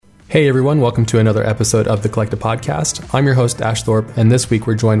Hey everyone, welcome to another episode of The Collective Podcast. I'm your host, Ash Thorpe, and this week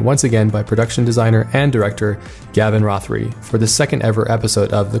we're joined once again by production designer and director Gavin Rothery for the second ever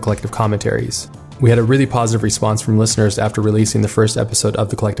episode of The Collective Commentaries. We had a really positive response from listeners after releasing the first episode of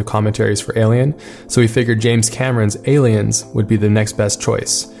The Collective Commentaries for Alien, so we figured James Cameron's Aliens would be the next best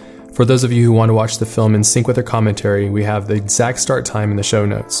choice. For those of you who want to watch the film in sync with our commentary, we have the exact start time in the show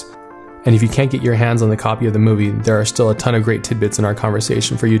notes. And if you can't get your hands on the copy of the movie, there are still a ton of great tidbits in our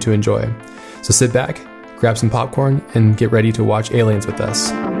conversation for you to enjoy. So sit back, grab some popcorn, and get ready to watch Aliens with us.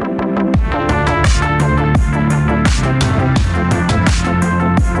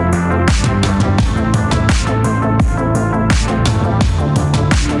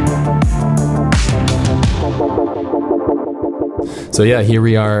 So yeah, here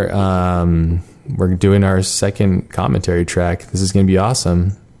we are. We're doing our second commentary track. This is going to be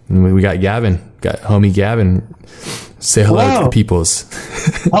awesome. And we got Gavin, got homie Gavin. Say hello to the peoples.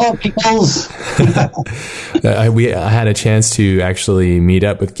 Hello, peoples. I had a chance to actually meet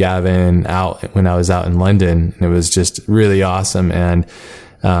up with Gavin when I was out in London. And it was just really awesome. And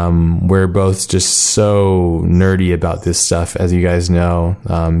we're both just so nerdy about this stuff, as you guys know.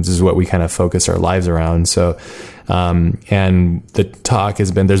 This is what we kind of focus our lives around. So, and the talk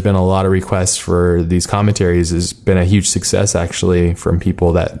there's been a lot of requests for these commentaries. Has been a huge success actually from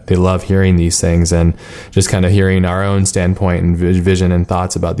people that they love hearing these things and just kind of hearing our own standpoint and vision and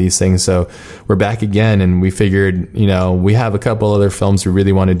thoughts about these things. So we're back again, and we figured, we have a couple other films we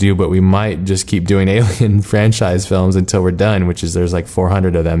really want to do, but we might just keep doing Alien franchise films until we're done, there's like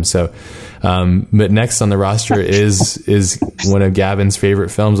 400 of them. So, but next on the roster is one of Gavin's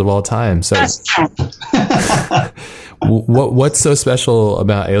favorite films of all time. So what's so special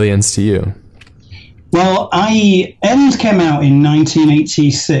about Aliens to you? Well, Aliens came out in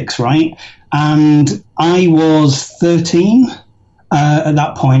 1986, right? And I was 13 at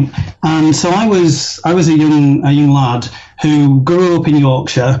that point. And so I was a young lad who grew up in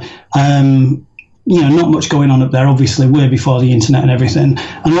Yorkshire. Not much going on up there, obviously, way before the internet and everything.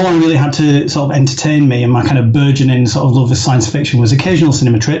 And all I really had to sort of entertain me and my kind of burgeoning sort of love of science fiction was occasional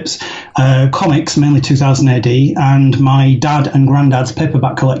cinema trips, comics, mainly 2000 AD, and my dad and granddad's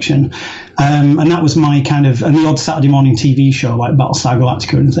paperback collection. And that was my kind of, and the odd Saturday morning TV show like Battlestar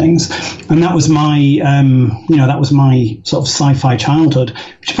Galactica and things. And that was my, that was my sort of sci-fi childhood,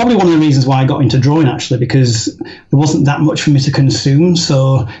 which is probably one of the reasons why I got into drawing, actually, because there wasn't that much for me to consume.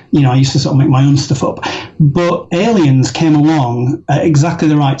 So, I used to sort of make my own stuff up. But Aliens came along at exactly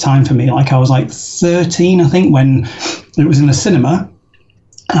the right time for me. Like I was like 13, I think, when it was in the cinema.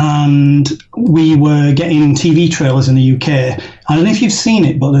 And we were getting TV trailers in the UK. I don't know if you've seen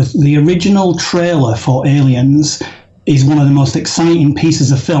it, but the original trailer for Aliens is one of the most exciting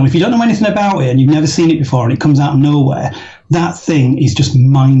pieces of film. If you don't know anything about it and you've never seen it before and it comes out of nowhere, that thing is just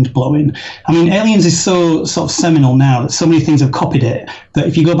mind-blowing. I mean, Aliens is so sort of seminal now that so many things have copied it that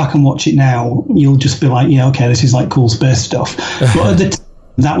if you go back and watch it now, you'll just be like, yeah, okay, this is like cool space stuff. But at the time,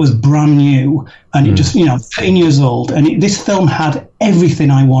 that was brand new, and it just, 13 years old, and this film had everything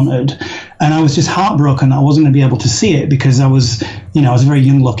I wanted, and I was just heartbroken that I wasn't going to be able to see it because I was a very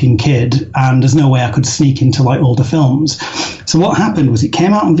young-looking kid, and there's no way I could sneak into like older films. So what happened was it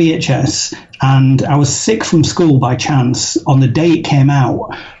came out on VHS, and I was sick from school by chance on the day it came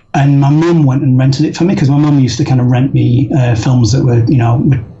out, and my mum went and rented it for me because my mum used to kind of rent me films that were,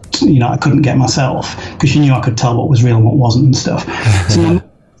 I couldn't get myself because she knew I could tell what was real and what wasn't and stuff. So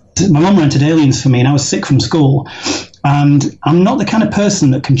my mum rented Aliens for me, and I was sick from school. And I'm not the kind of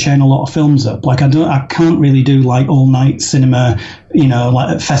person that can chain a lot of films up. Like I can't really do like all night cinema,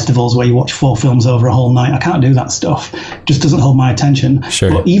 like at festivals where you watch 4 films over a whole night. I can't do that stuff. It just doesn't hold my attention.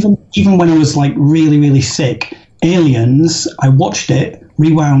 Sure. But even when I was like really, really sick, Aliens, I watched it,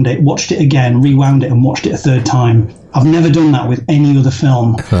 rewound it, watched it again, rewound it, and watched it a third time. I've never done that with any other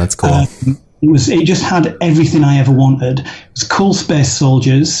film. Oh, that's cool. It just had everything I ever wanted. It was cool space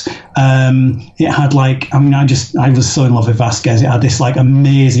soldiers. It had I was so in love with Vasquez. It had this like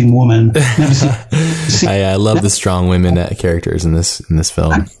amazing woman. Never seen I love the strong women characters in this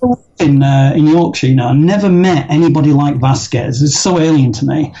film. In Yorkshire, I never met anybody like Vasquez. It's so alien to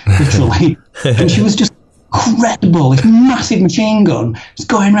me, literally. And she was just incredible. This massive machine gun, just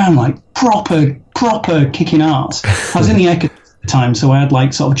going around like proper kicking ass. I was in the Air time, so I had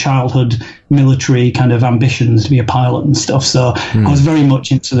like sort of childhood military kind of ambitions to be a pilot and stuff, so I was very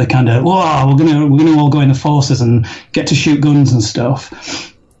much into the kind of we're gonna all go in the forces and get to shoot guns and stuff.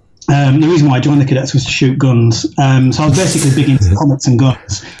 The reason why I joined the cadets was to shoot guns, so I was basically big into comics and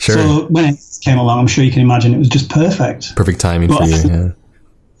guns. Sure. So when it came along, I'm sure you can imagine it was just perfect timing for you.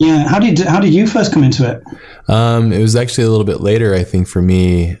 Yeah. How did you first come into it? It was actually a little bit later, I think, for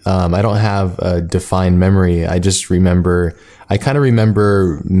me. I don't have a defined memory. I just remember,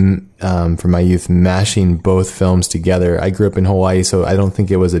 from my youth, mashing both films together. I grew up in Hawaii, so I don't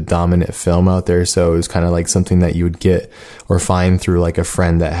think it was a dominant film out there. So it was kind of like something that you would get or find through like a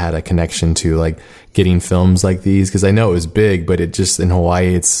friend that had a connection to like getting films like these. Cause I know it was big, but it just, in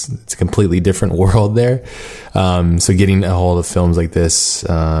Hawaii, it's a completely different world there. So getting a hold of films like this,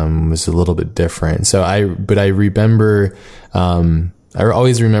 was a little bit different. So I remember, I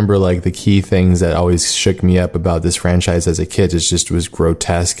always remember like the key things that always shook me up about this franchise as a kid. It was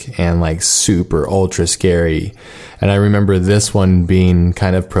grotesque and like super ultra scary. And I remember this one being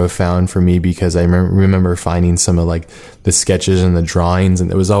kind of profound for me because I remember finding some of like the sketches and the drawings, and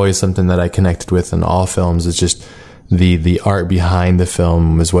it was always something that I connected with in all films. It's just the art behind the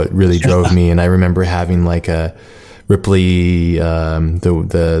film was what really drove me. And I remember having like a Ripley,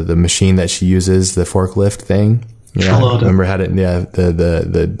 the machine that she uses, the forklift thing. You know, I remember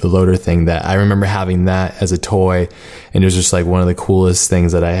the loader thing that I remember having that as a toy, and it was just like one of the coolest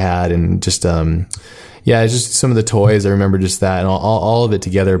things that I had. And just, just some of the toys. I remember just that and all of it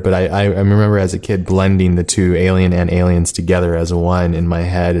together. But I remember as a kid blending the two, Alien and Aliens, together as one in my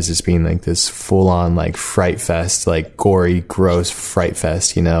head as just being like this full on like fright fest, like gory, gross fright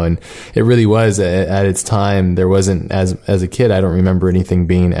fest, you know. And it really was at its time. There wasn't, as a kid, I don't remember anything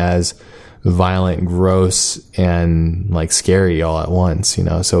being as violent, gross, and like scary all at once, you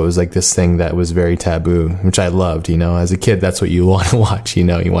know. So it was like this thing that was very taboo, which I loved, you know. As a kid, that's what you want to watch, you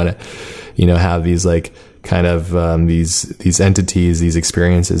know. You want to, you know, have these like kind of these entities, these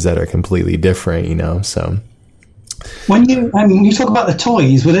experiences that are completely different, you know. So when you talk about the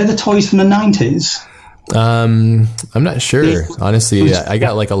toys, were they the toys from the 90s? I'm not sure, honestly. I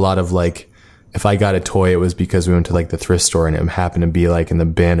got like a lot of like, if I got a toy, it was because we went to like the thrift store and it happened to be like in the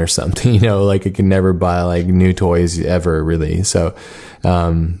bin or something, you know, like I could never buy like new toys ever really. So,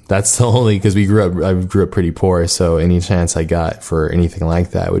 that's the only, cause I grew up pretty poor. So any chance I got for anything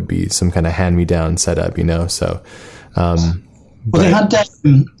like that would be some kind of hand me down setup, you know? So, there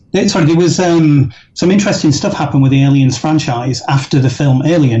was some interesting stuff happened with the Aliens franchise after the film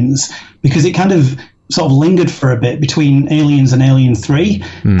Aliens, because it kind of sort of lingered for a bit between Aliens and Alien 3,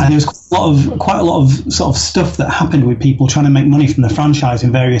 and there was quite a lot of sort of stuff that happened with people trying to make money from the franchise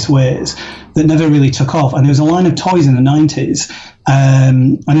in various ways that never really took off. And there was a line of toys in the 90s,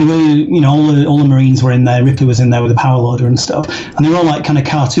 and they were, you know, all the Marines were in there. Ripley was in there with a power loader and stuff, and they were all like kind of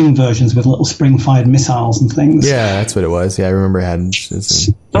cartoon versions with little spring-fired missiles and things. Yeah, that's what it was. Yeah, I remember it had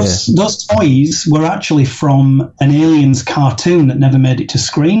those toys were actually from an Aliens cartoon that never made it to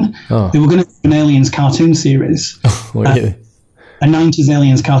screen. They were going to do an Aliens cartoon series. Really? A 90s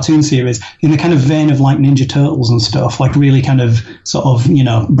Aliens cartoon series in the kind of vein of like Ninja Turtles and stuff, like really kind of sort of, you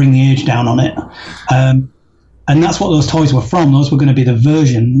know, bring the age down on it. And that's what those toys were from. Those were going to be the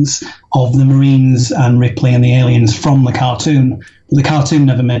versions of the Marines and Ripley and the Aliens from the cartoon. The cartoon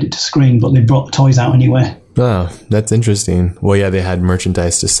never made it to screen, but they brought the toys out anyway. Oh, that's interesting. Well, yeah, they had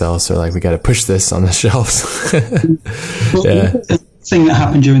merchandise to sell, so like, we got to push this on the shelves. The thing that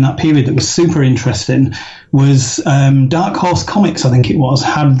happened during that period that was super interesting was Dark Horse Comics, I think it was,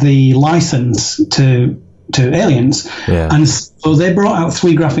 had the license to Aliens. Yeah. And so they brought out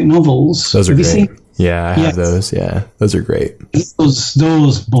 3 graphic novels. Those are great. Yeah, I have those. Yeah, those are great.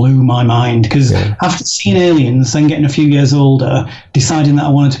 Those blew my mind because after seeing Aliens, then getting a few years older, deciding that I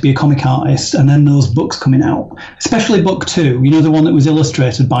wanted to be a comic artist, and then those books coming out, especially book 2, you know, the one that was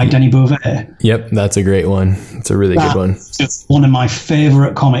illustrated by Denny Beauvais. Yep, that's a great one. It's a really good one. It's one of my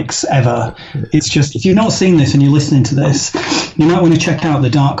favorite comics ever. It's just, if you've not seen this and you're listening to this, you might want to check out the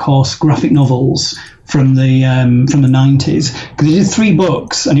Dark Horse graphic novels from the 90s, because they did 3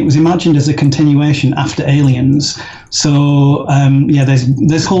 books and it was imagined as a continuation after Aliens. So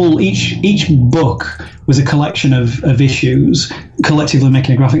there's whole each book was a collection of issues collectively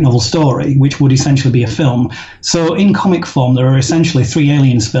making a graphic novel story, which would essentially be a film. So in comic form, there are essentially 3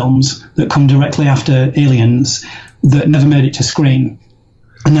 Aliens films that come directly after Aliens that never made it to screen.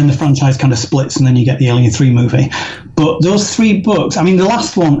 And then the franchise kind of splits, and then you get the Alien 3 movie. But those 3 books, I mean, the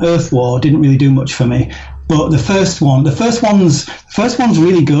last one, Earth War, didn't really do much for me. But the first one's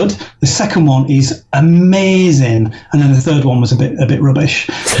really good. The second one is amazing, and then the third one was a bit rubbish.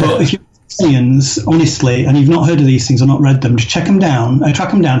 But if you're Aliens, honestly, and you've not heard of these things or not read them, just track them down,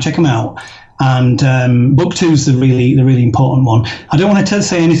 check them out. And book 2 is the really important one. I don't want to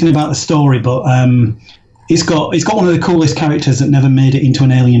say anything about the story, but It's got one of the coolest characters that never made it into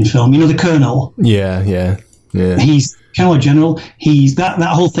an Alien film. You know, the Colonel? Yeah. General. He's that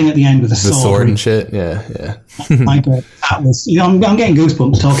whole thing at the end with the sword and shit. Yeah. My God, that was. I'm getting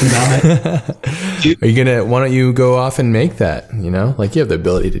goosebumps talking about it. Why don't you go off and make that? You know, like you have the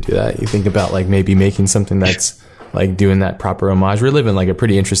ability to do that. You think about like maybe making something that's like doing that proper homage. We're living like a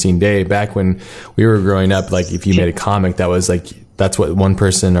pretty interesting day. Back when we were growing up, like if you made a comic, that was like that's what one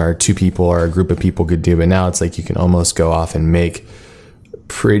person or two people or a group of people could do. But now it's like you can almost go off and make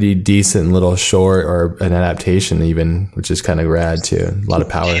pretty decent little short or an adaptation even, which is kind of rad too. A lot of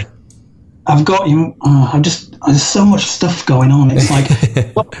power. I've got you. There's so much stuff going on. It's like,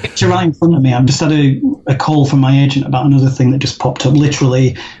 I've got a picture right in front of me. I've just had a call from my agent about another thing that just popped up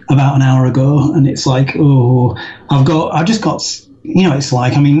literally about an hour ago. And it's like, I've just got, you know, it's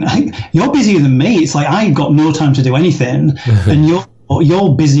like, I mean, you're busier than me. It's like, I've got no time to do anything. And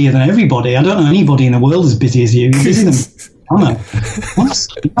you're busier than everybody. I don't know anybody in the world as busy as you. You're busier than I don't know.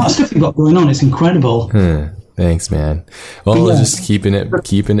 What stuff you've got going on? It's incredible. Thanks, man. Well, just keeping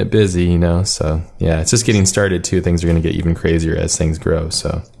it busy, you know. So yeah, it's just getting started too. Things are going to get even crazier as things grow.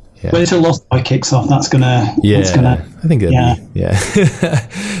 So yeah. Wait till Lost Boy kicks off. That's gonna. I think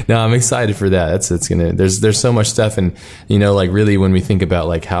no, I'm excited for that. It's gonna. There's so much stuff, and you know, like really when we think about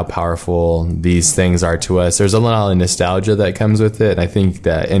like how powerful these things are to us, there's a lot of nostalgia that comes with it. And I think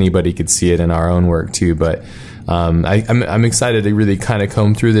that anybody could see it in our own work too, but. I'm excited to really kind of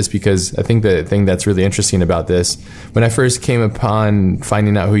comb through this because I think the thing that's really interesting about this, when I first came upon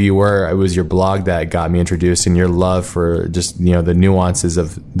finding out who you were, it was your blog that got me introduced and your love for just, you know, the nuances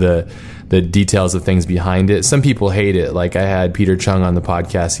of the details of things behind it. Some people hate it. Like I had Peter Chung on the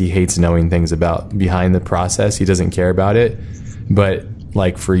podcast. He hates knowing things about behind the process. He doesn't care about it. But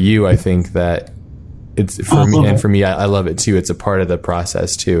like for you, I think that it's for me, and for me, I love it too. It's a part of the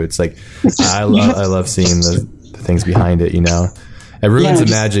process too. It's like I love seeing the things behind it. You know, it ruins the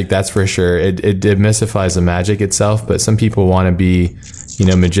magic, that's for sure. It demystifies the magic itself. But some people want to be, you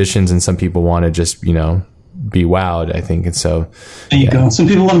know, magicians, and some people want to just, you know, be wowed. I think, and so there you go. Some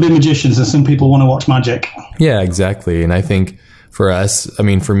people want to be magicians, and some people want to watch magic. Yeah, exactly. And I think for us, I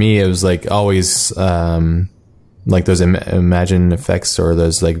mean, for me, it was like always. Like those Imagine effects or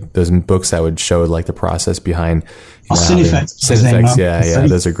those books that would show like the process behind Cinefex. Yeah.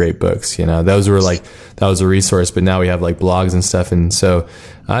 Those are great books. You know, those were like, that was a resource, but now we have like blogs and stuff. And so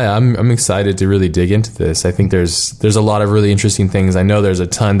I'm excited to really dig into this. I think there's a lot of really interesting things. I know there's a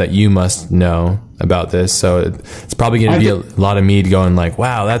ton that you must know about this. So it's probably going to be a lot of me going like,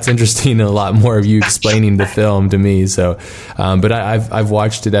 wow, that's interesting. And a lot more of you explaining the film to me. So, but I've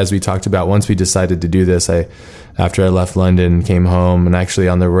watched it as we talked about. Once we decided to do this, after I left London, came home, and actually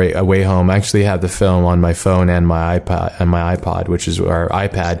on the way home, I actually had the film on my phone and my iPod, which is our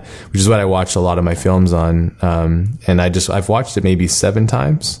iPad, which is what I watched a lot of my films on. And I've watched it maybe 7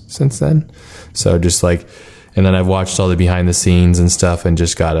 times since then. So just like, and then I've watched all the behind the scenes and stuff, and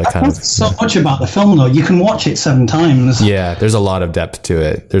just got a kind of so much about the film though. You can watch it 7 times. Yeah, there's a lot of depth to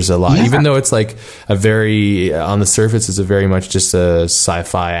it. There's a lot, even though it's like a very on the surface, it's a very much just a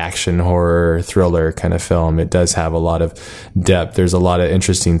sci-fi action horror thriller kind of film. It does have a lot of depth. There's a lot of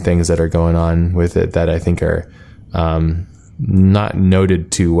interesting things that are going on with it that I think are not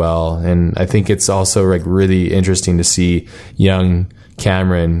noted too well, and I think it's also like really interesting to see young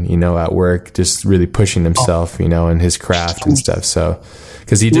Cameron, you know, at work, just really pushing himself, you know, and his craft and stuff. So,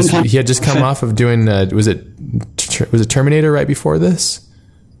 because he had just come off of doing, was it Terminator right before this?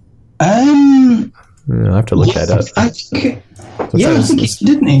 I'll have to look that up. I think he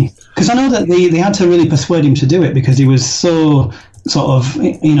didn't he? Because I know that they had to really persuade him to do it because he was so sort of,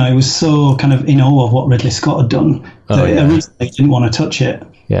 you know, he was so kind of in awe of what Ridley Scott had done that originally he didn't want to touch it.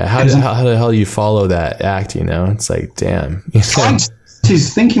 Yeah, how the hell do you follow that act? You know, it's like, damn.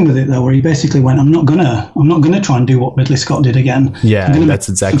 His thinking with it though, where he basically went, I'm not gonna try and do what Ridley Scott did again. Yeah, that's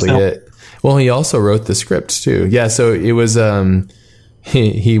exactly it. Well, he also wrote the script too. Yeah, so it was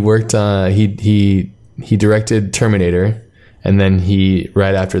he worked he directed Terminator, and then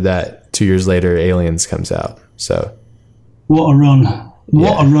right after that, 2 years later, Aliens comes out. So what a run!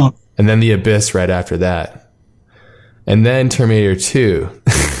 What a run! And then The Abyss right after that, and then Terminator 2.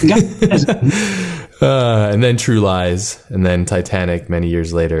 And then True Lies, and then Titanic many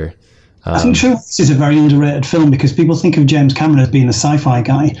years later. I think True Lies is a very underrated film because people think of James Cameron as being a sci-fi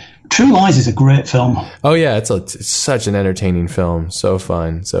guy. True Lies is a great film. Oh yeah, it's such an entertaining film. So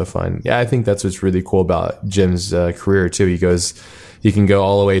fun. Yeah, I think that's what's really cool about Jim's career too. He can go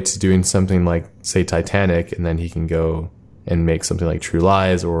all the way to doing something like, say, Titanic, and then he can go and make something like True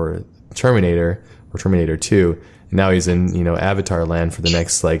Lies or Terminator or Terminator 2. And now he's in, you know, Avatar land for the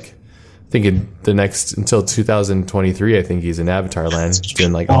next until 2023, I think he's in Avatar land,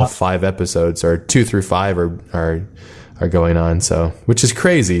 doing like all 5 episodes, or 2 through 5 are are going on. So, which is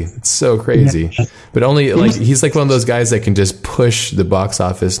crazy. It's so crazy. Yeah. But only like he's like one of those guys that can just push the box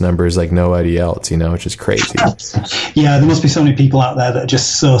office numbers like nobody else, you know, which is crazy. Yeah, there must be so many people out there that are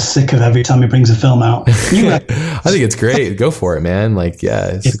just so sick of every time he brings a film out. I think it's great. Go for it, man. Like,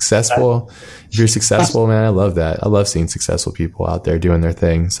 yeah, successful. If you're successful, man, I love that. I love seeing successful people out there doing their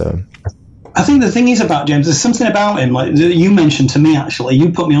thing. So I think the thing is about James, there's something about him, like you mentioned to me, actually.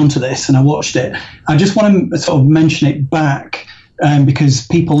 You put me onto this and I watched it. I just want to sort of mention it back because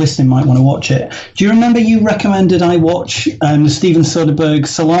people listening might want to watch it. Do you remember you recommended I watch the Steven Soderbergh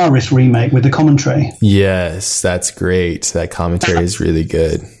Solaris remake with the commentary? Yes, that's great. That commentary is really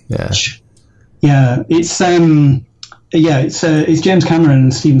good. Yeah. Yeah, it's James Cameron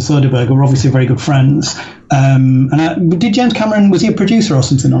and Steven Soderbergh are obviously very good friends. Did James Cameron, was he a producer or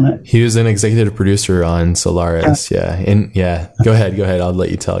something on it? He was an executive producer on Solaris. Yeah. Go ahead. I'll let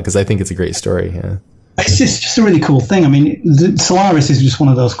you tell because I think it's a great story. Yeah. It's just a really cool thing. I mean, Solaris is just one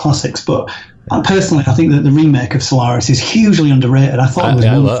of those classics, but personally, I think that the remake of Solaris is hugely underrated. I thought it was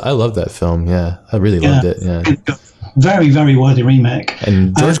I love that film. Yeah, I really loved it. Yeah. Very, very worthy remake.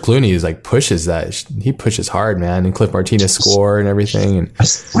 And George Clooney is like pushes that. He pushes hard, man. And Cliff Martinez score and everything. And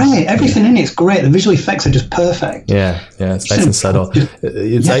it's great. Everything in it's great. The visual effects are just perfect. Yeah. It's nice and subtle. I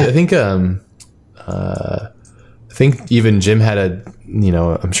think even Jim had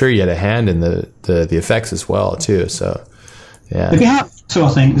I'm sure he had a hand in the effects as well too. So yeah. If you have to, I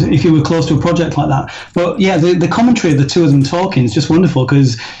think, if you were close to a project like that. But yeah, the commentary of the two of them talking is just wonderful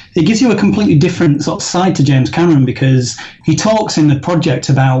because it gives you a completely different sort of side to James Cameron because he talks in the project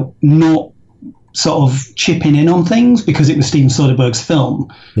about not sort of chipping in on things because it was Steven Soderbergh's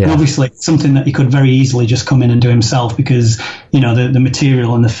film. Yeah. And obviously it's something that he could very easily just come in and do himself because, the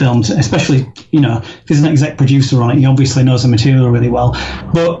material in the film, especially, if he's an exec producer on it, he obviously knows the material really well.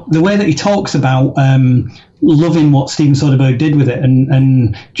 But the way that he talks about loving what Steven Soderbergh did with it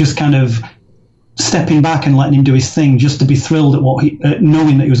and just kind of stepping back and letting him do his thing just to be thrilled at what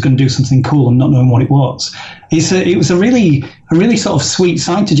knowing that he was going to do something cool and not knowing what it was. It was a really sort of sweet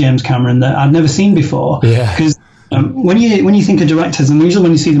side to James Cameron that I'd never seen before. Yeah. Because when you think of directors, and usually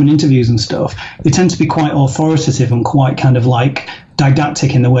when you see them in interviews and stuff, they tend to be quite authoritative and quite kind of like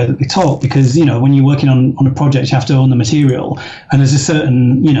didactic in the way that they talk because, when you're working on a project, you have to own the material. And there's a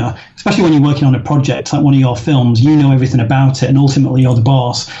certain, especially when you're working on a project like one of your films, you know everything about it and ultimately you're the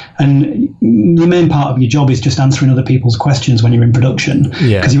boss. And the main part of your job is just answering other people's questions when you're in production.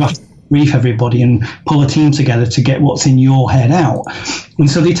 Yeah. Because you have to brief everybody and pull a team together to get what's in your head out. And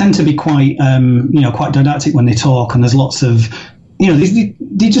so they tend to be quite, quite didactic when they talk. And there's lots of,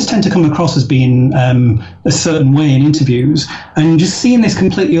 they just tend to come across as being a certain way in interviews. And just seeing this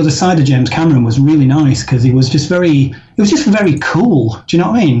completely other side of James Cameron was really nice because he was just very cool. Do you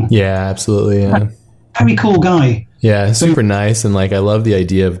know what I mean? Yeah, absolutely. Yeah. Very cool guy. Yeah, super nice. And like, I love the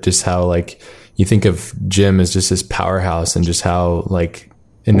idea of just how like you think of Jim as just this powerhouse and just how like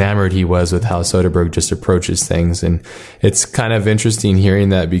enamored he was with how Soderbergh just approaches things. And it's kind of interesting hearing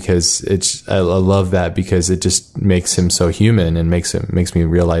that because I love that because it just makes him so human and makes me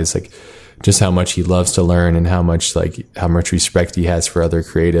realize like just how much he loves to learn and how much respect he has for other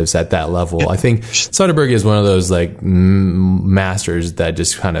creatives at that level. I think Soderbergh is one of those like masters that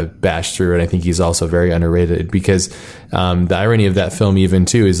just kind of bash through. And I think he's also very underrated because the irony of that film even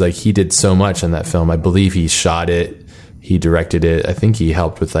too is like he did so much on that film. I believe he shot it. He directed it. I think he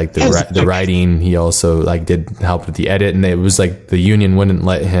helped with like the writing. He also like did help with the edit, and it was like the union wouldn't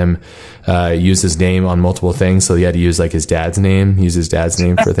let him use his name on multiple things, so he had to use like his dad's name. Use his dad's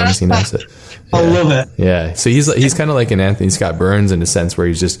name for things. So, yeah. I love it. Yeah. So he's kind of like an Anthony Scott Burns in a sense, where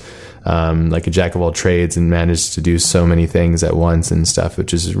he's just like a jack of all trades and managed to do so many things at once and stuff,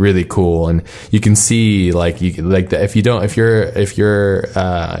 which is really cool. And you can see if you're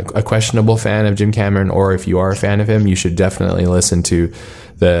a questionable fan of Jim Cameron, or if you are a fan of him, you should definitely listen to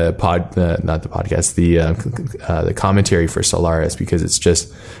the commentary for Solaris, because it's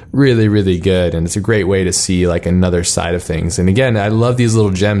just really, really good. And it's a great way to see like another side of things. And again, I love these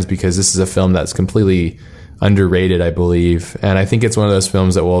little gems because this is a film that's completely underrated, I believe. And I think it's one of those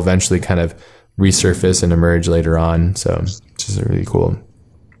films that will eventually kind of resurface and emerge later on. So it's just really cool.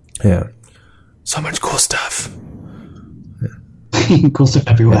 Yeah. So much cool stuff. Yeah. Cool stuff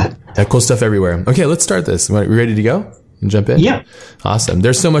everywhere. Yeah, cool stuff everywhere. Okay, let's start this. We ready to go? And jump in? Yeah. Awesome.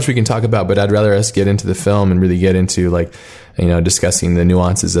 There's so much we can talk about, but I'd rather us get into the film and really get into like, discussing the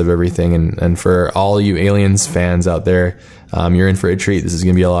nuances of everything. And for all you Aliens fans out there, you're in for a treat. This is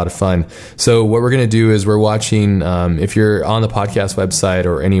going to be a lot of fun. So what we're going to do is we're watching, if you're on the podcast website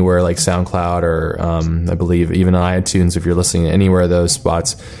or anywhere like SoundCloud or, I believe even on iTunes, if you're listening to anywhere of those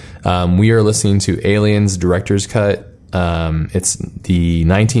spots, we are listening to Aliens Director's Cut. It's the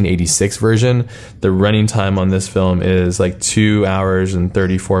 1986 version. The running time on this film is like 2 hours and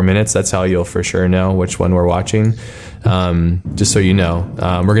 34 minutes. That's how you'll for sure know which one we're watching. Just so you know,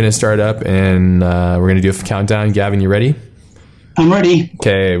 we're going to start up and we're going to do a countdown. Gavin, you ready? I'm ready.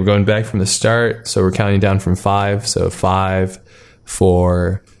 Okay, we're going back from the start. So we're counting down from 5. So 5,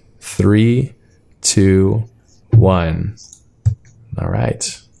 4, 3, 2, 1. All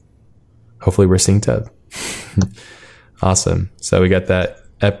right. Hopefully we're synced up. Awesome. So we got that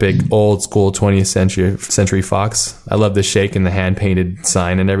epic old school 20th century Fox. I love the shake and the hand painted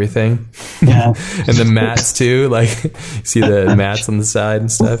sign and everything. Yeah. And the mats too. Like, see the mats on the side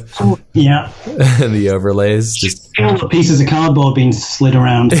and stuff. Yeah. And the overlays. Just All the pieces of cardboard being slid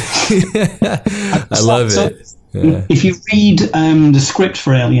around. I love it. Yeah. If you read the script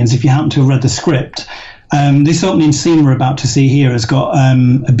for Aliens, if you happen to have read the script, this opening scene we're about to see here has got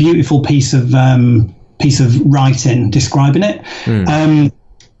a beautiful piece of writing describing it.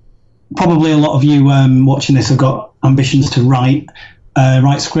 Probably a lot of you watching this have got ambitions to write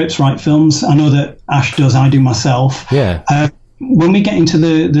scripts, write films. I know that Ash does. I do myself. Yeah. When we get into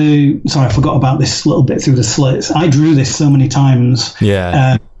the sorry, I forgot about this little bit through the slits. I drew this so many times.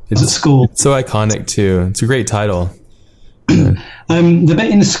 Yeah. It's at school. It's so iconic too. It's a great title. The bit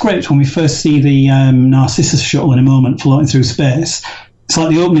in the script when we first see the Narcissus shuttle in a moment floating through space, it's like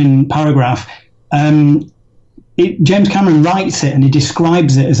the opening paragraph. James Cameron writes it and he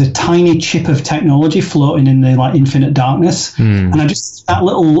describes it as a tiny chip of technology floating in the like infinite darkness. And I just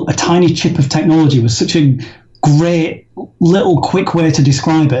a tiny chip of technology was such a great little quick way to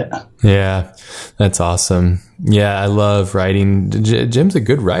describe it. Yeah, that's awesome. Yeah, I love writing. Jim's a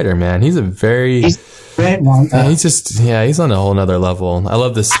good writer, man. He's a very great one. He's on a whole nother level. I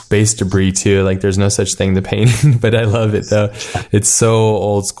love the space debris too. Like, there's no such thing to painting, but I love it though. It's so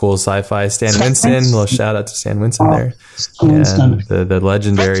old school sci-fi. Stan Winston, a little shout out to Stan Winston there. Yeah, the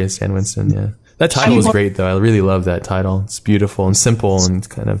legendary Stan Winston. Yeah, that title is great though. I really love that title. It's beautiful and simple and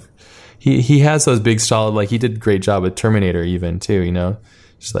kind of. He has those big solid, like he did a great job with Terminator even too, you know,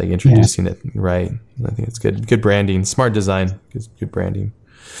 just like introducing it right. I think it's good branding, smart design, good branding.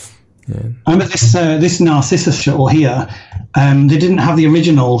 Yeah. I remember this Narcissus shuttle here. They didn't have the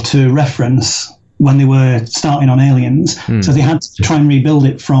original to reference when they were starting on Aliens, so they had to try and rebuild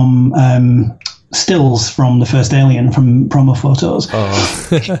it from stills from the first Alien from promo photos. Oh.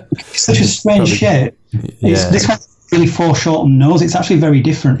 It's such a strange shape. This one's really foreshortened nose. It's actually very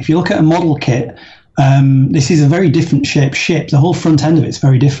different. If you look at a model kit, this is a very different shape. The whole front end of it's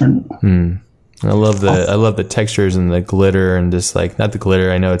very different. I love the textures and the glitter and just like, not the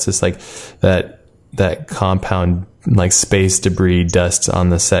glitter, I know it's just like that compound like space debris dust on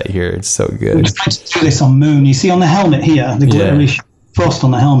the set here. It's so good. We tried to do this on Moon. You see on the helmet here, the glittery frost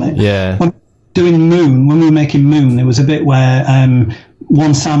on the helmet. Yeah. When we were making Moon, there was a bit where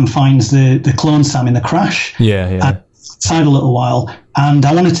one Sam finds the clone Sam in the crash. Yeah. Outside a little while, and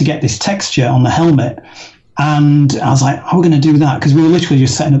I wanted to get this texture on the helmet. And I was like, how are we going to do that? Because we were literally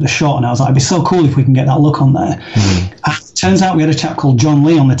just setting up the shot, and I was like, it'd be so cool if we can get that look on there. And it turns out we had a chap called John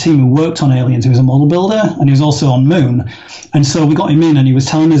Lee on the team who worked on Aliens. He was a model builder, and he was also on Moon. And so we got him in, and he was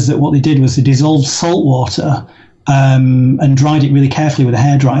telling us that what they did was they dissolved salt water and dried it really carefully with a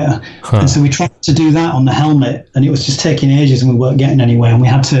hairdryer. And so we tried to do that on the helmet, and it was just taking ages, and we weren't getting anywhere. And we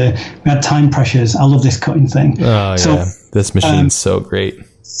had time pressures. I love this cutting thing. Oh, yeah. This machine's so great.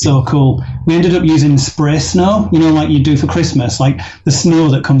 So cool. We ended up using spray snow, you know, like you do for Christmas, like the snow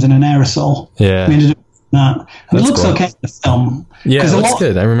that comes in an aerosol. Yeah. We ended up doing that. And it looks okay in the film. Yeah, it looks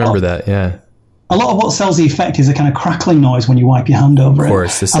good. I remember that, yeah. A lot of what sells the effect is a kind of crackling noise when you wipe your hand over it. Of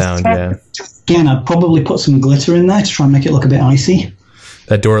course, the sound, yeah. Again, I'd probably put some glitter in there to try and make it look a bit icy.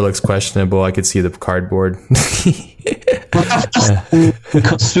 That door looks questionable. I could see the cardboard. It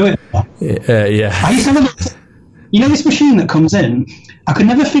cuts through it. Yeah. I used to have you know this machine that comes in? I could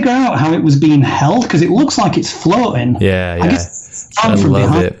never figure out how it was being held because it looks like it's floating. Yeah. I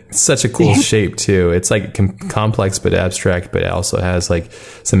love it. It's such a cool shape too. It's like complex but abstract, but it also has like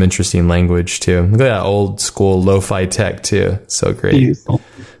some interesting language too. Look at that old school lo-fi tech too. So great. Beautiful.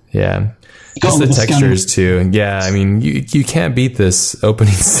 Yeah. Just the textures too. Yeah, I mean, you can't beat this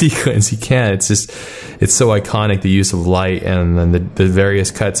opening sequence. You can't. It's so iconic, the use of light and then the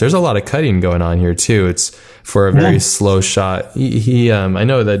various cuts. There's a lot of cutting going on here too. It's for a very slow shot. He I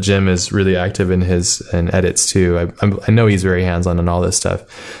know that Jim is really active in his edits too. I know he's very hands-on on all this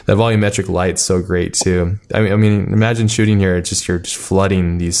stuff. The volumetric light's so great too. I mean, imagine shooting here. You're just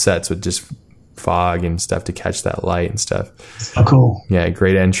flooding these sets with just fog and stuff to catch that light and stuff. Oh, cool. Yeah,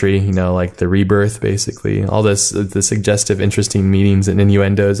 great entry. Like the rebirth, basically. All this, the suggestive, interesting meanings and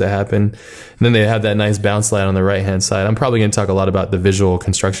innuendos that happen. And then they have that nice bounce light on the right hand side. I'm probably going to talk a lot about the visual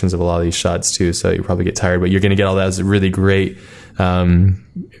constructions of a lot of these shots too, so you probably get tired, but you're going to get all that as really great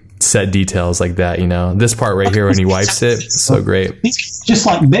set details like that. This part right here when he wipes it, so great. It's just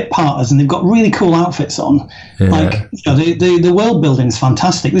like bit parters, and they've got really cool outfits on. Yeah. Like the world building is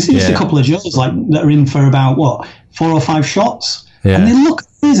fantastic. This is just a couple of Joes that are in for about 4 or 5 shots, and they look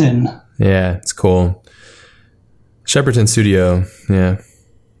amazing. Yeah, it's cool. Shepperton Studio, yeah.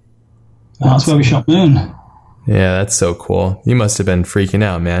 That's where we shot Moon. Yeah, that's so cool. You must have been freaking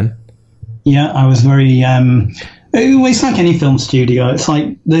out, man. Yeah, I was very. It's like any film studio. It's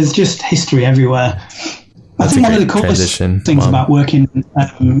like there's just history everywhere. I think one of the coolest things about working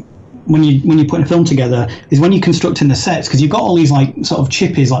when you're putting a film together is when you're constructing the sets, because you've got all these like sort of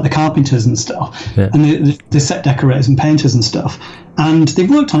chippies like the carpenters and stuff, and the set decorators and painters and stuff, and they've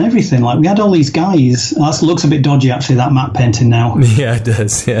worked on everything. Like we had all these guys. That looks a bit dodgy actually, that matte painting now. Yeah, it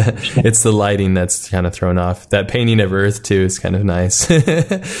does. Yeah, it's the lighting that's kind of thrown off. That painting of Earth too is kind of nice,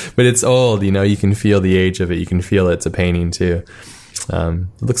 but it's old. You can feel the age of it. You can feel it's a painting too.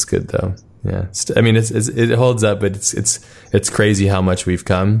 It looks good though. Yeah, I mean, it holds up, but it's crazy how much we've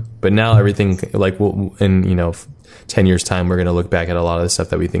come. But now everything, like, in 10 years time, we're going to look back at a lot of the stuff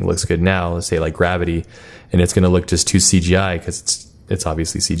that we think looks good now. Let's say like Gravity, and it's going to look just too CGI because it's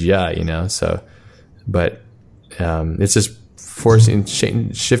obviously CGI, So, but it's just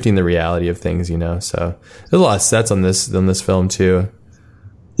shifting the reality of things, So there's a lot of sets on this film too.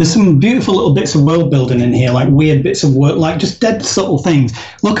 There's some beautiful little bits of world building in here, like weird bits of work, like just dead subtle things.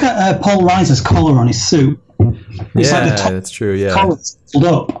 Look at Paul Reiser's collar on his suit. It's like the top that's true. Yeah, collar's pulled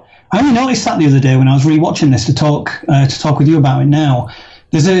up. I only noticed that the other day when I was rewatching this to talk with you about it now.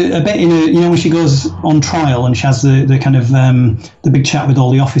 There's a bit when she goes on trial and she has the kind of the big chat with all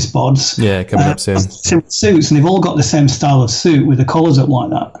the office bods. Yeah, coming up soon. Suits, and they've all got the same style of suit with the collars up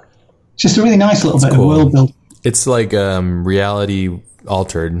like that. It's just a really nice little bit cool. of world building. It's like reality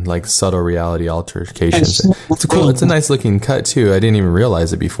altered, like subtle reality altercations. It's cool. It's a nice looking cut too. I didn't even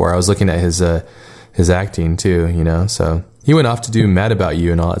realize it before. I was looking at his acting too, so he went off to do Mad About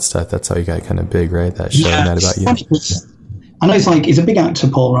You and all that stuff. That's how he got kind of big, right? That show, Mad About You. I know he's a big actor,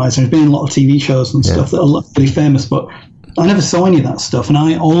 Paul Reiser. He's been in a lot of TV shows and stuff that are really famous, but I never saw any of that stuff, and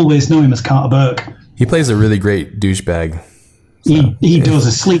I always know him as Carter Burke. He plays a really great douchebag. So, he does,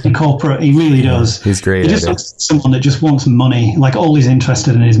 a sleepy corporate. He really does. He's great. He just looks like someone that just wants money. Like, all he's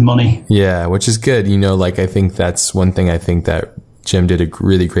interested in is money. Yeah, which is good. I think that's one thing I think that Jim did a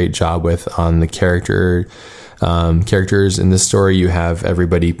really great job with on the characters in this story. You have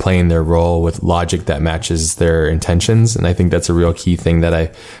everybody playing their role with logic that matches their intentions, and I think that's a real key thing that I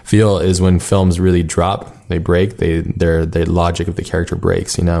feel is when films really drop, they break, their logic of the character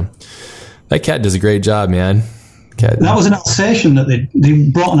breaks. That cat does a great job, man. That was an Alsatian that they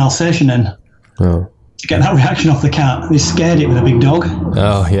brought an Alsatian in to get that reaction off the cat. They scared it with a big dog.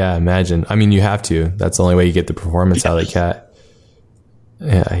 Oh yeah, imagine. I mean, you have to. That's the only way you get the performance out of the cat.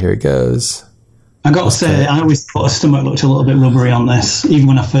 Yeah, here it goes. I got to say, I always thought her stomach looked a little bit rubbery on this, even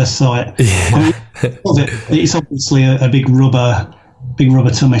when I first saw it. Yeah. It's obviously a big rubber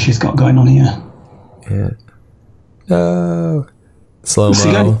tummy she's got going on here. Yeah. Oh,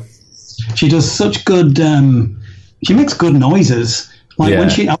 slow-mo. She does such good. She makes good noises. Like when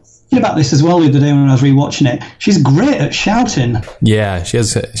I was thinking about this as well the other day when I was rewatching it. She's great at shouting. Yeah,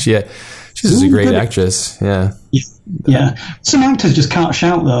 she's a great actress. Yeah. Yeah. Some actors just can't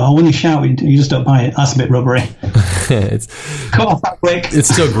shout though. Or when you shout, you just don't buy it. That's a bit rubbery. It's cut off that quick. It's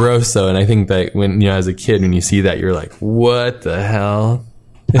still gross though, and I think that when as a kid, when you see that, you're like, "What the hell?"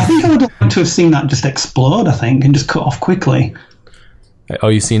 I think I would like to have seen that just explode. I think and just cut off quickly. Oh,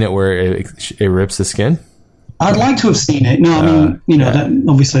 you've seen it where it rips the skin? I'd like to have seen it. No, I mean, that,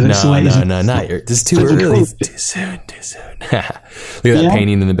 obviously that's the way it is. No, not yet. Just too early. Too soon. Look at that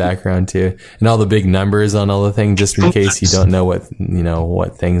painting in the background too. And all the big numbers on all the things, just in case you don't know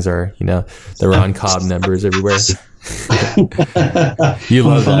what things are, the Ron Cobb numbers everywhere. You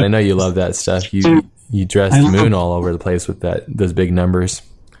love that. I know you love that stuff. You dressed Moon all over the place with those big numbers.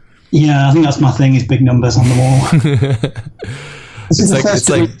 Yeah, I think that's my thing, is big numbers on the wall. It's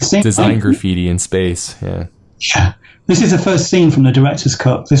like design graffiti in space. Yeah. This is the first scene from the director's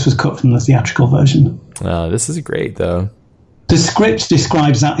cut. This was cut from the theatrical version. This is great, though. The script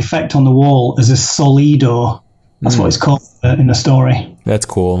describes that effect on the wall as a solido. That's what it's called in the story. That's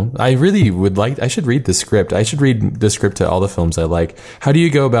cool. I really would I should read the script. I should read the script to all the films I like. How do you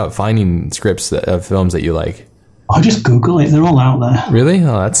go about finding scripts of films that you like? I'll just Google it. They're all out there. Really?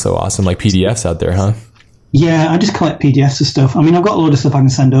 Oh, that's so awesome. Like PDFs out there, huh? Yeah, I just collect PDFs of stuff. I mean, I've got a load of stuff I can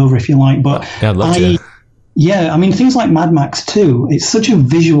send over if you like, but yeah, I'd love to. Yeah, I mean, things like Mad Max 2, it's such a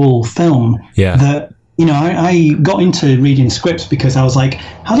visual film that, you know, I got into reading scripts because I was like,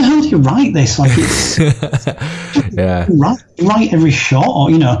 how the hell do you write this? Like, it's write every shot, or,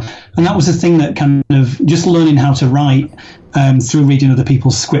 you know, and that was the thing that kind of just learning how to write through reading other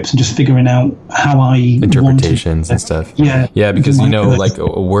people's scripts and just figuring out how I interpretations and stuff. Yeah, because you know, like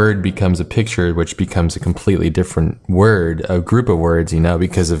a word becomes a picture, which becomes a completely different word, a group of words, you know,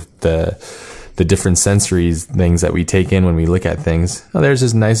 because of the different sensory things that we take in when we look at things. Oh, there's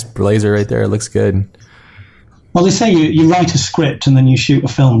this nice blazer right there. It looks good. Well, they say you write a script and then you shoot a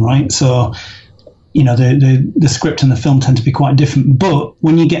film, right? So, you know, the script and the film tend to be quite different. But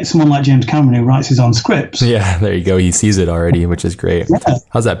when you get someone like James Cameron who writes his own scripts... Yeah, there you go. He sees it already, which is great. Yeah.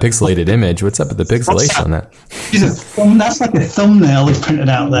 How's that pixelated image? What's up with the pixelation on that? That's like a thumbnail he's printed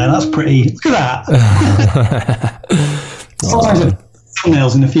out there. That's pretty... Look at that.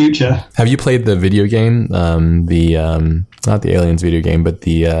 Thumbnails in the future. Have you played the video game? Not the Aliens video game, but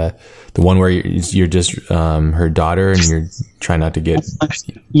the one where you're just her daughter and you're trying not to get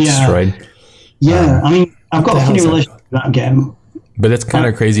destroyed? Yeah, I mean, I've got a funny relationship with that game. But it's kind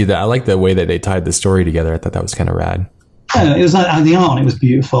of crazy that I like the way that they tied the story together. I thought that was kind of rad. Yeah, it was like the art, it was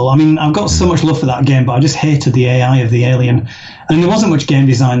beautiful. I mean, I've got so much love for that game, but I just hated the AI of the alien. And there wasn't much game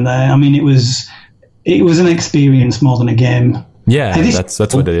design there. I mean, it was an experience more than a game. Yeah, that's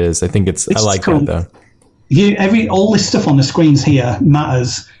what it is. I think I like cool. That though. All this stuff on the screens here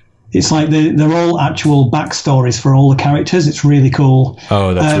matters. It's like they're all actual backstories for all the characters. It's really cool.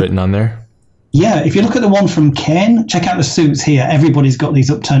 Oh, that's written on there? Yeah, if you look at the one from Kane, check out the suits here. Everybody's got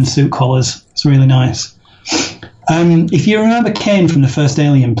these upturned suit collars. It's really nice. If you remember Kane from the first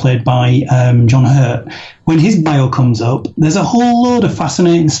Alien, played by John Hurt, when his bio comes up, there's a whole load of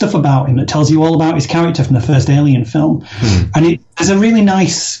fascinating stuff about him that tells you all about his character from the first Alien film. And there's a really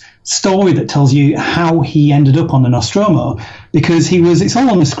nice story that tells you how he ended up on the Nostromo, because it's all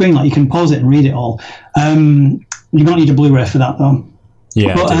on the screen, like you can pause it and read it all. You don't need a Blu-ray for that, though.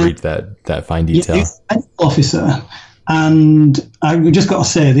 Yeah, but, to read that fine detail. He's an officer. And I just got to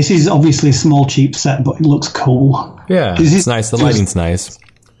say, this is obviously a small, cheap set, but it looks cool. Yeah, it's nice. The lighting's nice.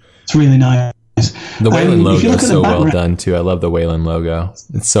 It's really nice. The Weyland logo is so well done, too. I love the Weyland logo.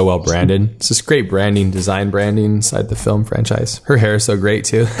 It's so well branded. It's just great design branding inside the film franchise. Her hair is so great,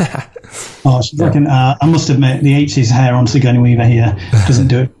 too. She's looking, I must admit, the 80s hair on Sigourney Weaver here doesn't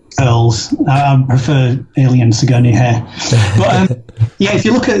do it. Curls. I prefer Alien Sigourney hair. But if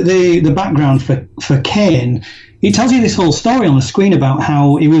you look at the background for Kane, it tells you this whole story on the screen about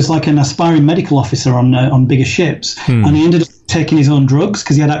how he was like an aspiring medical officer on bigger ships, and he ended up taking his own drugs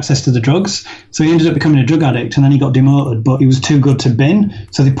because he had access to the drugs. So he ended up becoming a drug addict, and then he got demoted, but he was too good to bin,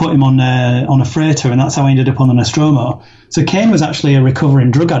 so they put him on a freighter, and that's how he ended up on the Nostromo. So Kane was actually a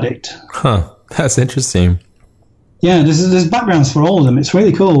recovering drug addict. Huh, that's interesting. Yeah, there's backgrounds for all of them. It's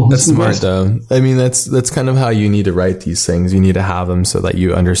really cool. That's smart, though. I mean, that's kind of how you need to write these things. You need to have them so that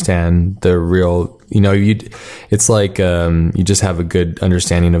you understand the real. You know, it's like you just have a good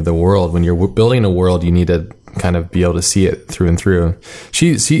understanding of the world. When you're building a world, you need to kind of be able to see it through and through.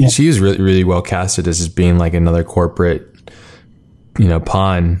 She is really, really well casted as just being like another corporate,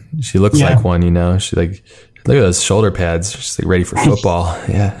 pawn. She looks like one. She like. Look at those shoulder pads. She's like ready for football.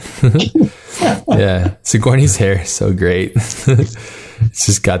 Yeah. Yeah. Sigourney's hair is so great. It's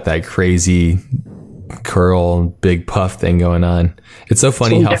just got that crazy curl, big puff thing going on. It's so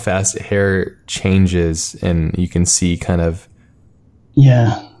funny how fast hair changes, and you can see kind of,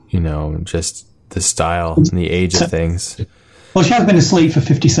 just the style and the age of things. Well, she has been asleep for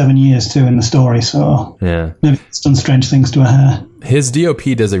 57 years, too, in the story, so yeah, maybe it's done strange things to her hair. His DOP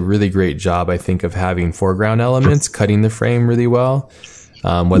does a really great job, I think, of having foreground elements, cutting the frame really well,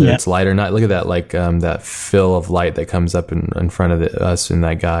 whether it's light or not. Look at that, like that fill of light that comes up in front of us and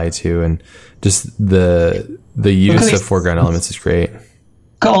that guy, too, and just the use of foreground elements is great.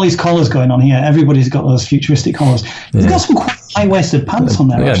 Got all these collars going on here. Everybody's got those futuristic collars. They've got some quite high-waisted pants on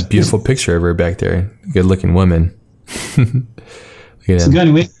there. Yeah, beautiful picture of her back there. Good-looking woman.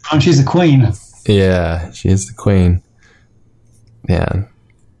 Sigourney Weaver, she's the queen. Yeah, she is the queen. Yeah.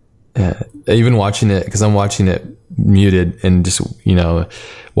 Even watching it, because I'm watching it muted and just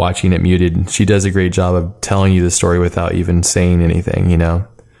watching it muted, she does a great job of telling you the story without even saying anything.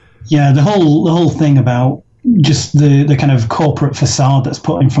 Yeah, the whole thing about just the kind of corporate facade that's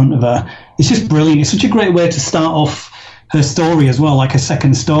put in front of her, it's just brilliant. It's such a great way to start off her story as well, like a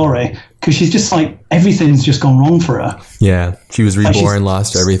second story, because she's just like, everything's just gone wrong for her. Yeah, she was reborn,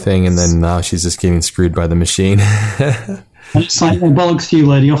 lost everything, and then now she's just getting screwed by the machine. And it's like, bollocks to you,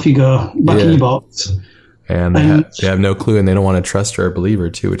 lady, off you go, back in your box. And they have no clue, and they don't want to trust her or believe her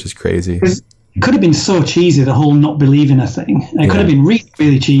too, which is crazy. It could have been so cheesy, the whole not believing her thing. It could have been really,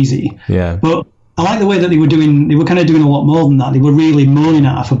 really cheesy. Yeah. But I like the way that they were kind of doing a lot more than that. They were really moaning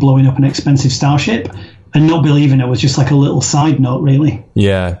at her for blowing up an expensive starship, and not believing her was just like a little side note, really.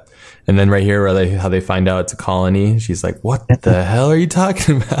 Yeah. And then right here, how they find out it's a colony, she's like, what the hell are you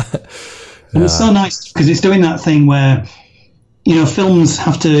talking about? And it's so nice because it's doing that thing where, films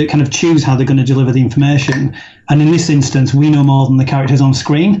have to kind of choose how they're going to deliver the information. And in this instance, we know more than the characters on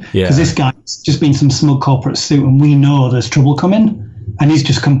screen. Because this guy's just been some smug corporate suit, and we know there's trouble coming. And he's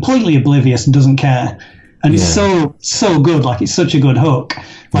just completely oblivious and doesn't care. And it's so good. Like, it's such a good hook.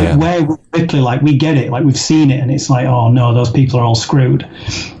 Like, where Ripley, like, we get it. Like, we've seen it. And it's like, oh, no, those people are all screwed.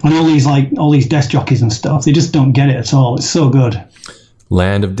 And all these desk jockeys and stuff, they just don't get it at all. It's so good.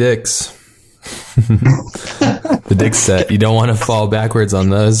 Land of dicks. The dick set. You don't want to fall backwards on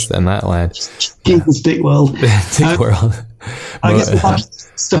those and that land. Jesus, Dick World. Dick World. I guess the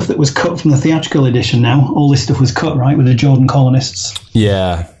stuff that was cut from the theatrical edition now, all this stuff was cut, right, with the Jordan colonists.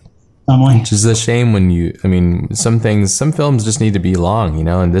 Yeah. Family. Which is a shame some films just need to be long,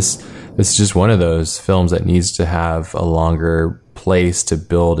 and this is just one of those films that needs to have a longer place to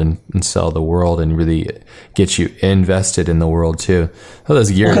build and sell the world and really get you invested in the world too. Oh, this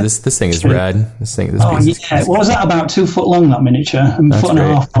gear, this thing is rad. This what was that, about 2 foot long, that miniature, and foot and a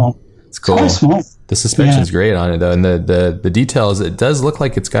half long? It's cool. Quite small. The suspension's great on it though, and the details, it does look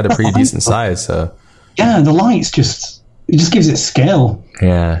like it's got a pretty decent size. So the lights just gives it scale.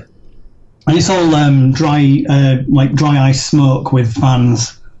 Yeah. And it's all dry ice smoke with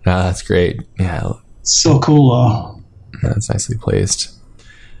fans. Ah, that's great. Yeah. So cool though. That's nicely placed.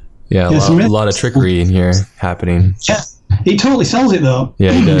 Yeah, a lot of trickery in here happening. Yeah, he totally sells it though.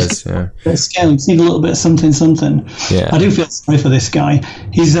 Yeah, he does. Yeah, scale. You just need a little bit of something. Yeah, I do feel sorry for this guy.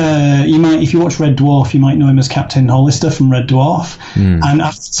 He's if you watch Red Dwarf, you might know him as Captain Hollister from Red Dwarf. And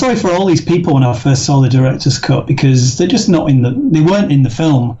I feel sorry for all these people when I first saw the director's cut, because they're just they weren't in the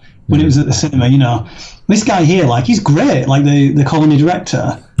film when it was at the cinema. This guy here, like, he's great. Like the colony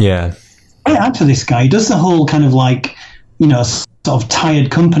director. Yeah, great actor. This guy, he does the whole kind of like, sort of tired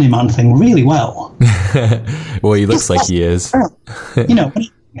company man thing really well. Well, he looks like he is. I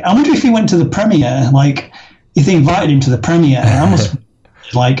wonder if he went to the premiere, like, if they invited him to the premiere. I must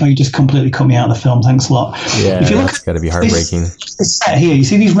like, you just completely cut me out of the film, thanks a lot. Yeah, that's got to be heartbreaking. This set here, you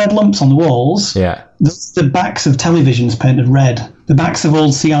see these red lumps on the walls? Yeah. The backs of televisions painted red. The backs of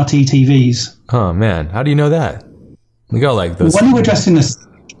old CRT TVs. Oh, man. How do you know that? We got like those. When you were dressing this...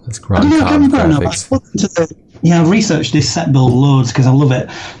 That's graphics. I've researched this set build loads because I love it.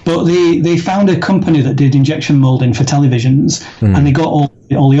 But they found a company that did injection molding for televisions, and they got all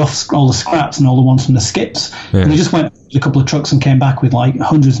the scraps and all the ones from the skips. Yeah. And they just went with a couple of trucks and came back with like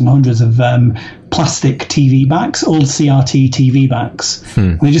hundreds and hundreds of plastic TV backs, old CRT TV backs.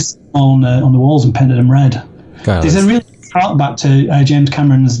 And they just on the walls and painted them red. There's a really hark back to James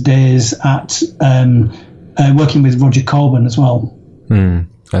Cameron's days at working with Roger Corman as well.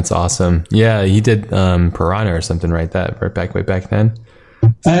 That's awesome. Yeah, he did Piranha or something, right? Way back then.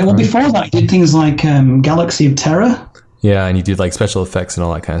 Well, before that, he did things like Galaxy of Terror. Yeah, and he did like special effects and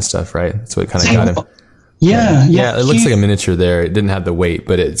all that kind of stuff, right? That's what kind of got him. Yeah. It looks like a miniature there. It didn't have the weight,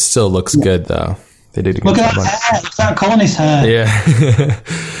 but it still looks good, though. They did a good job on it. Look at that colonist hair.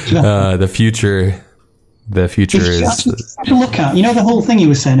 Yeah. The future is... To look at, the whole thing you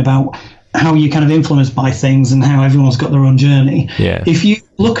were saying about how you're kind of influenced by things and how everyone's got their own journey. Yeah. If you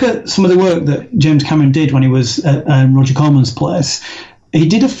look at some of the work that James Cameron did when he was at Roger Corman's place, he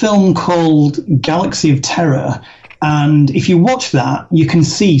did a film called Galaxy of Terror. And if you watch that, you can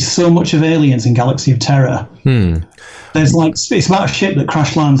see so much of Aliens in Galaxy of Terror. There's it's about a ship that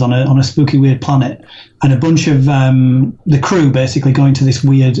crash lands on a spooky, weird planet, and a bunch of the crew basically going to this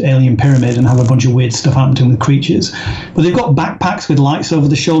weird alien pyramid and have a bunch of weird stuff happen to them with creatures. But they've got backpacks with lights over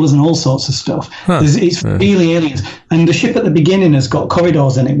the shoulders and all sorts of stuff. It's really aliens. And the ship at the beginning has got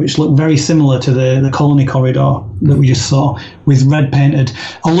corridors in it which look very similar to the colony corridor that we just saw, with red painted.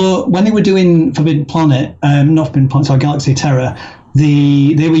 Although when they were doing Forbidden Planet, Galaxy of Terror,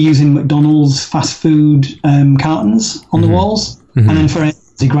 they were using McDonald's fast food cartons on the walls, and then for it,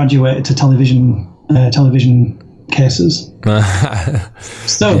 they graduated to television cases.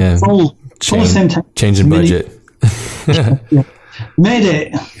 So full same time. Changing budget. Made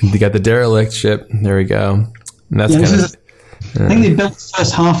it. They got the derelict ship. There we go. And that's I think they built the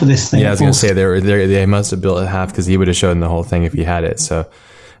first half of this thing. Yeah, I was going to say they must have built it half, because he would have shown the whole thing if he had it. So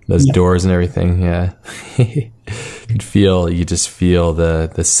those doors and everything. Yeah. You just feel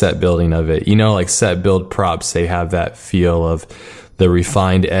the set building of it. Like set build props, they have that feel of the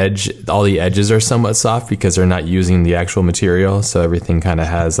refined edge. All the edges are somewhat soft because they're not using the actual material. So everything kind of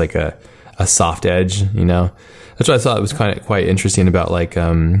has like a soft edge, That's what I thought was quite interesting about like,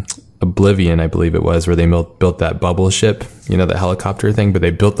 Oblivion, I believe it was, where they built that bubble ship, the helicopter thing, but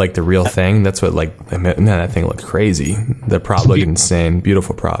they built like the real thing. That's what man, that thing looked crazy. The prop looked insane.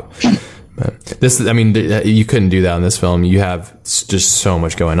 Beautiful prop. But you couldn't do that in this film. You have just so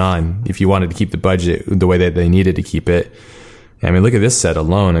much going on. If you wanted to keep the budget the way that they needed to keep it. Look at this set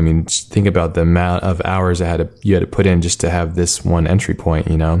alone. Just think about the amount of hours you had to put in just to have this one entry point,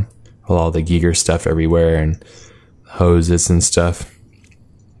 with all the Giger stuff everywhere and hoses and stuff.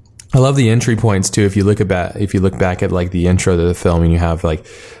 I love the entry points too. If you look back at like the intro to the film, and you have like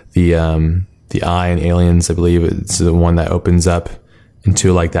the eye in Aliens, I believe it's the one that opens up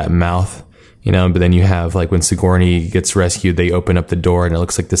into like that mouth, but then you have like when Sigourney gets rescued, they open up the door and it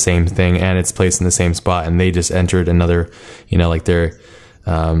looks like the same thing and it's placed in the same spot, and they just entered another, like they're,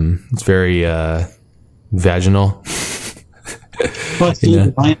 it's very, vaginal. But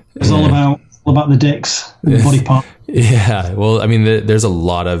it's all about the dicks and the body part. Yeah. Well, there's a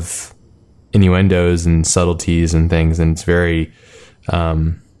lot of innuendos and subtleties and things, and it's very,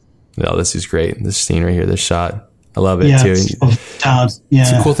 this is great. This scene right here, this shot. I love it too.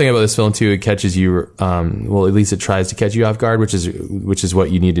 It's a cool thing about this film too. It catches you, well, at least it tries to catch you off guard, which is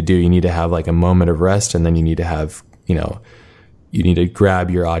what you need to do. You need to have like a moment of rest, and then you need to have, you need to grab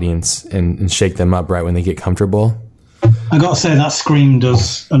your audience and shake them up right when they get comfortable. I got to say that scream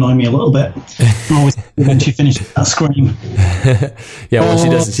does annoy me a little bit. Always when she finishes that scream. Yeah, well, she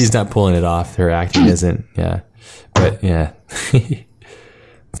doesn't. She's not pulling it off. Her acting isn't. Yeah, but yeah,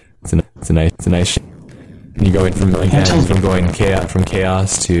 it's a nice. You're going from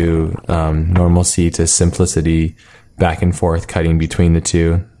chaos to normalcy to simplicity, back and forth, cutting between the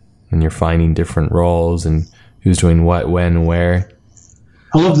two, and you're finding different roles and who's doing what, when, where.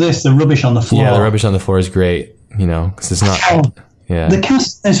 I love this. The rubbish on the floor. Yeah, the rubbish on the floor is great. Because it's not. Yeah. The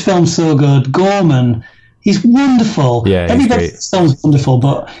cast in this film's so good. Gorman, he's wonderful. Yeah, he's everybody in great. this film's wonderful,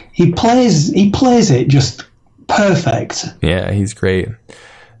 but he plays it just perfect. Yeah, he's great.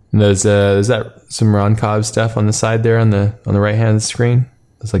 And there's that some Ron Cobb stuff on the side there on the right hand of the screen.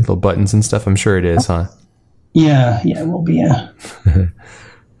 There's like little buttons and stuff. I'm sure it is, huh? Yeah, it will be. Yeah.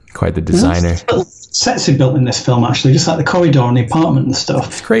 Quite the designer. Sets he built in this film, actually, just like the corridor and the apartment and stuff.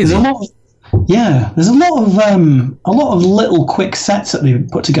 It's crazy. There's a lot of little quick sets that they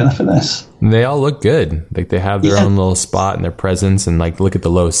put together for this. And they all look good. Like they have their own little spot and their presence, and like look at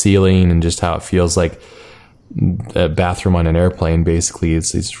the low ceiling and just how it feels like a bathroom on an airplane. Basically,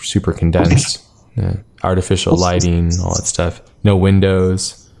 it's super condensed. Yeah. Artificial lighting, all that stuff. No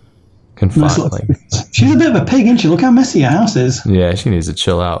windows. She's a bit of a pig, isn't she? Look how messy her house is. Yeah, she needs to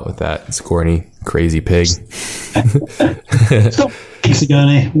chill out with that Sigourney crazy pig. Stop,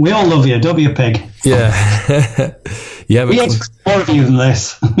 Sigourney. We all love you. Don't be a pig. Yeah. We expect more of you than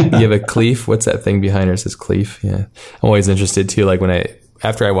this. You have a cleef. What's that thing behind her? It says cleef. Yeah. I'm always interested too. Like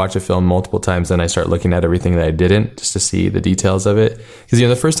after I watch a film multiple times, then I start looking at everything that I didn't, just to see the details of it. Because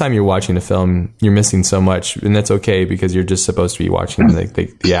the first time you're watching a film, you're missing so much, and that's okay because you're just supposed to be watching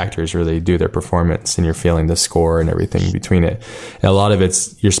the actors really do their performance, and you're feeling the score and everything between it. And a lot of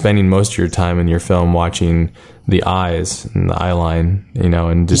you're spending most of your time in your film watching the eyes and the eye line,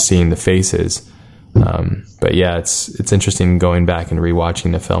 and just seeing the faces. But yeah, it's interesting going back and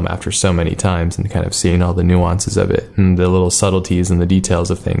rewatching the film after so many times and kind of seeing all the nuances of it and the little subtleties and the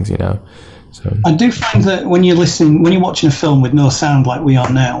details of things, So I do find that when you're watching a film with no sound like we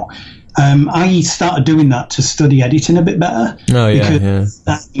are now, I started doing that to study editing a bit better. Oh yeah,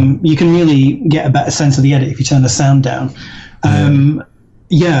 because you can really get a better sense of the edit if you turn the sound down. That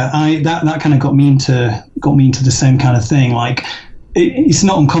kind of got me into the same kind of thing. Like, it's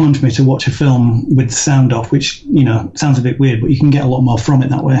not uncommon for me to watch a film with the sound off, which, sounds a bit weird, but you can get a lot more from it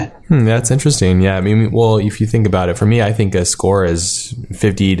that way. That's interesting. Yeah. Well, if you think about it, for me, I think a score is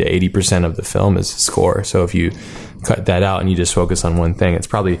 50 to 80% of the film is a score. So if you cut that out and you just focus on one thing, it's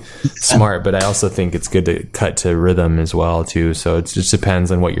probably smart, but I also think it's good to cut to rhythm as well too. So it just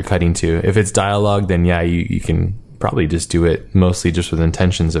depends on what you're cutting to. If it's dialogue, then yeah, you can probably just do it mostly just with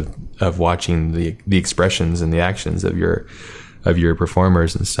intentions of watching the expressions and the actions of your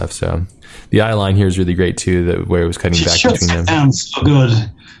performers and stuff. So the eye line here is really great too, where it was cutting back between them. Down so good.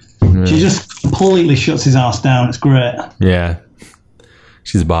 Mm. She just completely shuts his ass down. It's great. Yeah,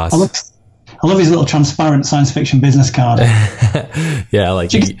 she's a boss. I love his little transparent science fiction business card. Yeah,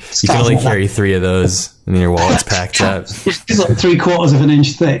 like you can only carry 3 of those and your wallet's packed up. It's like 3/4 of an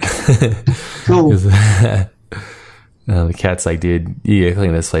inch thick. Cool. The cat's like, dude, you gotta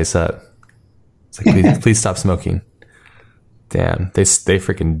clean this place up. It's like, please stop smoking. Damn, they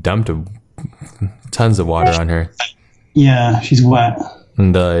freaking dumped tons of water on her. Yeah, she's wet.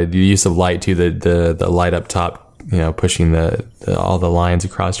 And the use of light too, the light up top, pushing all the lines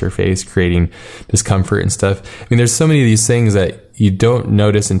across her face, creating discomfort and stuff. I mean, there's so many of these things that you don't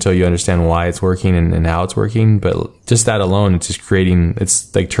notice until you understand why it's working and how it's working. But just that alone, it's just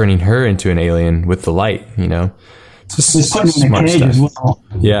it's like turning her into an alien with the light, It's just putting her in a cage stuff. as well.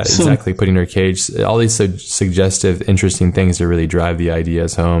 Yeah, exactly. Putting her in a cage. All these suggestive, interesting things that really drive the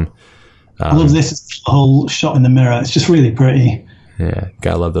ideas home. I love this whole shot in the mirror. It's just really pretty. Yeah,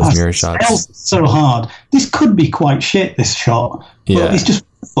 gotta love those mirror shots. So hard. This could be quite shit, this shot. But it's just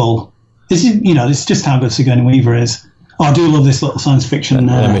full. This is, this is just how good Sigourney Weaver is. Oh, I do love this little science fiction.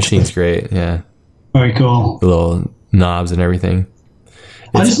 That machine's great. Yeah, very cool. The little knobs and everything.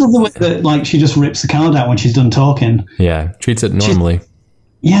 I just love the way that she just rips the card out when she's done talking. Yeah, treats it normally.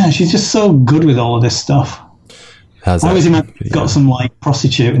 She's just so good with all of this stuff. I always imagine he's got some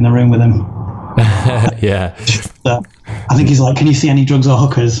prostitute in the room with him. Yeah. I think he's like, can you see any drugs or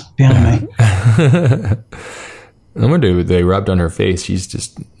hookers behind me? I wonder if they rubbed on her face. She's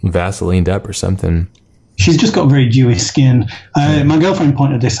just Vaselined up or something. She's just got very dewy skin. My girlfriend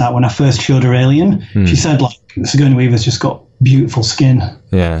pointed this out when I first showed her Alien. She said, Sigourney Weaver's just got beautiful skin.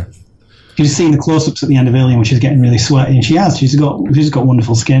 Yeah. She's seen the close-ups at the end of Alien when she's getting really sweaty, and she's got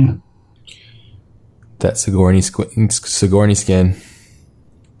wonderful skin. That Sigourney skin.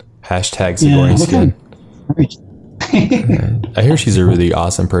 Hashtag Sigourney skin. I hear she's a really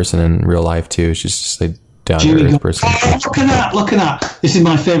awesome person in real life too. She's just a down-to-earth person. Oh, look at that. This is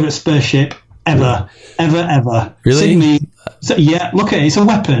my favourite spaceship ever. Really? Yeah, look at it. It's a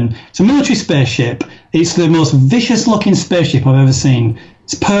weapon. It's a military spaceship. It's the most vicious-looking spaceship I've ever seen.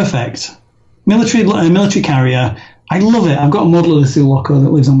 It's perfect. Military carrier. I love it. I've got a model of the Sulaco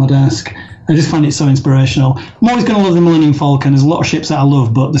that lives on my desk. I just find it so inspirational. I'm always going to love the Millennium Falcon. There's a lot of ships that I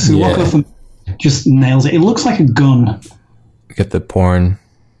love, but the Sulaco for me just nails it. It looks like a gun. Get the porn.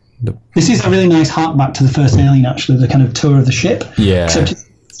 This is a really nice harkback to the first Alien, actually, the kind of tour of the ship. Yeah. Except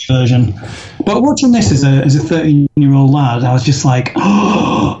it's a version. But watching this as a 13-year-old lad, I was just like,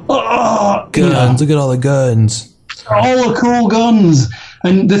 guns, look at all the guns. All the cool guns.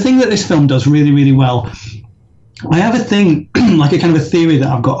 And the thing that this film does really, really well, I have a thing, like a kind of a theory that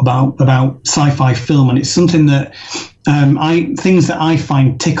I've got about sci-fi film, and it's something that things that I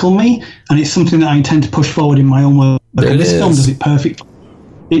find tickle me, and it's something that I intend to push forward in my own work. And this film does it perfectly.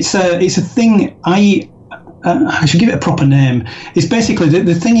 It's a thing I should give it a proper name. It's basically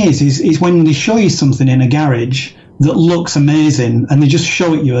the thing is when they show you something in a garage that looks amazing, and they just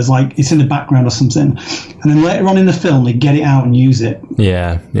show it you as it's in the background or something, and then later on in the film they get it out and use it.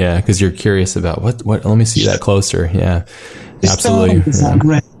 Yeah, because you're curious about what. Let me see that closer. Yeah, absolutely. It's that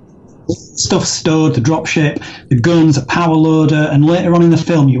great stuff stowed, the dropship, the guns, a power loader, and later on in the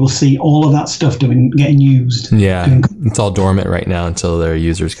film you will see all of that stuff getting used. Yeah, it's all dormant right now until their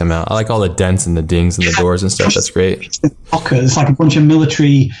users come out. I like all the dents and the dings and the doors and stuff. That's great. Lockers, it's like a bunch of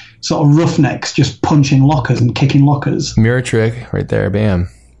military sort of roughnecks just punching lockers and kicking lockers. Mirror trick right there, bam.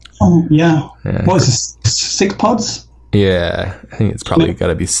 Oh yeah. What is this? 6 pods? Yeah, I think it's probably got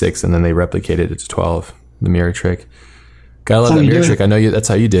to be 6, and then they replicated it to 12. The mirror trick. Gotta love that mirror trick. I know that's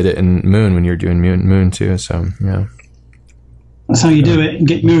how you did it in Moon when you were doing Moon too. So yeah, that's how you do it.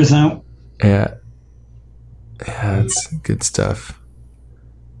 Get mirrors out. Yeah, that's good stuff.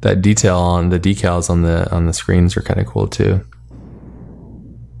 That detail on the decals on the screens are kind of cool too.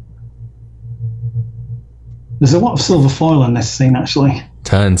 There's a lot of silver foil in this scene, actually.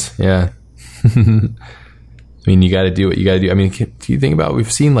 Tons, yeah. I mean, you got to do what you got to do. I mean, do you think about?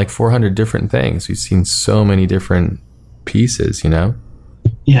 We've seen 400 different things. We've seen so many different pieces,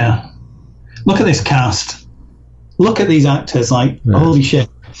 Yeah. Look at this cast. Look at these actors. Holy shit.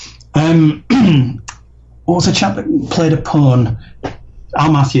 What was the chap that played a pawn?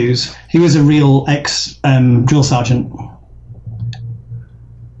 Al Matthews. He was a real ex-drill sergeant.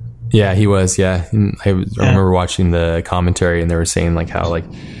 Yeah, he was. Yeah, I remember watching the commentary, and they were saying how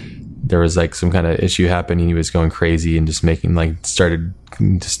there was some kind of issue happening. He was going crazy and just started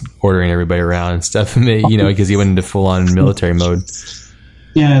just ordering everybody around and stuff. Because he went into full on military mode.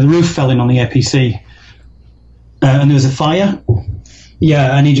 Yeah, the roof fell in on the APC, and there was a fire.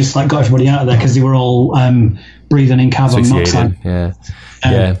 Yeah, and he just got everybody out of there because they were all breathing in carbon monoxide. Yeah.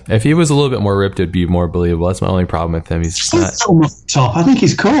 Yeah, if he was a little bit more ripped, it'd be more believable. That's my only problem with him. He's just not so much top. I think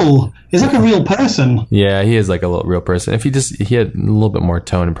he's cool. He's like a real person. Yeah, he is like a little real person. If he had a little bit more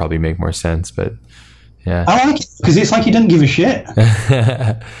tone, it'd probably make more sense. But Yeah. I like it because it's like he doesn't give a shit.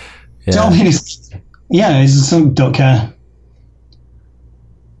 Yeah. Do you know what I mean? He's some don't care.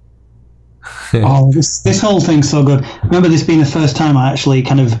 Oh, this whole thing's so good. I remember this being the first time I actually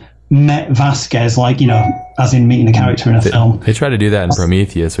kind of met Vasquez, like, as in meeting a character in a film. They try to do that in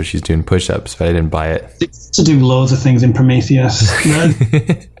Prometheus, where she's doing push-ups, but I didn't buy it. To do loads of things in Prometheus.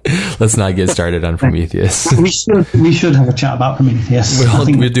 Let's not get started on Prometheus. We should have a chat about Prometheus.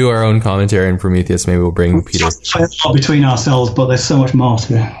 We'll do our own commentary on Prometheus. Maybe we'll bring Peter. Between ourselves, but there's so much more to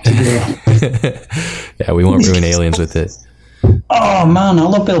do. Yeah, we won't ruin Aliens with it. Oh man, I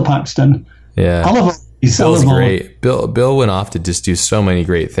love Bill Paxton. Yeah, I love Bill's great. Bill went off to just do so many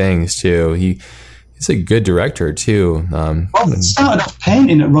great things too. He's a good director too. He started off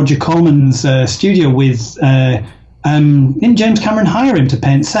painting at Roger Corman's studio with. Didn't James Cameron hire him to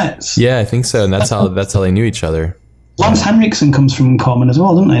paint sets? Yeah, I think so, and that's how they knew each other. Lance Henriksen comes from Corman as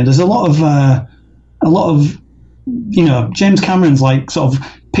well, doesn't he? There's a lot of James Cameron's like sort of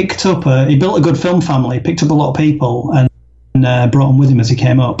picked up. He built a good film family, picked up a lot of people, and brought them with him as he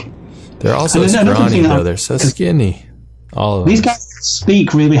came up. They're also scrawny, though. They're so skinny. All of these guys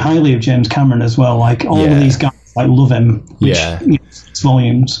speak really highly of James Cameron as well. Like all of these guys, like love him. Which, speaks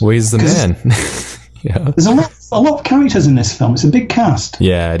volumes. Well, he's the man. There's a lot of characters in this film. It's a big cast.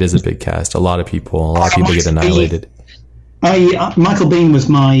 Yeah, it is a big cast. A lot of people get annihilated. Michael Biehn was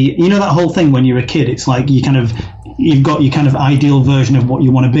that whole thing when you're a kid. It's like you've got your kind of ideal version of what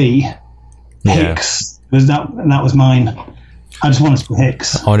you want to be. Yeah. Hicks that was mine. I just wanted to be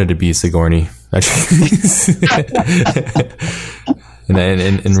Hicks. I wanted to be Sigourney. And then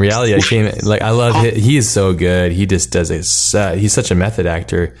in reality, I love it. He is so good. He just does it. He's such a method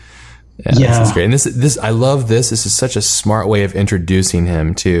actor. Yeah, this is great. And this I love this. This is such a smart way of introducing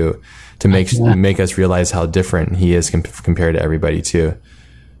him to make us realize how different he is compared to everybody too.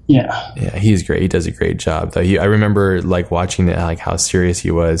 Yeah, he's great. He does a great job though. I remember like watching it, like how serious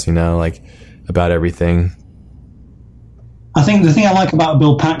he was, like about everything. I think the thing I like about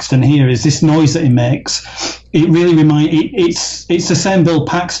Bill Paxton here is this noise that he makes. It really it's the same Bill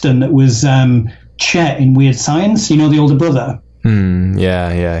Paxton that was Chet in Weird Science. The older brother.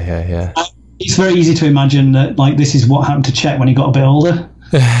 Yeah. It's very easy to imagine that like this is what happened to Chet when he got a bit older.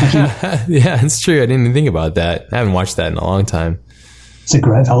 Yeah, it's true. I didn't even think about that. I haven't watched that in a long time. I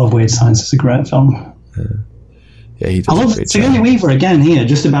love Weird Science. It's a great film. Yeah, he does. I love Sigourney Weaver again here,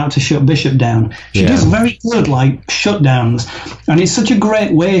 just about to shut Bishop down. She does very good like shutdowns, and it's such a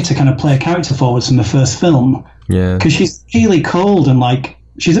great way to kind of play a character forwards from the first film. Yeah, because she's really cold and like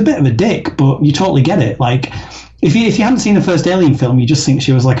she's a bit of a dick, but you totally get it. Like if you hadn't seen the first Alien film, you just think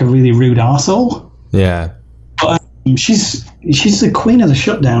she was like a really rude arsehole. Yeah, but she's the queen of the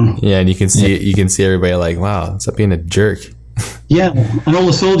shutdown. Yeah, and you can see everybody like, wow, stop being a jerk. Yeah, and all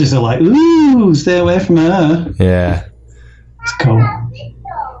the soldiers are like, ooh, stay away from her. Yeah. It's cool.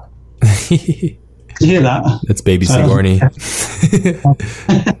 Did you hear that? That's baby Sigourney.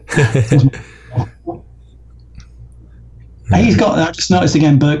 I just noticed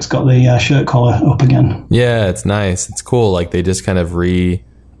again, Burke's got the shirt collar up again. Yeah, it's nice. It's cool. Like they just kind of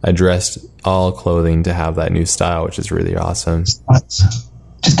readdressed all clothing to have that new style, which is really awesome.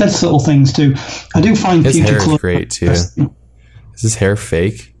 Just dead subtle things too. I do find his hair is great too. Is his hair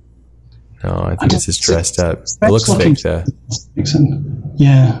fake? No, I think it's just dressed up. It looks fake though.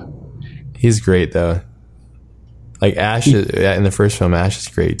 Yeah. He's great though. Like Ash in the first film, Ash is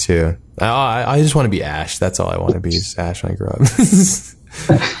great too. I just want to be Ash. That's all I want to be is Ash when I grow up.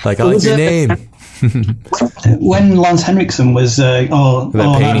 Like I like your name. When Lance Henriksen was painting.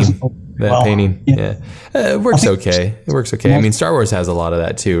 Yeah. It works okay. I mean, Star Wars has a lot of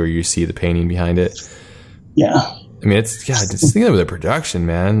that too, where you see the painting behind it. Yeah. I mean, just think of the production,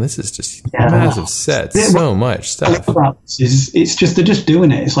 man. This is just massive sets, so much stuff. It's just they're just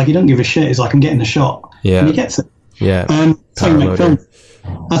doing it. It's like you don't give a shit. It's like I'm getting the shot. Yeah, and he gets it. Yeah. I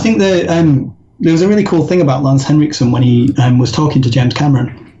think there was a really cool thing about Lance Henriksen when he was talking to James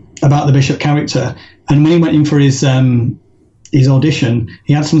Cameron about the Bishop character, and when he went in for his audition,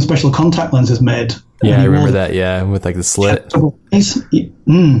 he had some special contact lenses made. Yeah, I remember that. Yeah, with like the slit. They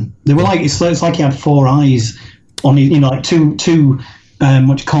were like it's like he had four eyes on his, like two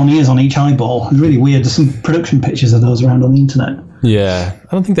much corneas on each eyeball. It's really weird. There's some production pictures of those around on the internet. Yeah, I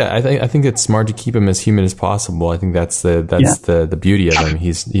don't think that. I think it's smart to keep him as human as possible. I think that's the beauty of him.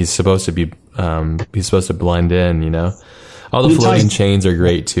 He's supposed to be he's supposed to blend in. All the floating chains are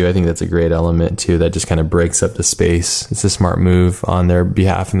great too. I think that's a great element too. That just kind of breaks up the space. It's a smart move on their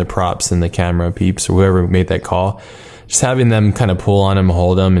behalf, and the props and the camera peeps or whoever made that call. Just having them kind of pull on him,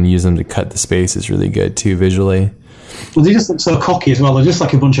 hold him, and use them to cut the space is really good too visually. Well, they just look so cocky as well. They're just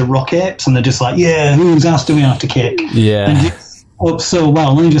like a bunch of rock apes, and they're just like, yeah, whose ass do we have to kick? Yeah. And just up so well,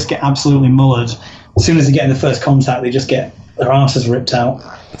 and then they just get absolutely mullered. As soon as they get in the first contact, they just get their asses ripped out.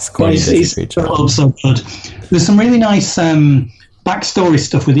 It's so good. There's some really nice backstory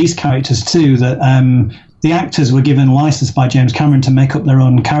stuff with these characters too, that the actors were given license by James Cameron to make up their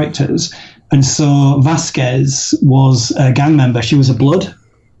own characters. And so Vasquez was a gang member. She was a Blood.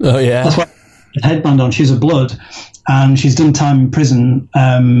 Oh, yeah. That's why the headband on. She's a Blood. And she's done time in prison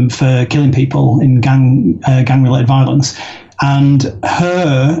for killing people in gang-related violence. And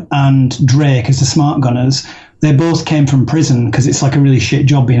her and Drake, as the smart gunners, they both came from prison because it's like a really shit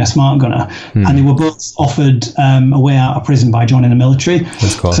job being a smart gunner. And they were both offered a way out of prison by joining the military.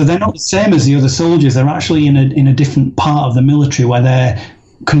 That's cool. So they're not the same as the other soldiers. They're actually in a different part of the military where they're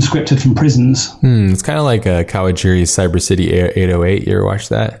conscripted from prisons. It's kind of like Kawajiri's Cyber City 808. You ever watch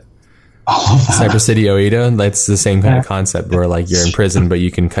that? I love that. Cyber City Oedo. That's the same kind of concept where like you're in prison, but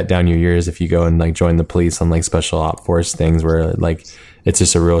you can cut down your years if you go and like join the police on like special op force things where like it's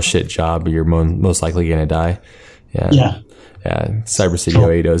just a real shit job, but you're most likely going to die. Yeah. Cyber City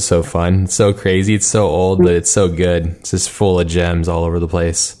Oedo is so fun. It's so crazy. It's so old, but it's so good. It's just full of gems all over the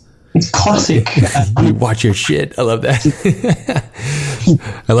place. It's classic. You watch your shit. I love that.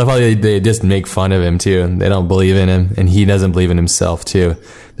 I love how they just make fun of him too. They don't believe in him, and he doesn't believe in himself too.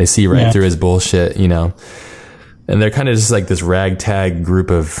 They see right through his bullshit, you know. And they're kind of just like this ragtag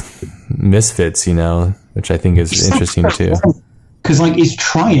group of misfits, you know, which I think is interesting too. Because like he's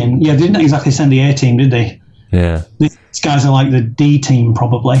trying. Yeah, they didn't exactly send the A team, did they? Yeah. These guys are like the D team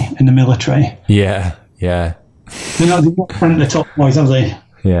probably in the military. Yeah. They're not the top boys, have they?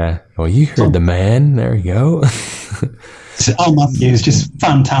 Yeah. Well, you heard the man. There you go. Al Matthews, just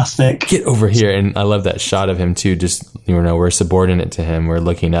fantastic. Get over here. And I love that shot of him too. Just, you know, we're subordinate to him. We're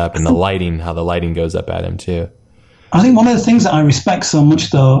looking up, and the lighting, how the lighting goes up at him too. I think one of the things that I respect so much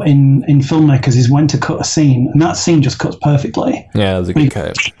though in filmmakers is when to cut a scene, and that scene just cuts perfectly. Yeah, it was a good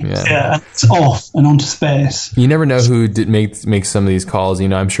cut. Yeah, it's off and onto space. You never know who did make some of these calls. You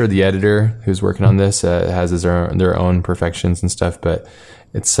know, I'm sure the editor who's working on this has their own perfections and stuff, but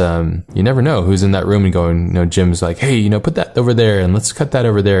it's you never know who's in that room and going, you know, Jim's like, hey, you know, put that over there and let's cut that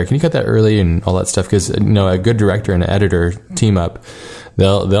over there. Can you cut that early and all that stuff? Because, you know, a good director and an editor team up.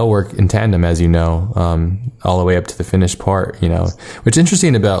 They'll work in tandem, as you know, all the way up to the finished part, you know. Which is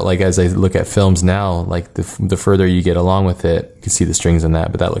interesting about, like, as I look at films now, like, the further you get along with it, you can see the strings on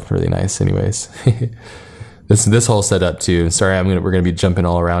that, but that looked really nice anyways. This whole setup, too. Sorry, we're going to be jumping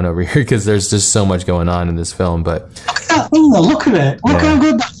all around over here because there's just so much going on in this film, but... Look at it. Look how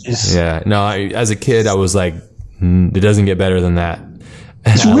good that is. Yeah. No, as a kid, I was like, it doesn't get better than that.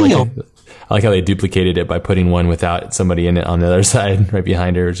 It's real. I like how they duplicated it by putting one without somebody in it on the other side, right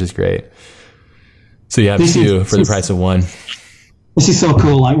behind her, which is great. So you have two for the price of one. This is so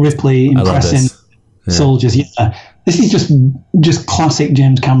cool, like Ripley impressing soldiers. Yeah, this is just classic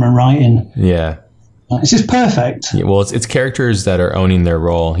James Cameron writing. Yeah, it's just perfect. Yeah, well, it's characters that are owning their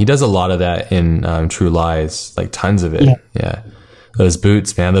role. He does a lot of that in True Lies, like tons of it. Yeah. Those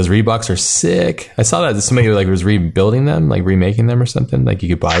boots, man, those Reeboks are sick. I saw that somebody like was rebuilding them, like remaking them or something. Like you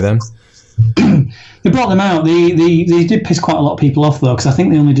could buy them. They brought them out. They did piss quite a lot of people off though, because I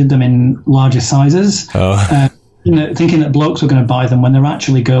think they only did them in larger sizes. You know, thinking that blokes were going to buy them when they're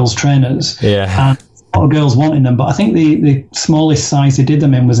actually girls' trainers. Yeah, and a lot of girls wanting them. But I think the smallest size they did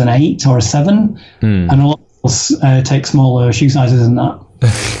them in was an 8 or a 7, and a lot of girls take smaller shoe sizes than that.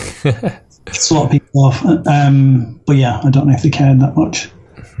 It's a lot of people off. But yeah, I don't know if they cared that much.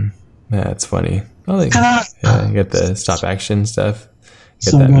 Yeah, it's funny. You get the stop action stuff.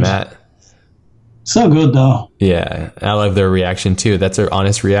 Get so that good. matte. So good though. Yeah, I love their reaction too. That's their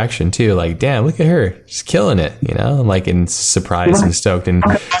honest reaction too. Like, damn, look at her, she's killing it. You know, like in surprised and stoked. And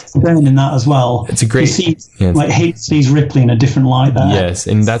in that as well, it's a great. He sees Ripley in a a light there. Yes,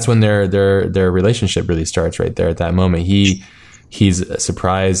 and that's when their relationship really starts right there at that moment. He's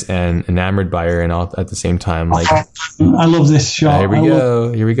surprised and enamored by her, and all at the same time. Like, I love this shot. Here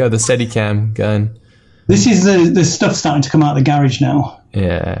we go. The Steadicam gun. This is the stuff starting to come out of the garage now.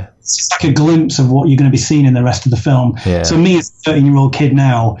 Yeah. It's like a glimpse of what you're going to be seeing in the rest of the film. Yeah. So me as a 13-year-old kid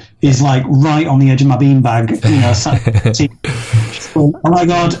now is like right on the edge of my beanbag, oh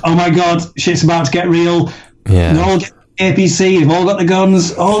my god, shit's about to get real. Yeah. They're all getting APC, they've all got the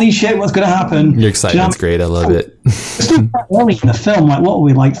guns, holy shit, what's going to happen? Your excitement's great, I love it. We're still quite early in the film, like what are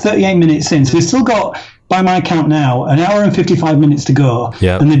we, like 38 minutes in, so we've still got, by my count now, an hour and 55 minutes to go.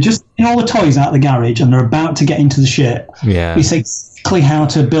 Yep. And they're just in all the toys out of the garage and they're about to get into the shit. Yeah. We say exactly how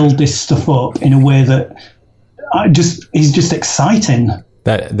to build this stuff up in a way that is just exciting.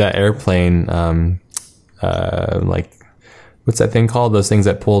 That airplane like, what's that thing called? Those things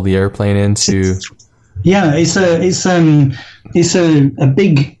that pull the airplane into. Yeah, it's a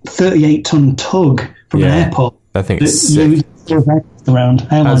big 38-ton tug from an airport. I think it's sick. Around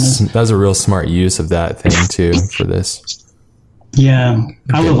that was a real smart use of that thing too for this. Yeah,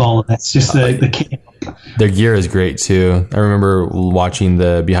 I love all of that. It's just the kit. Their gear is great too. I remember watching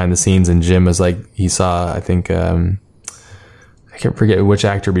the behind the scenes, and Jim was like, he saw, I think, I can't forget which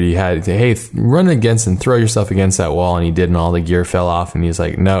actor, but he had, hey, run against and throw yourself against that wall, and he did, and all the gear fell off, and he's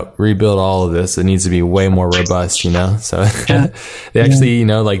like, no, rebuild all of this. It needs to be way more robust, you know? So they actually, you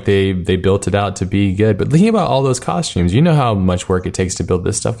know, like they built it out to be good. But thinking about all those costumes, you know how much work it takes to build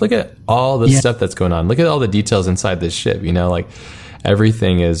this stuff. Look at all the stuff that's going on. Look at all the details inside this ship, you know, like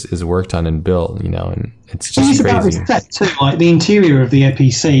everything is worked on and built, you know, and it's just crazy. About this set too, like the interior of the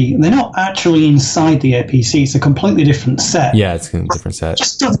APC, they're not actually inside the APC. It's a completely different set. Yeah, it's a different set. It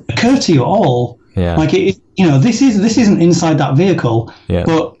just doesn't occur to you at all. Yeah, like it, you know, this isn't inside that vehicle. Yeah,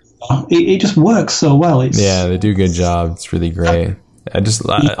 but it just works so well. They do a good job. It's really great.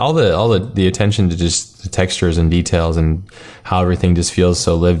 All the attention to just the textures and details and how everything just feels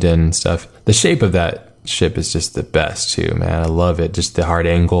so lived in and stuff. The shape of that ship is just the best too, man. I love it. Just the hard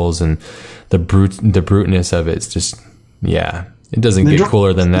angles and the bruteness of it. It's just, yeah, it doesn't get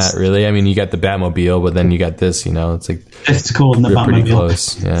cooler than that, really. I mean, you got the Batmobile, but then you got this, you know, it's like, it's cooler than the Batmobile. Pretty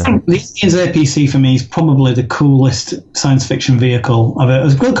close, yeah. The Aliens APC for me is probably the coolest science fiction vehicle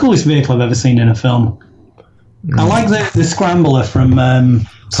it's the coolest vehicle I've ever seen in a film. I like the Scrambler from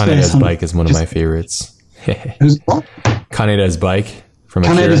Kaneda's Bike is one of my favorites. Who's what? Kaneda's Bike. From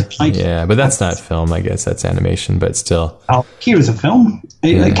Kaneda's Bike. Yeah, but that's not film. I guess that's animation, but still. Here's a film.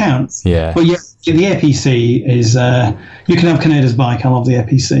 It counts. Yeah. But yeah, the APC is. You can have Kaneda's Bike. I love the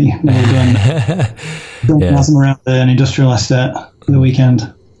APC. We're going around an industrial estate for the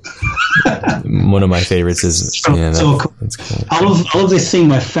weekend. One of my favorites is. So cool. That's cool. I love this scene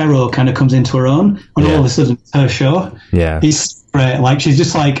where Ferro kind of comes into her own, and all of a sudden it's her show. Yeah. It's great. Like she's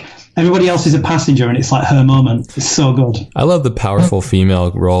just like. Everybody else is a passenger, and it's like her moment. It's so good. I love the powerful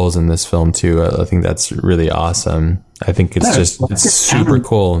female roles in this film too. I think that's really awesome. I think it's super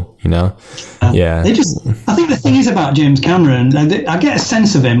cool, you know? Yeah. I think the thing is about James Cameron, I get a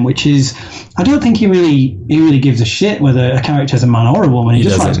sense of him, which is, I don't think he really gives a shit whether a character is a man or a woman. He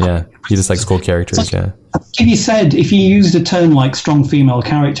just likes cool characters, yeah. If he used a term like strong female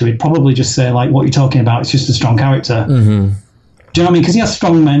character, he'd probably just say, like, what you're talking about, it's just a strong character. Mm-hmm. Do you know what I mean? Because he has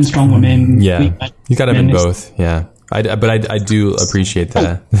strong men, strong women. Yeah, you got him in both. Yeah, I do appreciate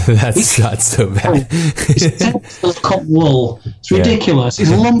that. That's not so bad. It's cotton wool. It's ridiculous.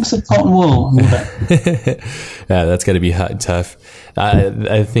 It's lumps of cotton wool. Yeah, that's got to be tough.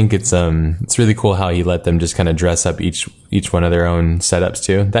 I think it's really cool how he let them just kind of dress up each one of their own setups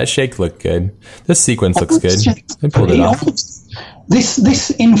too. That shake looked good. This sequence looks good. They pulled it off. This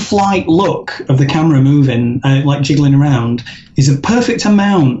in-flight look of the camera moving, like jiggling around, is a perfect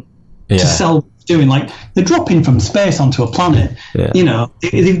amount to sell. Doing like they're dropping from space onto a planet. Yeah. You know,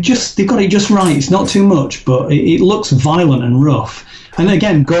 they've got it just right. It's not too much, but it looks violent and rough. And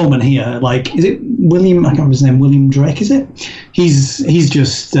again, Gorman here, like, is it William? I can't remember his name. William Drake, is it? He's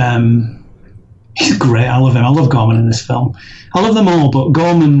just he's great. I love him. I love Gorman in this film. I love them all, but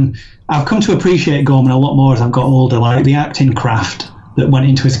Gorman. I've come to appreciate Gorman a lot more as I've got older, like the acting craft that went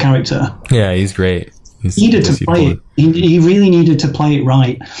into his character. Yeah, he's great. He needed to play it. He really needed to play it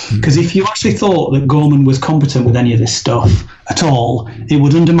right. Because if you actually thought that Gorman was competent with any of this stuff at all, it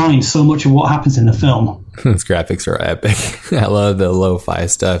would undermine so much of what happens in the film. His graphics are epic. I love the lo-fi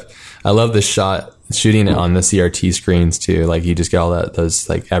stuff. I love the shooting it on the CRT screens too. Like you just get all those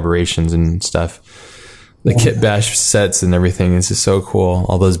like aberrations and stuff. The Kit Bash sets and everything is just so cool.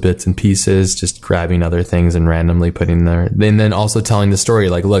 All those bits and pieces, just grabbing other things and randomly putting there. And then also telling the story,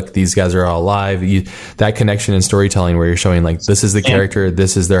 like, look, these guys are all alive. That connection in storytelling where you're showing, like, this is the character,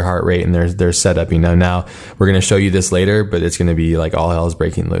 this is their heart rate and their setup, you know. Now we're going to show you this later, but it's going to be like all hell's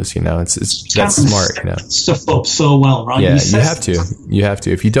breaking loose, you know. It's that's smart, you know. Stuff up so well, right? Yeah, you have to. You have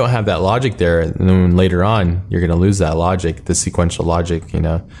to. If you don't have that logic there, then later on, you're going to lose that logic, the sequential logic, you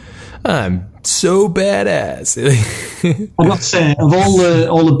know. I'm so badass. I've got to say, of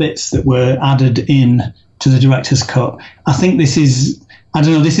all the bits that were added in to the director's cut, I think this is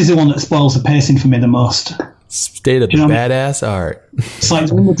the one that spoils the pacing for me the most. State of badass art. It's like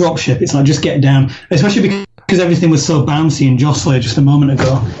doing the dropship. It's like, just get down, especially because everything was so bouncy and jostly just a moment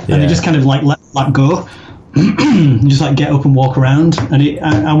ago, and they just kind of like let go, just like get up and walk around. And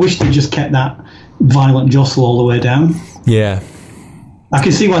I wish they just kept that violent jostle all the way down. Yeah. I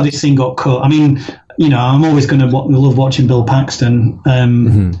can see why this scene got cut. I mean, you know, I'm always going to love watching Bill Paxton.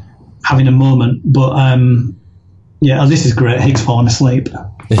 having a moment. But yeah, this is great. Higgs falling asleep.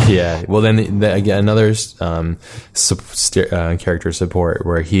 Yeah. Well, then again, another character support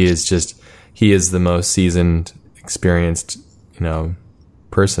where he is the most seasoned, experienced,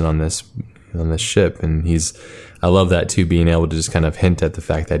 person on this ship, and I love that too, being able to just kind of hint at the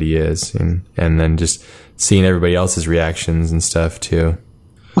fact that he is, and then just seeing everybody else's reactions and stuff too.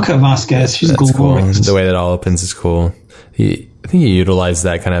 Look at Vasquez. She's That's cool. glorious. The way that all opens is cool. I think he utilized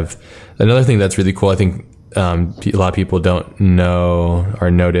that kind of. Another thing that's really cool, I think, a lot of people don't know or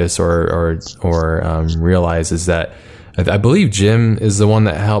notice or realize is that I believe Jim is the one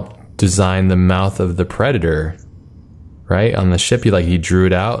that helped design the mouth of the Predator, right? On the ship, he drew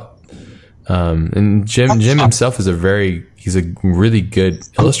it out. And Jim himself is he's a really good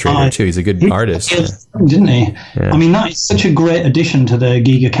illustrator too. He's a good artist. Didn't he? Yeah. I mean, that is such a great addition to the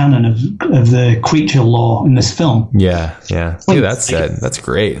Giga canon of the creature lore in this film. Yeah. Dude, that's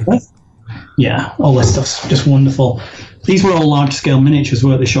great. Yeah, all this stuff's just wonderful. These were all large-scale miniatures,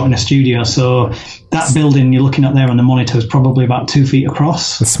 weren't they, shot in a studio? So that building you're looking at there on the monitor is probably about 2 feet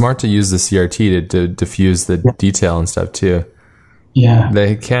across. It's smart to use the CRT to diffuse the detail and stuff too. Yeah.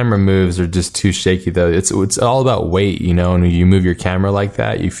 The camera moves are just too shaky though. It's all about weight, and when you move your camera like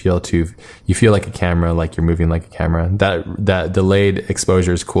that, you feel like a camera, like you're moving like a camera. That delayed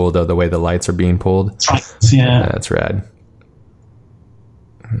exposure is cool though, the way the lights are being pulled. Yeah. That's rad.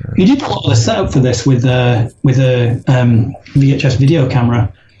 You did a lot of the setup for this with a VHS video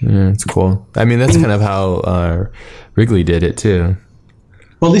camera. Yeah, it's cool. I mean, that's kind of how Wrigley did it too.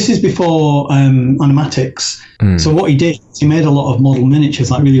 Well, this is before animatics. So what he did, he made a lot of model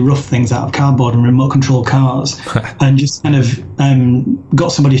miniatures, like really rough things out of cardboard and remote control cars, and just kind of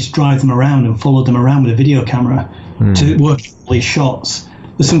got somebody to drive them around and followed them around with a video camera to work all these shots.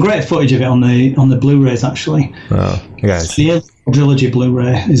 There's some great footage of it on the Blu-rays, actually. Wow, guys. The Trilogy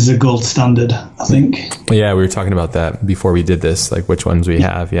Blu-ray is a gold standard, I think. Yeah, we were talking about that before we did this, like which ones we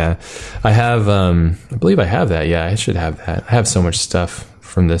have. Yeah, I have. I believe I have that. Yeah, I should have that. I have so much stuff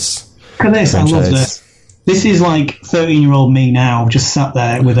from this. Look at this! franchise. I love this. This is like 13-year-old me now, just sat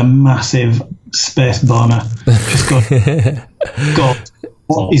there with a massive space boner, just going, God,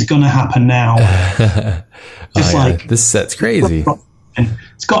 what is going to happen now? This set's crazy.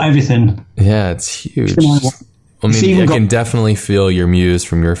 It's got everything. Yeah, it's huge. I mean, I can definitely feel your muse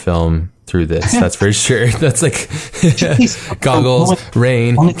from your film through this. That's for sure. That's like goggles,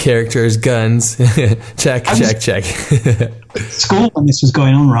 rain, characters, guns. check. School when this was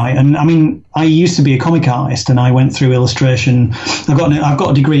going on, right? And I mean, I used to be a comic artist, and I went through illustration. I've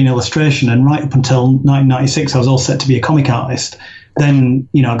got a degree in illustration, and right up until 1996, I was all set to be a comic artist. Then,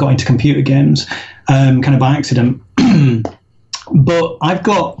 I got into computer games, kind of by accident. But I've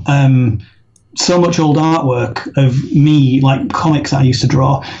got so much old artwork of me, like comics that I used to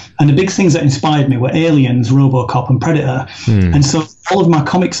draw. And the big things that inspired me were Aliens, RoboCop, and Predator. And so all of my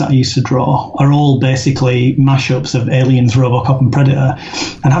comics that I used to draw are all basically mashups of Aliens, RoboCop, and Predator.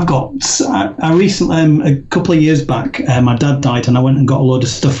 And I recently, a couple of years back, my dad died, and I went and got a load of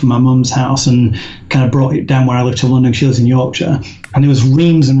stuff from my mum's house and kind of brought it down where I live to London. She lives in Yorkshire. And there was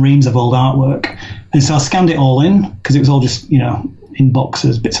reams and reams of old artwork. And so I scanned it all in, because it was all just, in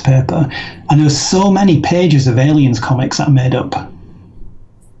boxes, bits of paper. And there were so many pages of Aliens comics that I made up.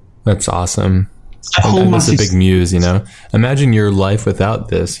 That's awesome. That's a big muse, Imagine your life without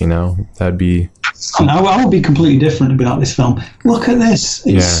this, That'd be... I would be completely different without this film. Look at this.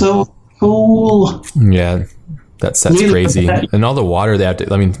 It's so cool. Yeah. That set's crazy. And all the water they have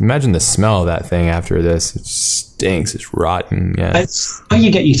to... I mean, imagine the smell of that thing after this. It stinks. It's rotten. Yeah. It's where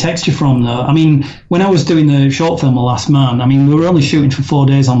you get your texture from, though. I mean, when I was doing the short film, The Last Man, we were only shooting for 4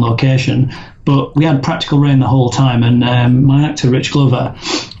 days on location, but we had practical rain the whole time, and my actor, Rich Glover,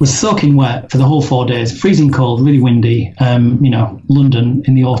 was soaking wet for the whole 4 days, freezing cold, really windy, London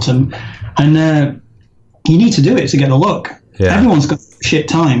in the autumn. And you need to do it to get a look. Yeah. Everyone's got shit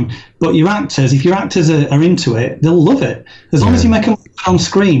time, but if your actors are into it, they'll love it. As long as you make them on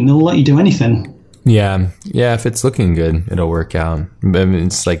screen, they'll let you do anything. Yeah. If it's looking good, it'll work out.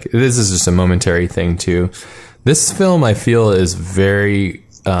 It's like, this is just a momentary thing too. This film, I feel, is very...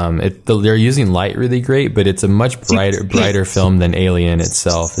 they're using light really great, but it's a much brighter film than Alien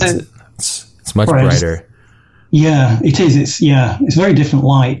itself. It's much brighter. Yeah, it is. It's very different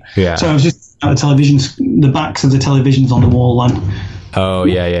light. Yeah. So I was just at the televisions, the backs of the televisions on the wall, and oh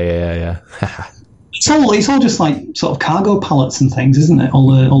yeah. It's all just like sort of cargo pallets and things, isn't it? All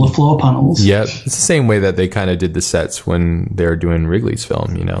the floor panels. Yep, it's the same way that they kind of did the sets when they were doing Wrigley's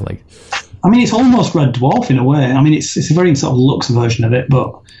film. It's almost Red Dwarf in a way. It's a very sort of luxe version of it,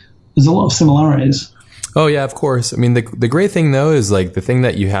 but there's a lot of similarities. Oh yeah, of course. I mean, the great thing though is like the thing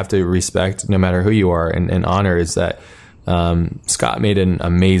that you have to respect, no matter who you are, and honor is that Scott made an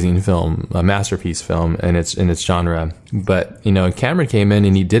amazing film, a masterpiece film in its genre. But you know, Cameron came in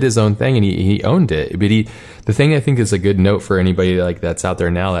and he did his own thing and he owned it. But the thing I think is a good note for anybody like that's out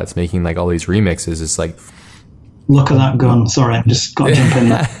there now that's making like all these remixes is like, look at that gun. Sorry, I just got to jump in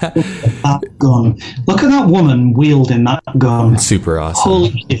there. That gun. Look at that woman wielding that gun. Super awesome.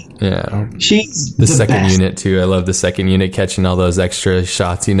 Holy shit. Yeah. She's the second best. unit too. I love the second unit catching all those extra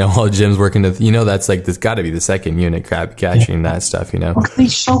shots, you know, while Jim's working that's like, there's got to be the second unit catching that stuff, you know. Look at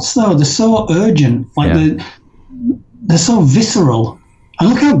these shots though. They're so urgent. Like they're so visceral. And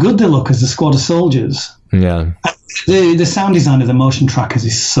look how good they look as a squad of soldiers. Yeah. The sound design of the motion trackers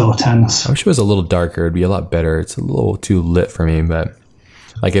is so tense. I wish it was a little darker. It'd be a lot better. It's a little too lit for me, but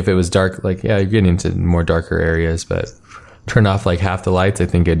like if it was dark, like, yeah, you're getting into more darker areas, but turn off like half the lights, I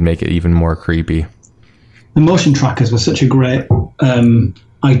think it'd make it even more creepy. The motion trackers were such a great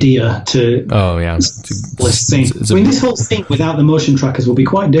idea to. Oh yeah. This whole scene without the motion trackers will be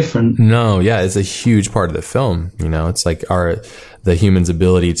quite different. No, yeah, it's a huge part of the film. You know, it's like the human's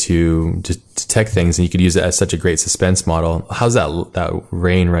ability to detect things, and you could use it as such a great suspense model. How's that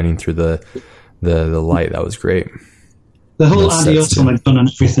rain running through the light? That was great. The whole adios on the gun and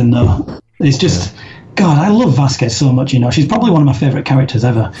everything, though, it's just. God, I love Vasquez so much, you know. She's probably one of my favourite characters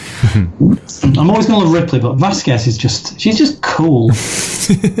ever. I'm always going to love Ripley, but Vasquez is she's just cool.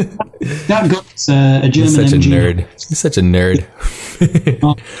 That guy's a German He's such MG. a nerd. He's such a nerd.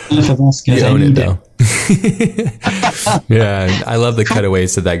 For Vasquez, you own it, though. Yeah, I love the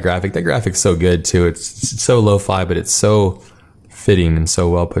cutaways to that graphic. That graphic's so good, too. It's so lo-fi, but it's so fitting and so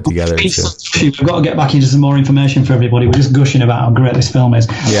well put together. We've got to get back into some more information for everybody. We're just gushing about how great this film is.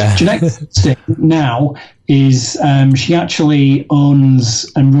 Yeah. Jeanette Stick now is she actually owns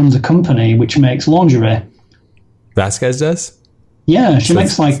and runs a company which makes lingerie. Vasquez does? Yeah, she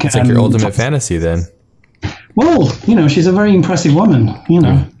makes like... It's like your ultimate fantasy then. Well, you know, she's a very impressive woman, you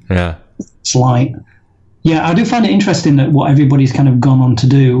know. Yeah. Slight. Yeah, I do find it interesting that what everybody's kind of gone on to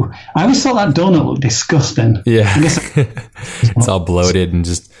do. I always thought that donut looked disgusting. Yeah. It's all bloated and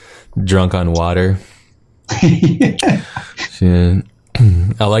just drunk on water. Yeah.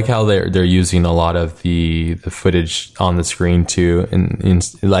 I like how they're using a lot of the footage on the screen too, and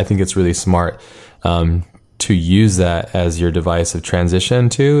I think it's really smart to use that as your device of transition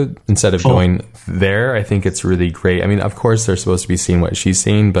too, instead of going there. I think it's really great. I mean, of course, they're supposed to be seeing what she's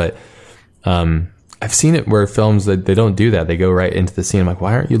seeing, but I've seen it where films that they don't do that. They go right into the scene. I'm like,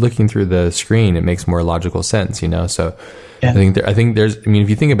 why aren't you looking through the screen? It makes more logical sense, you know? So yeah. I think there's, I mean, if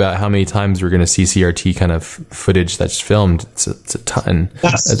you think about how many times we're going to see CRT kind of footage that's filmed, it's a ton.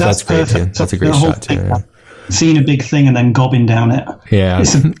 That's great too. That's a great shot too. Yeah. Seeing a big thing and then gobbing down it. Yeah.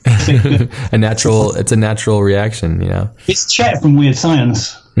 It's a natural reaction, you know? It's Chet from Weird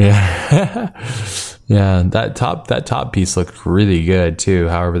Science. Yeah. Yeah. That top piece looked really good too.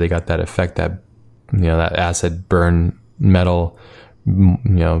 However, they got that effect, that, you know, that acid burn metal, you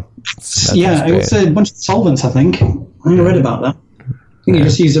know. Yeah, it was a bunch of solvents, I think. I read about that. I think you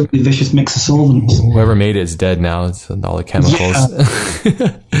just used a really vicious mix of solvents. Whoever made it is dead now. It's all the chemicals.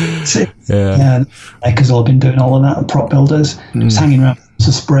 Yeah. Makers all been doing all of that, prop builders. Just hanging around with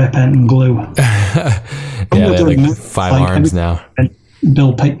some spray paint and glue. Yeah, they have like 5 arms now.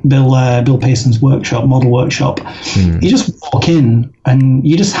 Bill Pearson's workshop, model workshop. You just walk in and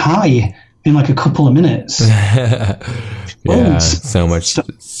you just high in like a couple of minutes. Yeah, so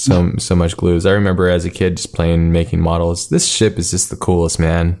much glues. I remember as a kid just making models. This ship is just the coolest,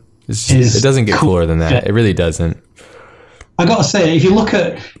 man. It doesn't get cooler than that. It really doesn't. I gotta say, if you look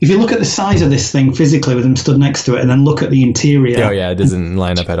at the size of this thing physically with them stood next to it, and then look at the interior. Oh yeah, it doesn't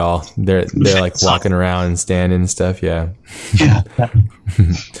line up at all. They're like walking around and standing and stuff. Yeah. Yeah.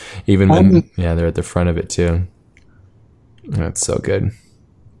 Even when they're at the front of it too. That's so good.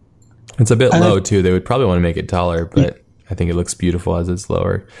 It's a bit low too. They would probably want to make it taller, but I think it looks beautiful as it's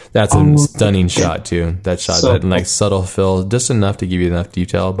lower. That's a stunning shot too. That shot, that like subtle fill, just enough to give you enough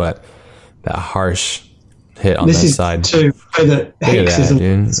detail, but that harsh hit on that side. Look at that,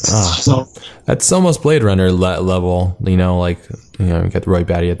 dude. That's almost Blade Runner level. You know, like, you know, you got Roy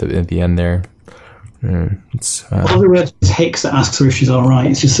Batty at the end there. All the red Hicks that asks her if she's all right.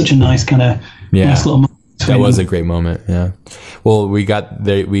 It's just such a nice kind of nice little moment. That was a great moment. Yeah. Well, we got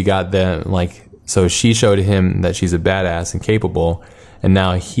the like. So she showed him that she's a badass and capable, and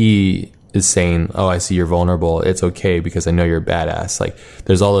now he is saying, "Oh, I see you're vulnerable. It's okay because I know you're a badass." Like,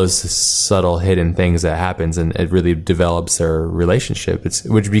 there's all those subtle hidden things that happens, and it really develops their relationship.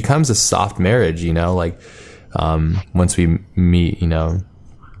 Which becomes a soft marriage, you know. Like, once we meet, you know,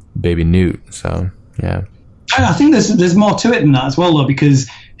 baby Newt. So Yeah. I think there's more to it than that as well, though, because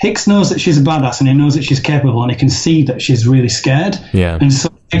Hicks knows that she's a badass and he knows that she's capable and he can see that she's really scared. Yeah. And so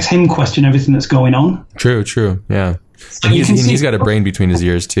it makes him question everything that's going on. True. Yeah. And he's got a brain between his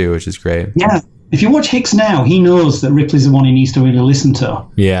ears too, which is great. Yeah. If you watch Hicks now, he knows that Ripley's the one he needs to really listen to.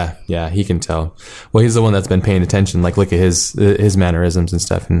 Yeah, he can tell. Well, he's the one that's been paying attention. Like, look at his mannerisms and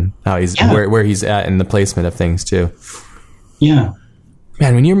stuff, and how he's where he's at in the placement of things too. Yeah,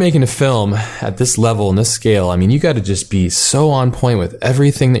 man, when you're making a film at this level and this scale, I mean, you got to just be so on point with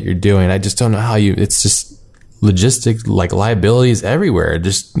everything that you're doing. I just don't know how you. It's just logistics, like liabilities everywhere.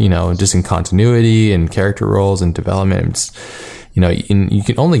 Just just in continuity and character roles and development. It's, you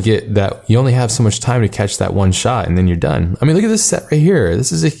can only get that. You only have so much time to catch that one shot, and then you're done. I mean, look at this set right here.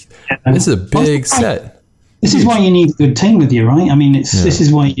 This is a big set. This is why you need a good team with you, right? I mean, this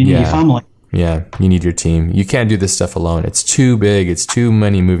is why you need your family. Yeah, you need your team. You can't do this stuff alone. It's too big. It's too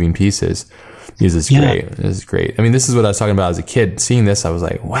many moving pieces. This is great. This is great. I mean, this is what I was talking about as a kid. Seeing this, I was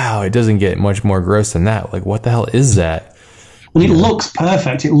like, wow, it doesn't get much more gross than that. Like, what the hell is that? And it looks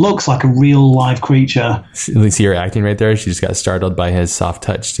perfect. It looks like a real live creature. See her acting right there? She just got startled by his soft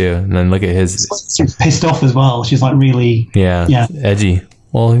touch, too. And then look at his... She's pissed off as well. She's like really... Yeah. Edgy.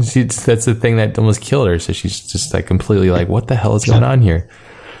 Well, that's the thing that almost killed her. So she's just like completely like, what the hell is going on here?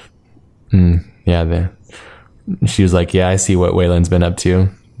 She was like, yeah, I see what Wayland's been up to.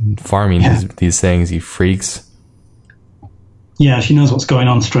 Farming these things, you freaks. Yeah, she knows what's going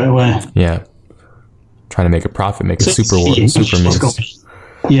on straight away. Yeah. Trying to make a profit, make a super mix.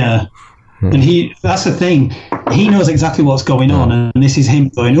 Yeah. And that's the thing. He knows exactly what's going on, and this is him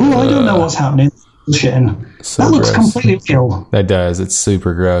going, I don't know what's happening. Bullshitting. So that looks gross. completely real. That does. It's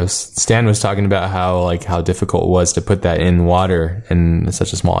super gross. Stan was talking about how difficult it was to put that in water in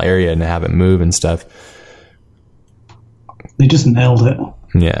such a small area and to have it move and stuff. They just nailed it.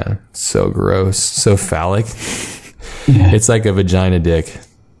 Yeah. So gross. So phallic. Yeah. It's like a vagina dick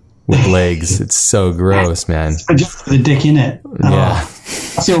with legs. It's so gross, man. Just the dick in it. Yeah.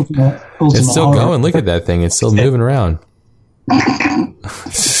 It's still horror. going. Look at that thing. It's still moving around.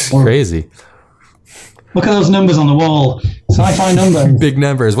 It's crazy. Look at those numbers on the wall. Sci-fi numbers. Big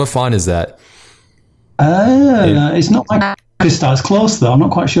numbers. What font is that? It's not Microstyle. It's close, though. I'm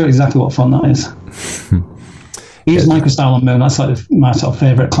not quite sure exactly what font that is. We use Microstyle on Moon. That's like my sort of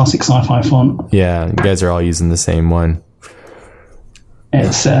favourite classic sci-fi font. Yeah, you guys are all using the same one.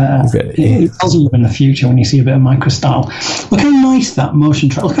 It tells you in the future when you see a bit of Microstyle. Look how nice that motion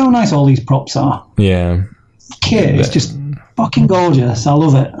track. Look how nice all these props are. Yeah. Kit, it's just fucking gorgeous. I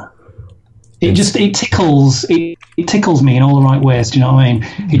love it. It tickles me in all the right ways. Do you know what I mean?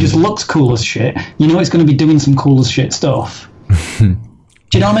 It just looks cool as shit. You know it's going to be doing some cool as shit stuff. Do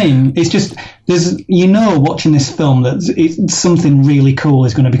you know what I mean? It's just watching this film that something really cool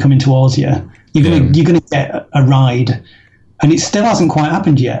is going to be coming towards you. You're going to get a ride, and it still hasn't quite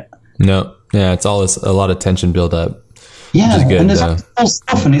happened yet. No, yeah, it's all a lot of tension build up. Yeah, which is good, and there's all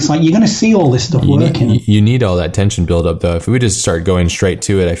stuff, and it's like you're going to see all this stuff working. You need all that tension build up, though. If we just start going straight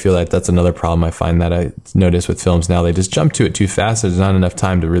to it, I feel like that's another problem I find that I notice with films now. They just jump to it too fast. There's not enough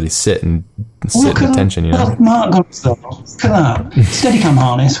time to really sit in the tension, you know? Look at that. Steadicam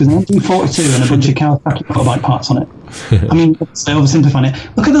harness with an MG42 and a bunch of Kawasaki motorbike parts on it. I mean, oversimplifying it.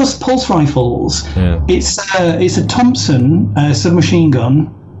 Look at those pulse rifles. Yeah. It's a Thompson submachine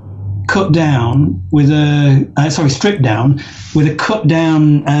gun stripped down with a cut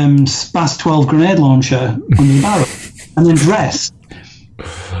down SPAS 12 grenade launcher on the barrel, and then dressed.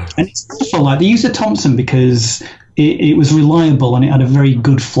 And it's awful. Like, they used a Thompson because it was reliable and it had a very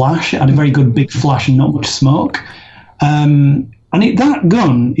good flash. It had a very good big flash and not much smoke. That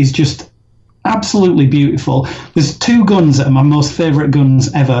gun is just absolutely beautiful. There's two guns that are my most favourite guns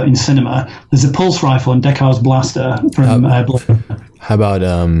ever in cinema. There's a pulse rifle and Dekhar's blaster from How about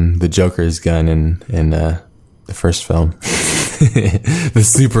the Joker's gun in the first film? The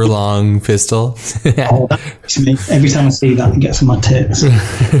super long pistol. Every time I see that, it gets on my tits.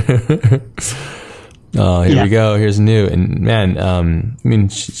 Oh, here we go. Here's new. And man, I mean,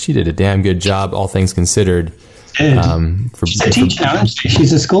 she did a damn good job, all things considered. She's a teacher now, isn't she?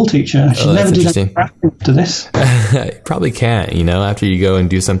 She's a school teacher. She never did anything after this. Probably can't, after you go and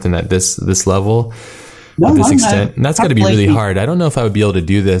do something at this level. To this extent, and that's got to be really hard. I don't know if I would be able to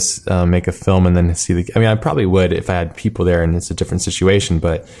do this, make a film and then see I mean, I probably would if I had people there and it's a different situation,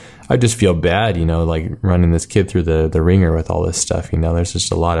 but I just feel bad, like running this kid through the ringer with all this stuff. There's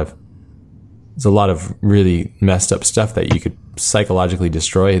just a lot of really messed up stuff that you could psychologically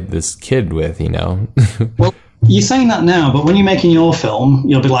destroy this kid with. Well, you're saying that now, but when you're making your film,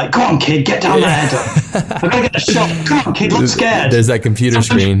 you'll be like, "Come on, kid, get down there. I've got to get a shot. Come on, kid, look scared." There's that computer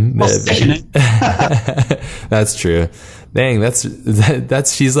screen. That's true. Dang,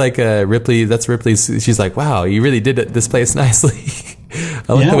 that's she's like Ripley. That's Ripley's. She's like, wow, you really did this place nicely.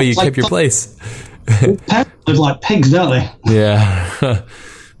 I like the way you kept your place. They're like pigs, don't they? Yeah.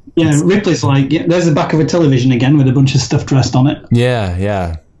 Yeah, Ripley's like, there's the back of a television again with a bunch of stuff dressed on it. Yeah.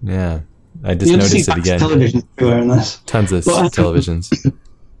 I just noticed it again. Television everywhere in this. Tons of televisions.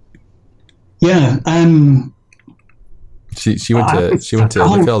 Yeah. She went to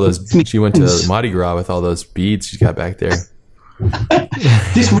look at all those. She went to Mardi Gras with all those beads she got back there.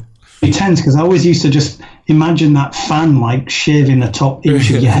 This was really tense because I always used to just imagine that fan like shaving the top inch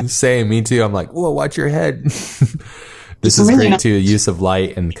of your head. Same, me too. I'm like, whoa, watch your head. This is really great too. Use of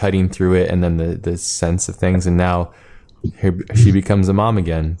light and cutting through it, and then the sense of things. And now she becomes a mom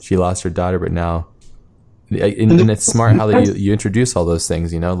again. She lost her daughter, but now. And it's smart how you introduce all those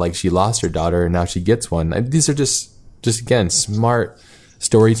things, like she lost her daughter and now she gets one. These are just again, smart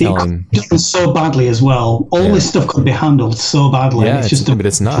storytelling. Done so badly as well. All this stuff could be handled so badly. Yeah, but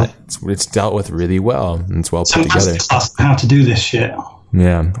it's not. It's dealt with really well, and it's well put together. How to do this shit.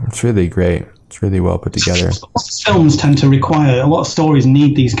 Yeah, it's really great. It's really well put together. Films tend to require, a lot of stories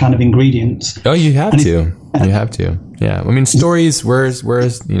need these kind of ingredients. Oh, you have to. You have to. Yeah. I mean, stories, we're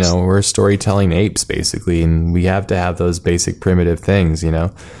storytelling apes, basically, and we have to have those basic primitive things,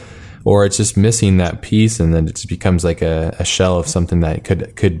 or it's just missing that piece, and then it just becomes like a shell of something that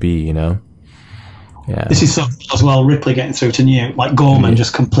could be, Yeah. This is something as well, Ripley getting through to Newt, like Gorman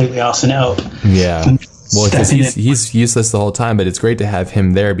just completely arsing it up. Yeah. Well, because he's useless the whole time, but it's great to have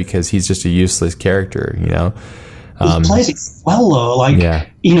him there because he's just a useless character, He plays it well, though.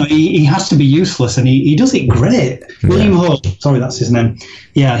 He has to be useless, and he does it great. William Hurt, sorry, that's his name.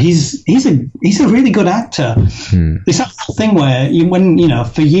 Yeah, he's a really good actor. It's that thing where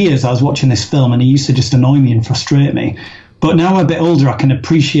for years I was watching this film, and he used to just annoy me and frustrate me. But now I'm a bit older, I can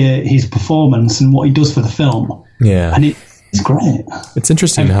appreciate his performance and what he does for the film. Yeah, and it's great. It's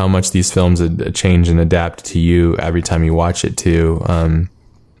interesting how much these films change and adapt to you every time you watch it too.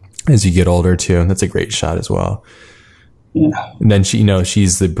 As you get older too, that's a great shot as well. Yeah. And then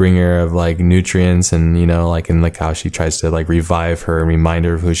she's the bringer of like nutrients, and and how she tries to like revive her and remind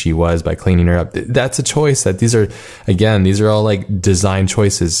her of who she was by cleaning her up. That's a choice. These are all like design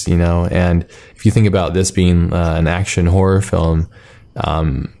choices, And if you think about this being an action horror film,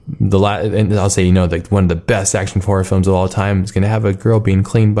 and I'll say like one of the best action horror films of all time is going to have a girl being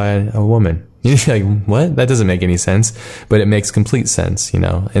cleaned by a woman. You're like, what? That doesn't make any sense, but it makes complete sense, in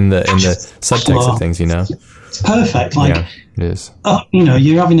the subtext of things, It's perfect. Like, yeah, it is.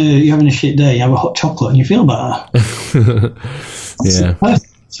 You're having a shit day. You have a hot chocolate and you feel better. Yeah.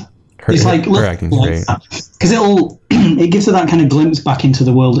 It's like her acting's great because it gives her that kind of glimpse back into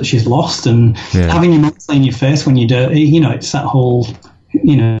the world that she's lost, and having your mum in your face when you're dirty. It's that whole.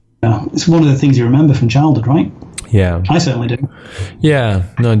 It's one of the things you remember from childhood, right? Yeah, I certainly do. Yeah,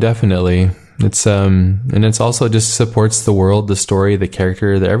 no, definitely. It's and it's also just supports the world, the story, the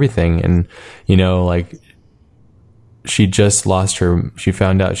character, everything, and she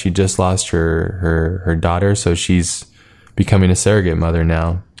found out she just lost her daughter, so she's becoming a surrogate mother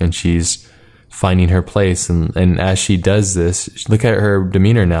now, and she's finding her place, and as she does this, look at her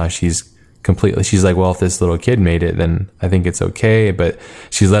demeanor now. She's like, well, if this little kid made it, then I think it's okay, but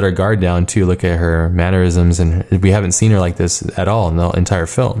she's let her guard down too. Look at her mannerisms, and we haven't seen her like this at all in the entire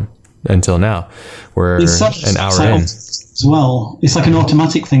film until now. We're an hour in as well. It's like an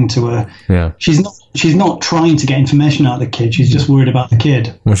automatic thing to her. Yeah, she's not trying to get information out of the kid. She's just worried about the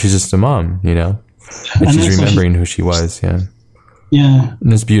kid. Well, she's just a mom, and she's remembering who she was. Yeah,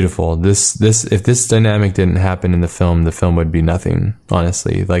 and it's beautiful. This if this dynamic didn't happen in the film would be nothing.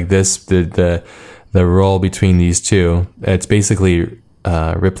 Honestly, like the role between these two, it's basically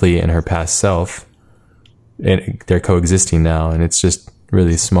Ripley and her past self, and they're coexisting now, and it's just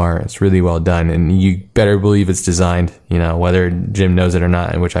really smart. It's really well done, and you better believe it's designed, whether Jim knows it or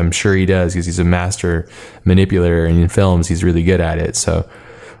not, and which I'm sure he does, because he's a master manipulator, and in films he's really good at it. So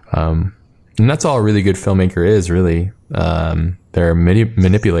and that's all a really good filmmaker is, really. They're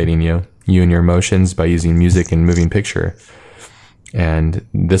manipulating you and your emotions by using music and moving picture. And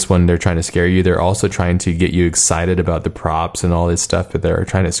this one, they're trying to scare you. They're also trying to get you excited about the props and all this stuff, but they're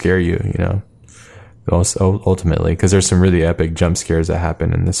trying to scare you, ultimately, because there's some really epic jump scares that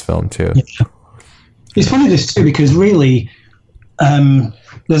happen in this film too. Yeah. It's funny this too, because really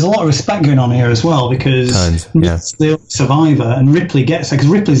there's a lot of respect going on here as well, because the only survivor, and Ripley gets it because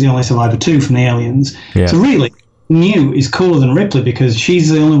Ripley's the only survivor too from the aliens. Yeah. So really Newt is cooler than Ripley because she's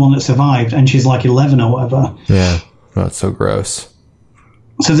the only one that survived, and she's like 11 or whatever. Yeah, that's so gross.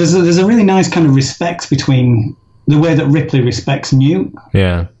 So there's a really nice kind of respect between the way that Ripley respects Newt.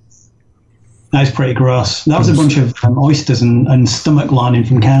 Yeah. That was pretty gross. That was a bunch of oysters and stomach lining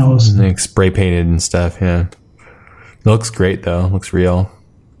from cows. Like spray painted and stuff, yeah. It looks great, though. It looks real.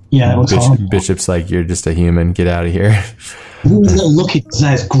 Yeah, it looks horrible. Bishop's like, you're just a human. Get out of here. The little look he does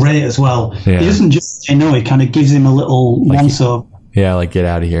is great as well. Yeah. He doesn't just say no, he kind of gives him a little once-over. Yeah, like, get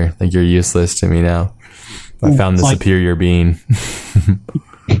out of here. Like, you're useless to me now. I found the superior being.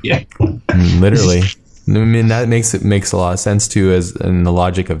 Yeah. Literally. I mean, that makes a lot of sense, too, as in the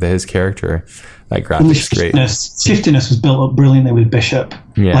logic of his character. That graphic's great. Shiftiness was built up brilliantly with Bishop.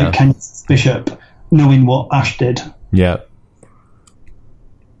 Yeah. Like Bishop, knowing what Ash did. Yeah.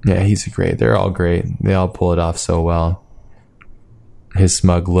 Yeah, he's great. They're all great. They all pull it off so well. His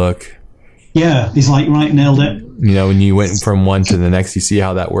smug look. Yeah, he's like, right, nailed it. You know, when you went from one to the next, you see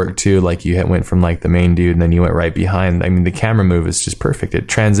how that worked too. Like you went from like the main dude and then you went right behind. I mean, the camera move is just perfect. It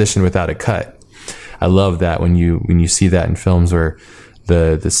transitioned without a cut. I love that when you see that in films where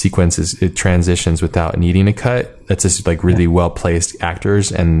the sequences, it transitions without needing a cut. That's just like really well placed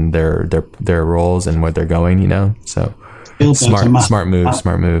actors and their roles and where they're going, you know? So smart move.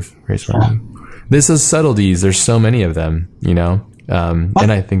 Very smart move. This is subtleties. There's so many of them, you know?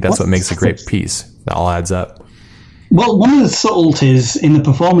 And I think that's what makes a great piece. It all adds up. Well, one of the subtleties in the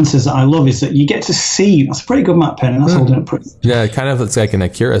performances that I love is that you get to see. That's a pretty good matte pen. That's holding it pretty. Yeah, it kind of looks like an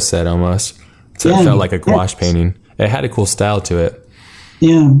Akira set almost. So it felt like a gouache painting. It had a cool style to it.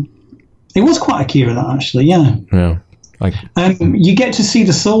 Yeah, it was quite Akira, that actually. Yeah. Yeah. Like you get to see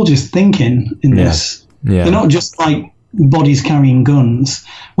the soldiers thinking in this. Yeah. They're not just like bodies carrying guns.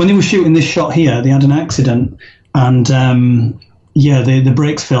 When they were shooting this shot here, they had an accident and. The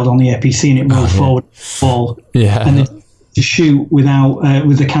brakes failed on the APC and it rolled forward. Yeah. And then to shoot without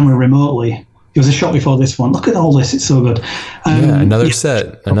with the camera remotely. It was a shot before this one. Look at all this; it's so good. Another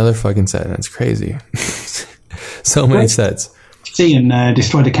fucking set. That's crazy. So many sets. See, and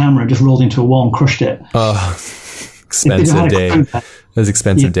destroyed the camera, just rolled into a wall and crushed it. Oh, expensive day. It was an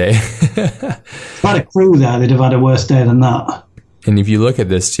expensive day. If I had a crew there, they'd have had a worse day than that. And if you look at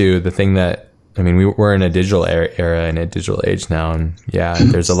this too, the thing that. I mean, we're in a digital era and a digital age now, and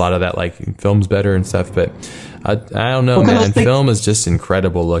there's a lot of that, like film's better and stuff. But I don't know, man. Film is just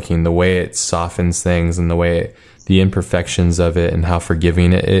incredible looking. The way it softens things and the way the imperfections of it and how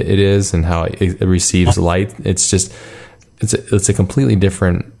forgiving it is and how it receives light. It's just it's a completely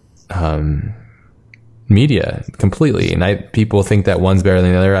different media completely. And people think that one's better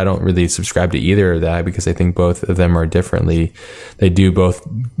than the other. I don't really subscribe to either of that because I think both of them are differently. They do both,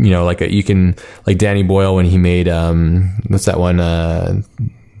 you know, like like Danny Boyle when he made, what's that one?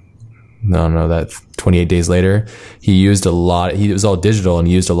 That 28 Days Later. He used it was all digital and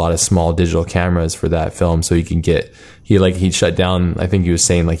he used a lot of small digital cameras for that film. So he shut down, I think he was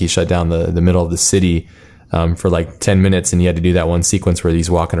saying like he shut down the middle of the city for like 10 minutes and he had to do that one sequence where he's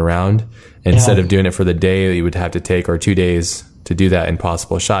walking around. Instead of doing it for the day he would have to take or 2 days to do that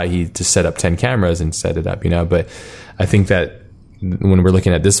impossible shot, he just set up 10 cameras and set it up, you know. But I think that when we're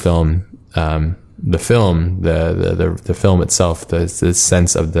looking at this film, the film itself, the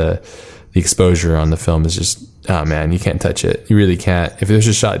sense of the exposure on the film is just, oh man, you can't touch it. You really can't. If it was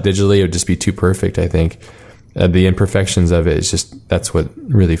just shot digitally, it would just be too perfect, I think. The imperfections of it is just, that's what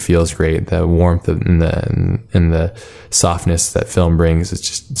really feels great. The warmth and the softness that film brings,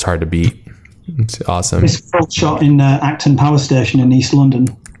 it's hard to beat. It's awesome. This was shot in Acton Power Station in West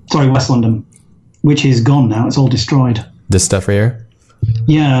London, which is gone now. It's all destroyed. This stuff right here?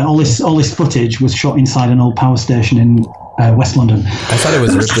 Yeah, all this footage was shot inside an old power station in West London. I thought it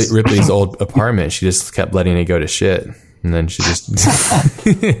was Ripley's old apartment. She just kept letting it go to shit. And then she just...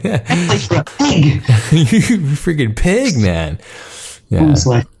 For a pig! You freaking pig, man. Yeah.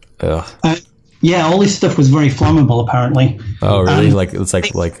 Honestly. All this stuff was very flammable, apparently. Oh, really? It's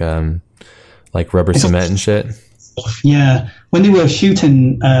like rubber cement and shit? Yeah. When they were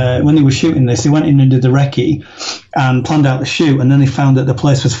shooting this, they went in and did the recce and planned out the shoot, and then they found that the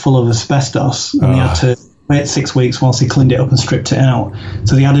place was full of asbestos, and they had to wait 6 weeks whilst they cleaned it up and stripped it out.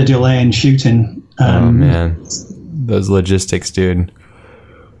 So they had a delay in shooting. Oh, man. Those logistics, dude.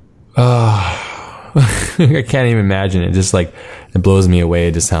 Oh, I can't even imagine it. Just like, it blows me away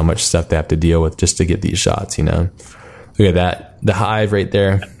just how much stuff they have to deal with just to get these shots, you know? Look at that. The hive right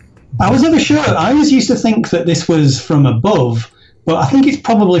there. I was never sure. I always used to think that this was from above, but I think it's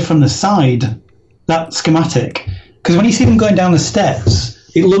probably from the side, that schematic. Because when you see them going down the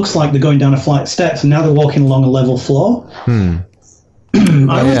steps, it looks like they're going down a flight of steps, and now they're walking along a level floor. I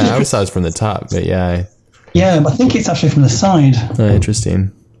always thought it was from the top, but yeah. Yeah, I think it's actually from the side.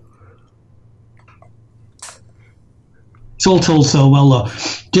 Interesting. It's all told so well, though.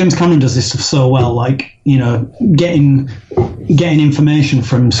 James Cameron does this stuff so well, like, you know, getting information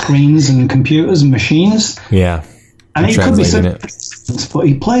from screens and computers and machines. Yeah. And it could be so, but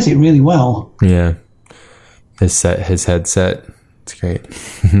he plays it really well. Yeah. His headset, it's great.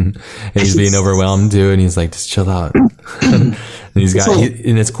 And he's being overwhelmed too, and he's like, just chill out. And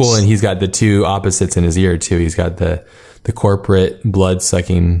it's cool, and he's got the two opposites in his ear too. He's got the corporate blood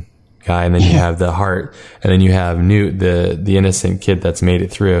sucking guy, and then you have the heart, and then you have Newt, the innocent kid that's made it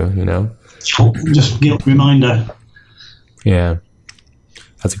through, you know? Just guilt reminder. Yeah.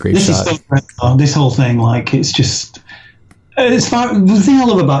 That's a great shot. Is so great, this whole thing, like, it's just... the thing I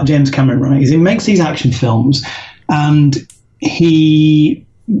love about James Cameron, right, is he makes these action films, and he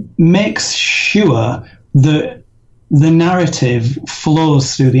makes sure that the narrative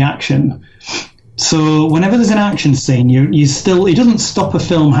flows through the action. So whenever there's an action scene, you still, he doesn't stop a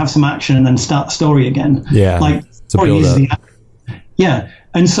film, have some action, and then start the story again. Yeah, like it's a build-up. Yeah,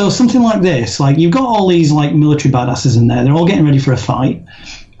 and so something like this, like you've got all these like military badasses in there, they're all getting ready for a fight,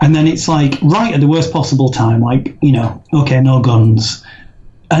 and then it's like right at the worst possible time, like, you know, okay, no guns.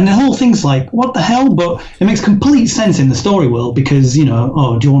 And the whole thing's like, what the hell? But it makes complete sense in the story world because, you know,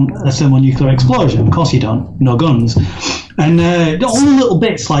 oh, do you want a thermonuclear explosion? Of course you don't. No guns. And all the little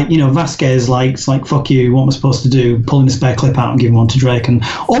bits, like, you know, Vasquez, like, it's like, fuck you, what am I supposed to do? Pulling the spare clip out and giving one to Drake. And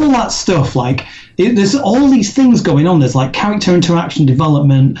all of that stuff, like, there's all these things going on. There's, like, character interaction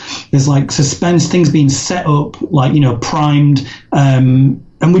development. There's, like, suspense, things being set up, like, you know, primed. And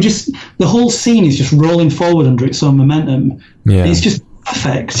the whole scene is just rolling forward under its own momentum. Yeah. It's just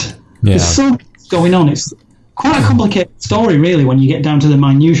perfect. Yeah. There's so much going on. It's quite a complicated story, really, when you get down to the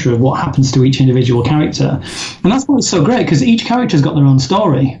minutiae of what happens to each individual character. And that's why it's so great, because each character's got their own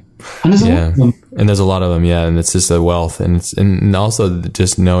story. And there's a lot of them. And there's a lot of them, yeah. And it's just a wealth. And also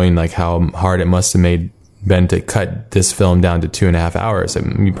just knowing like how hard it must have been to cut this film down to 2.5 hours. I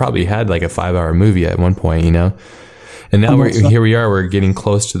mean, we probably had like a 5-hour movie at one point, you know? And now here we are, we're getting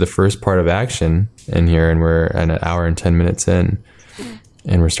close to the first part of action in here, and we're an hour and 10 minutes in.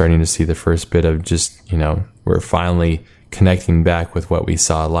 And we're starting to see the first bit of just, you know, we're finally connecting back with what we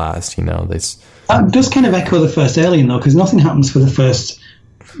saw last, you know. That does kind of echo the first Alien, though, because nothing happens for the first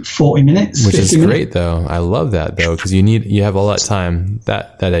 40 minutes. Which is great, though. I love that, though, because you have all that time.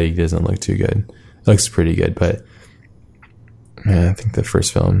 That Eddie doesn't look too good. It looks pretty good, but I think the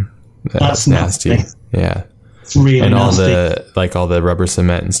first film, that's nasty. Yeah. It's really and nasty. all the rubber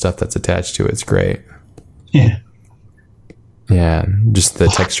cement and stuff that's attached to it's great. Yeah. Yeah, just the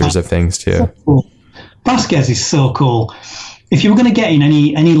textures of things too. So cool. Vasquez is so cool. If you were going to get in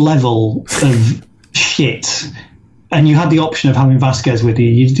any level of shit, and you had the option of having Vasquez with you,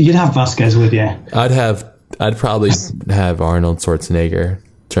 you'd have Vasquez with you. I'd probably have Arnold Schwarzenegger,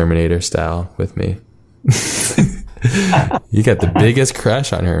 Terminator style, with me. You got the biggest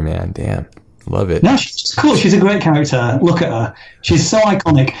crush on her, man. Damn. Love it. No, she's cool. She's a great character. Look at her. She's so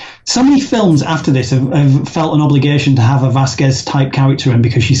iconic. So many films after this have felt an obligation to have a Vasquez-type character in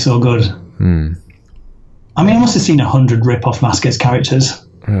because she's so good. I mean, I must have seen 100 rip-off Vasquez characters.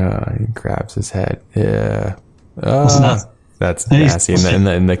 He grabs his head. Yeah. That's nasty.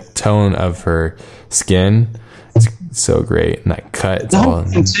 And the tone of her skin is so great. And that cut. It's all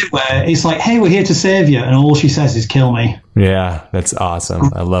thing too, where it's like, hey, we're here to save you. And all she says is, kill me. Yeah, that's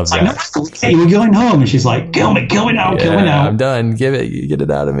awesome. I love that. Like, no, we're going home. And she's like, kill me now, kill me now. I'm done. Get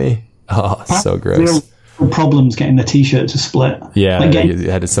it out of me. Oh, so gross. Real problems getting the t-shirt to split. Yeah, like you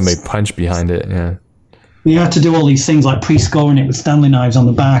had somebody punch behind it. Yeah. You had to do all these things like pre-scoring it with Stanley knives on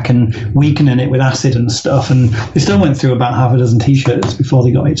the back and weakening it with acid and stuff. And they still went through about half a dozen t-shirts before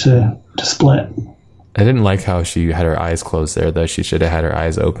they got it to split. I didn't like how she had her eyes closed there, though. She should have had her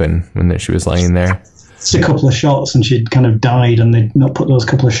eyes open when she was laying there. Just a couple of shots and she'd kind of died and they'd not put those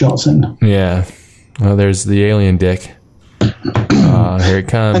couple of shots in. Yeah. Well, there's the alien dick. Here it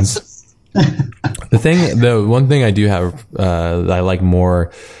comes. The one thing I do have that I like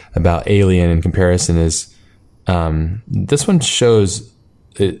more about Alien in comparison is this one shows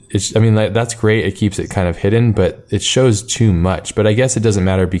I mean, that's great. It keeps it kind of hidden, but it shows too much. But I guess it doesn't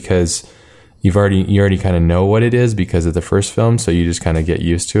matter because you already kind of know what it is because of the first film, so you just kind of get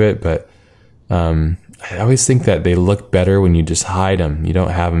used to it. But I always think that they look better when you just hide them. You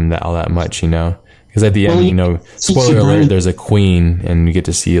don't have them all that much, you know. Because at the end, you know, spoiler alert, there's a queen, and you get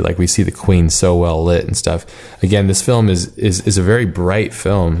to see, like, we see the queen so well lit and stuff. Again, this film is a very bright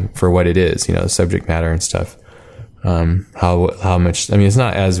film for what it is, you know, subject matter and stuff. How much? I mean, it's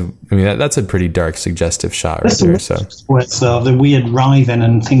not as. I mean, that's a pretty dark, suggestive shot right there. So the weird writhing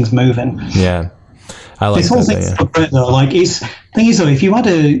and things moving. Yeah, I like this whole that, thing's yeah. so great though. Like, thing is though, if you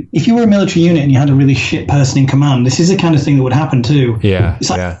were a military unit and you had a really shit person in command, this is the kind of thing that would happen too. Yeah, it's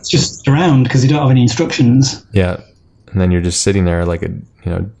like yeah. it's just around because you don't have any instructions. Yeah, and then you're just sitting there like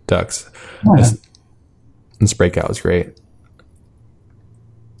ducks. Yeah. This breakout was great.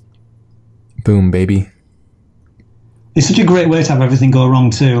 Boom, baby. It's such a great way to have everything go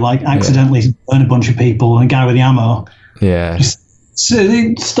wrong too. Like accidentally burn a bunch of people and a guy with the ammo. Yeah.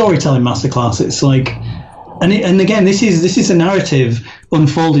 Storytelling masterclass. It's like, and again, this is a narrative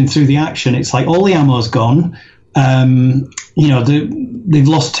unfolding through the action. It's like all the ammo's gone. They've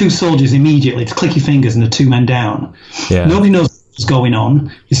lost 2 soldiers immediately. It's click your fingers and the 2 men down. Yeah. Nobody knows what's going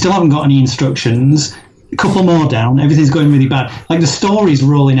on. They still haven't got any instructions. A couple more down. Everything's going really bad. Like the story's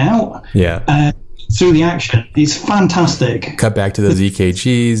rolling out. Yeah. Through the action. It's fantastic. Cut back to those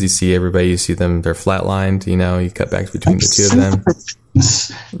EKGs. You see everybody. You see them. They're flatlined. You cut back between the 2 of them.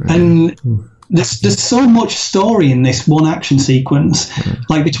 And there's so much story in this one action sequence.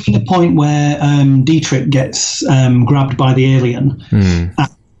 Like between the point where Dietrich gets grabbed by the alien and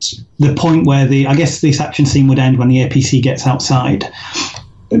the point where I guess this action scene would end when the APC gets outside.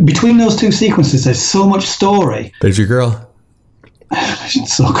 Between those 2 sequences, there's so much story. There's your girl.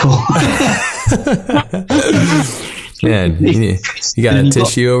 It's so cool. Man, you got a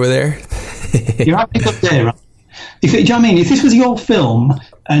tissue over there? You're having a good day, right? Do you know what I mean? If this was your film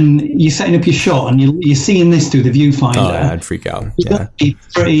and you're setting up your shot and you're seeing this through the viewfinder, Oh, yeah, I'd freak out. Yeah.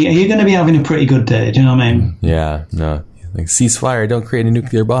 You're going to be having a pretty good day. Do you know what I mean? Yeah, no. Like, ceasefire, don't create a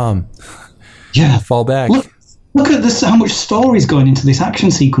nuclear bomb. Yeah. Fall back. Look at this, how much story is going into this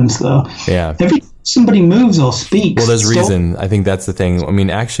action sequence, though. Yeah. Every time somebody moves or speaks. Well, there's reason. I think that's the thing. I mean,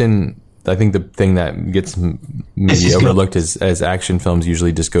 action. I think the thing that gets maybe overlooked is as action films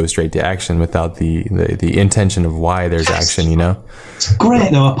usually just go straight to action without the intention of why there's action. It's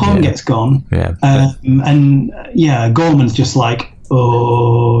great though. A pawn gets gone. Yeah. Gorman's just like,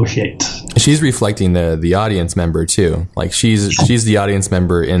 oh shit. She's reflecting the audience member too. Like she's the audience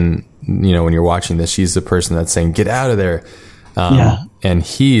member in when you're watching this. She's the person that's saying get out of there. And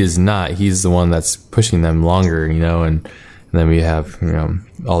he is not. He's the one that's pushing them longer. And then we have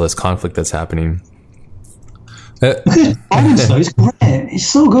all this conflict that's happening. He's great. He's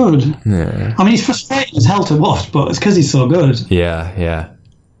so good. Yeah. I mean, he's frustrating as hell to watch, but it's because he's so good. Yeah.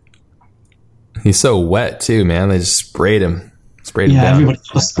 He's so wet too, man. They just sprayed him down. Yeah, everybody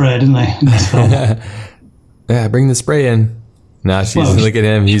got sprayed, didn't they? In this film. Yeah, bring the spray in. Nah, look at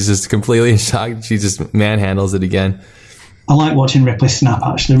him. He's just completely in shock. She just manhandles it again. I like watching Ripley snap,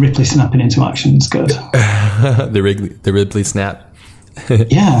 actually. Ripley snapping into action is good. the Ripley snap.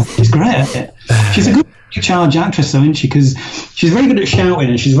 Yeah, she's great at it. She's a good charge actress, though, isn't she? Because she's very good at shouting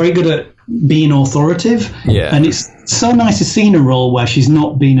and she's very good at being authoritative. Yeah. And it's so nice to see in a role where she's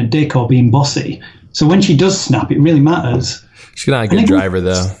not being a dick or being bossy. So when she does snap, it really matters. She's not a good driver,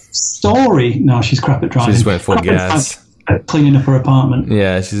 though. Story. No, she's crap at driving. She just went full gas. Cleaning up her apartment.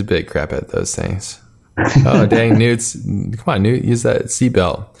 Yeah, she's a bit crap at those things. Oh, dang, Newt. Come on, Newt. Use that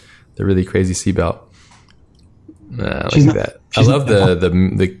seatbelt. The really crazy seatbelt. Look at that. I love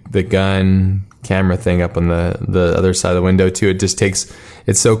the gun camera thing up on the other side of the window, too.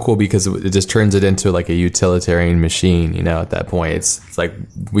 It's so cool because it just turns it into like a utilitarian machine, at that point. It's like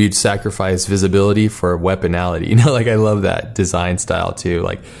we'd sacrifice visibility for weaponality. Like I love that design style, too.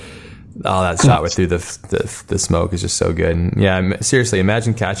 Like, oh, that shot with through the smoke is just so good. And yeah, seriously,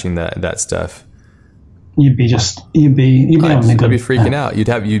 imagine catching that stuff. You'd be having a good. I'd be freaking out.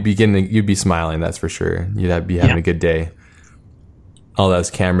 You'd be smiling. That's for sure. You'd be having a good day. All those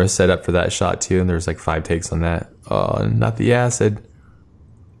cameras set up for that shot too, and there's like 5 takes on that. Oh, not the acid.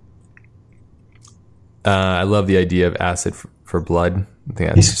 I love the idea of acid for blood. I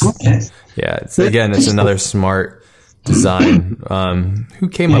think that's it's another smart design. Who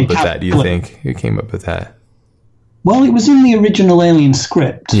came up with that? Do you think? Who came up with that? Well, it was in the original Alien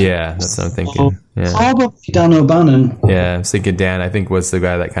script. Yeah, that's what I'm thinking. Yeah. Probably Dan O'Bannon. Yeah, I was thinking Dan, I think, was the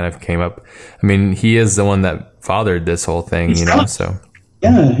guy that kind of came up. I mean, he is the one that fathered this whole thing, so.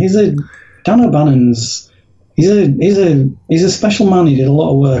 Yeah, Dan O'Bannon's, he's a special man. He did a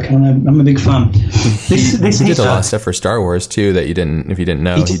lot of work, and I'm a big fan. He did a lot of stuff for Star Wars, too, if you didn't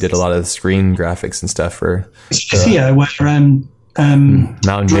know. He did a lot of the screen graphics and stuff for. Where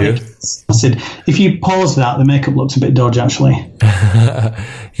Mountain Dew. I said, if you pause that, the makeup looks a bit dodgy, actually.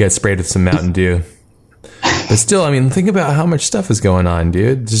 You got sprayed with some Mountain Dew. But still, I mean, think about how much stuff is going on,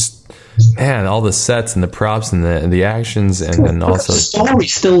 dude. Just, man, all the sets and the props and the actions and then also... The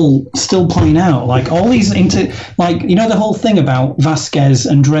story's still playing out. Like, all these the whole thing about Vasquez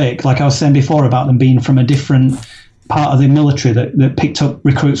and Drake, like I was saying before about them being from a different part of the military that picked up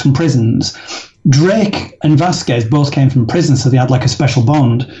recruits from prisons. Drake and Vasquez both came from prison, so they had like a special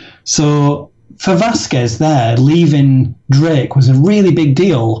bond. So for Vasquez there, leaving Drake was a really big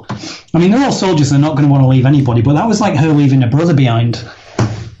deal. I mean, they're all soldiers, they're not going to want to leave anybody, but that was like her leaving a brother behind.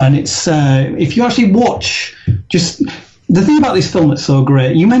 And it's, if you actually watch, just the thing about this film that's so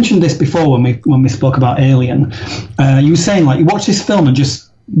great, you mentioned this before when we spoke about Alien. You were saying, like, you watch this film and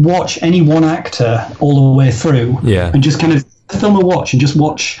just watch any one actor all the way through. Yeah. And just kind of film a watch and just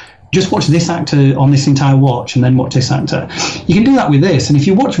watch this actor on this entire watch and then watch this actor. You can do that with this. And if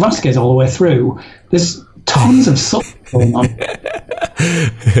you watch Vasquez all the way through, there's tons of stuff going on.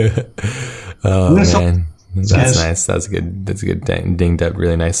 Oh, man. That's nice. That's good. That's good. Dinged up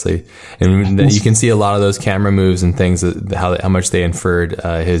really nicely. And you can see a lot of those camera moves and things, how much they inferred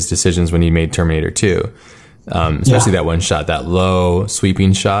his decisions when he made Terminator 2. Especially that one shot, that low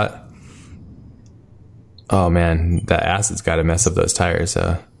sweeping shot. Oh, man. That acid's got to mess up those tires.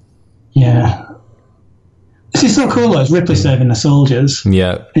 Yeah. This is so cool, though. It's Ripley saving the soldiers.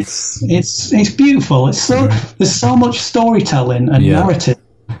 Yeah. It's beautiful. It's so there's so much storytelling and narrative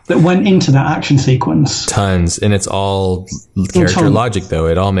that went into that action sequence. Tons. And it's all character logic, though.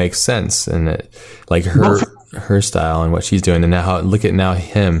 It all makes sense. And it, like her style and what she's doing. And now look at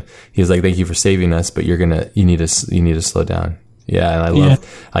him. He's like, thank you for saving us, but you need to slow down. Yeah. And I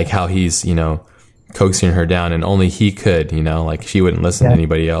love like how he's, coaxing her down, and only he could, like she wouldn't listen to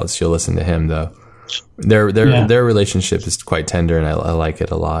anybody else. She'll listen to him though. Their relationship is quite tender, and I like it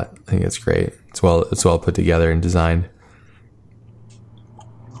a lot. I think it's great. It's well put together and designed.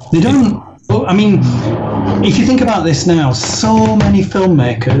 They don't. I mean, if you think about this now, so many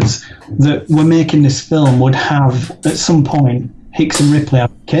filmmakers that were making this film would have at some point Hicks and Ripley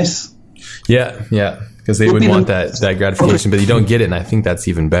have a kiss. Yeah. Because they would want that gratification, but you don't get it, and I think that's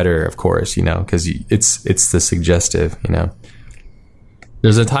even better, of course, because it's the suggestive,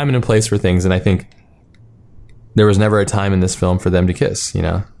 There's a time and a place for things, and I think there was never a time in this film for them to kiss,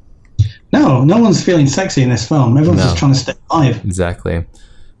 No, no one's feeling sexy in this film. Everyone's just trying to stay alive. Exactly.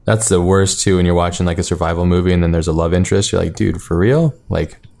 That's the worst, too, when you're watching, like, a survival movie, and then there's a love interest. You're like, dude, for real?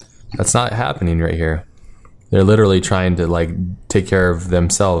 Like, that's not happening right here. They're literally trying to, like, take care of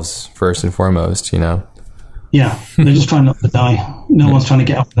themselves first and foremost, Yeah, they're just trying not to die. No one's trying to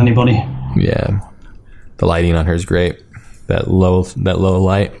get up with anybody. Yeah. The lighting on her is great. That low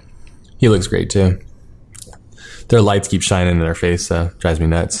light. He looks great too. Their lights keep shining in their face, drives me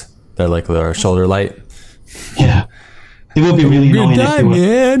nuts. They're like their shoulder light. Yeah. It would be really annoying if they were.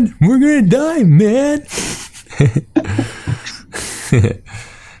 Man. We're gonna die, man.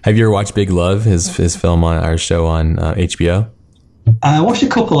 Have you ever watched Big Love, his film on our show on HBO? I watched a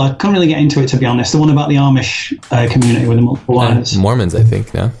couple. I couldn't really get into it, to be honest. The one about the Amish community with the multiple wives. Mormons, I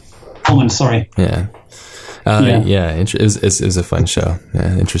think, no? Mormons, sorry. Yeah. It was a fun show.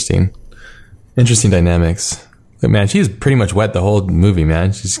 Yeah, interesting dynamics. But man, she's pretty much wet the whole movie,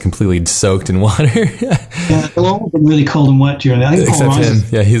 man. She's completely soaked in water. Yeah, they'll all been really cold and wet during that. Except him.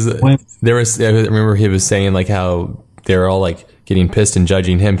 Yeah, I remember he was saying like how they were all like getting pissed and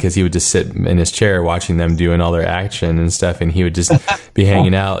judging him because he would just sit in his chair watching them doing all their action and stuff, and he would just be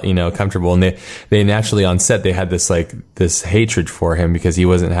hanging out, comfortable. And they naturally on set they had this hatred for him because he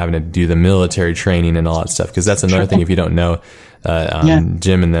wasn't having to do the military training and all that stuff. Because that's another thing, if you don't know,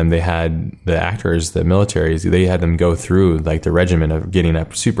 Jim and them, they had the actors, the militaries, they had them go through like the regimen of getting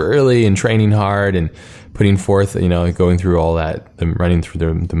up super early and training hard and putting forth, going through all that, running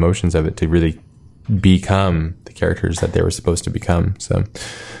through the motions of it to really become the characters that they were supposed to become. So,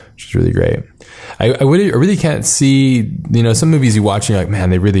 which is really great. I really can't see, some movies you watch and you're like, man,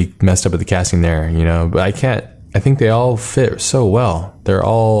 they really messed up with the casting there, but I think they all fit so well. They're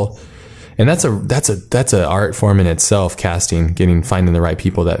all, and that's a art form in itself, casting, finding the right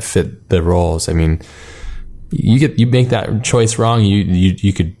people that fit the roles. I mean, you make that choice wrong,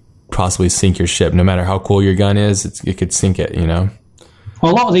 you could possibly sink your ship. No matter how cool your gun is, it could sink it,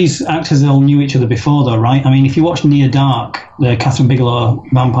 Well, a lot of these actors all knew each other before, though, right? I mean, if you watch Near Dark, the Catherine Bigelow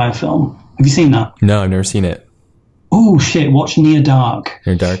vampire film, have you seen that? No, I've never seen it. Oh, shit, watch Near Dark.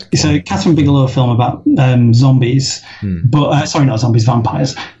 Near Dark? It's a Catherine Bigelow film about zombies, but, sorry, not zombies,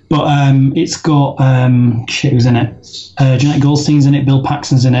 vampires. But it's got, who's in it? Jeanette Goldstein's in it, Bill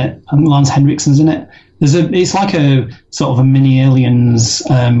Paxton's in it, and Lance Henriksen's in it. It's like a sort of a mini Aliens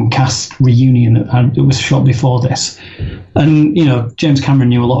cast reunion that was shot before this. And, James Cameron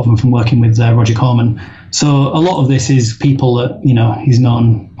knew a lot of them from working with Roger Corman. So a lot of this is people that, he's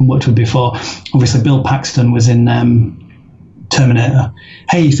known and worked with before. Obviously, Bill Paxton was in Terminator.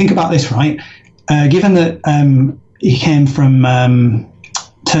 Hey, think about this, right? Given that he came from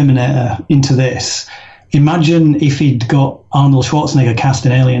Terminator into this, imagine if he'd got Arnold Schwarzenegger cast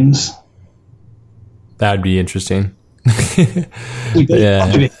in Aliens. That'd be interesting.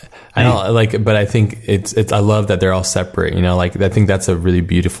 Yeah. I don't like, but I think it's, I love that they're all separate, you know, like, I think that's a really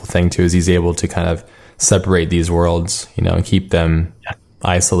beautiful thing too, is he's able to kind of separate these worlds, you know, and keep them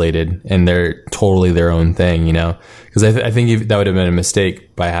isolated, and they're totally their own thing, you know, because I think that would have been a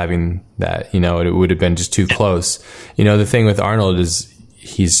mistake by having that, you know, it would have been just too close. You know, the thing with Arnold is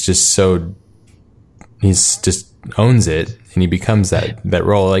he's just owns it, and he becomes that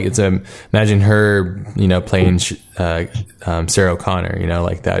role. Like, it's imagine her, you know, playing Sarah O'Connor, you know,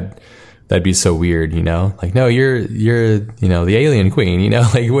 like that'd be so weird, you know, like, no, you're, you know, the alien queen, you know,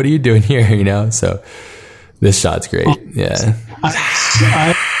 like, what are you doing here, you know? So this shot's great. Yeah.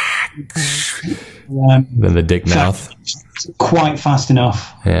 Then the dick mouth. Quite fast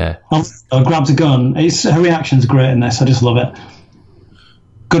enough. Yeah. Grabs a gun. Her reaction's great in this. I just love it.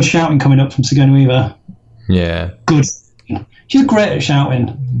 Good shouting coming up from Sigourney Weaver. Yeah. Good. She's great at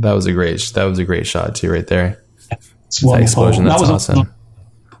shouting. That was a great shot too, right there. It's wonderful. That explosion. That's awesome.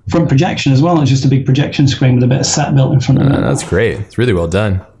 Front projection as well. It's just a big projection screen with a bit of set built in front of it. That's great. It's really well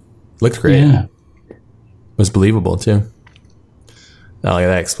done. Looked great. Yeah. It was believable too. Oh, look at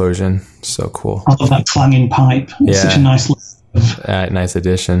that explosion. So cool. I love that clanging pipe. It's such a nice nice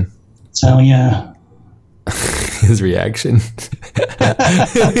addition. So, yeah. His reaction.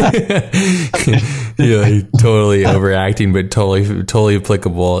 Yeah, totally overacting, but totally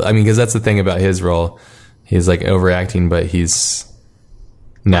applicable. I mean, because that's the thing about his role. He's like overacting, but he's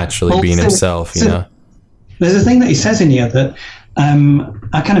naturally being himself, you know? There's a thing that he says in here that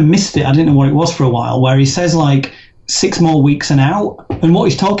I kind of missed it. I didn't know what it was for a while, where he says, like, 6 more weeks and out. And what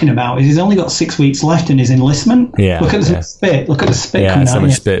he's talking about is he's only got 6 weeks left in his enlistment. Yeah. Look at the spit. Look at the spit. Yeah, so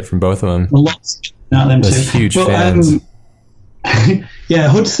much spit from both of them. Lots out of them too. Huge fans. Yeah,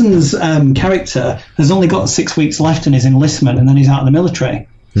 Hudson's character has only got 6 weeks left in his enlistment, and then he's out of the military.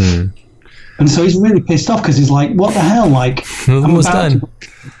 And so he's really pissed off because he's like, what the hell? Like, I'm almost done.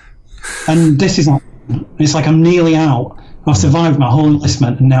 And this is like, it's like I'm nearly out. I've survived my whole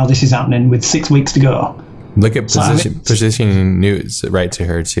enlistment, and now this is happening with 6 weeks to go. Look at positioning Newt right to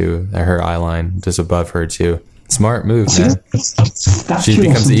her too, at her eye line, just above her too. Smart move, man. She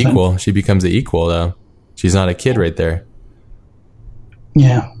becomes the equal. She becomes the equal, though. She's not a kid right there.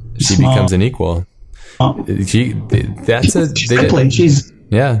 Yeah, she becomes an equal.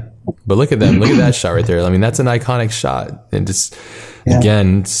 Yeah, but look at them. Look at that shot right there. I mean, that's an iconic shot, and just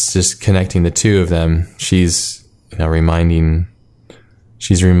again, it's just connecting the two of them. She's reminding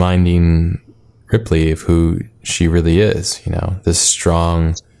Ripley of who she really is, you know, this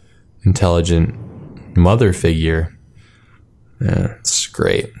strong, intelligent mother figure. Yeah, it's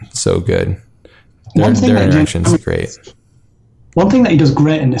great. So good. Their interaction's great. One thing that he does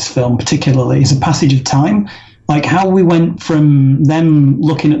great in this film particularly is a passage of time. Like how we went from them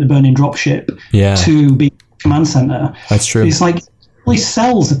looking at the burning dropship to being command center. That's true. It's like, really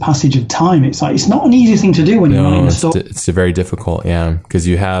sells the passage of time. It's like, it's not an easy thing to do when you're running the story. It's very difficult, because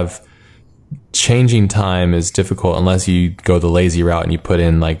you have... Changing time is difficult unless you go the lazy route and you put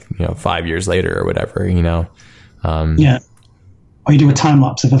in 5 years later or whatever, you know. Or you do a time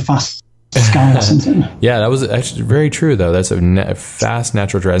lapse of a fast sky or something. Yeah, that was actually very true though. That's a fast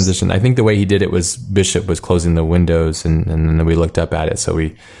natural transition. I think the way he did it was Bishop was closing the windows and then we looked up at it, so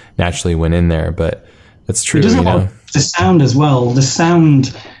we naturally went in there. But that's true. The sound as well. The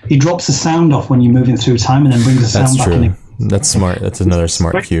sound, he drops the sound off when you're moving through time and then brings the sound back in. That's smart. That's another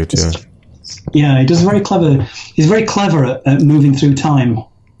smart cue too. Yeah, he does very clever. He's very clever at moving through time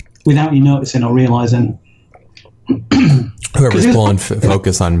without you noticing or realizing. Whoever's pulling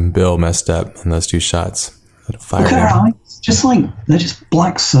focus on Bill messed up in those two shots. Look at her eyes. They're just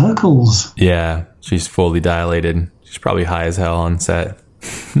black circles. Yeah, she's fully dilated. She's probably high as hell on set.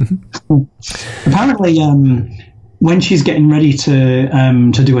 Apparently, when she's getting ready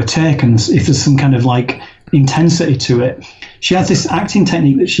to do a take, and if there's some kind of intensity to it, she has this acting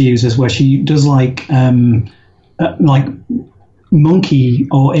technique that she uses where she does like monkey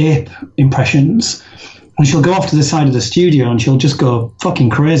or ape impressions, and she'll go off to the side of the studio and she'll just go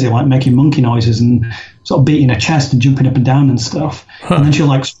fucking crazy, like making monkey noises and sort of beating her chest and jumping up and down and stuff. And then she'll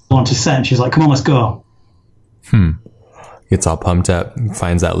go onto set and she's like, come on, let's go. Gets all pumped up,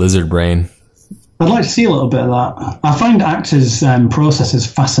 finds that lizard brain. I'd like to see a little bit of that. I find actors' processes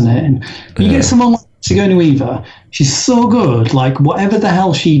fascinating. You get someone like Sigourney Weaver, she's so good. Like whatever the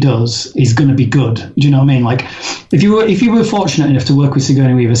hell she does is going to be good. Do you know what I mean? Like if you were fortunate enough to work with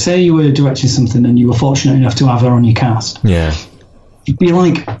Sigourney Weaver, say you were directing something and you were fortunate enough to have her on your cast. Yeah. You'd be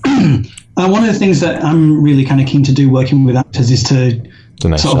like, one of the things that I'm really kind of keen to do working with actors is to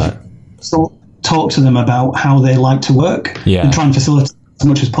talk to them about how they like to work and try and facilitate as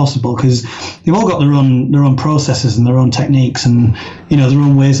much as possible, because they've all got their own processes and their own techniques, and their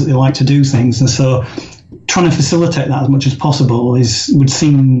own ways that they like to do things, and so trying to facilitate that as much as possible would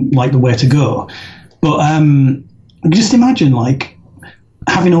seem like the way to go. But just imagine like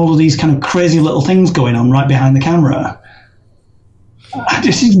having all of these kind of crazy little things going on right behind the camera.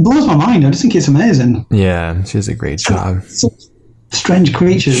 It blows my mind. I just think it's amazing. Yeah, she does a great job. So strange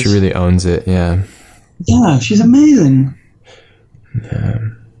creatures. She really owns it. Yeah. Yeah, she's amazing. Yeah.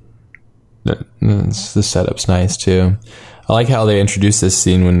 The setup's nice too. I like how they introduce this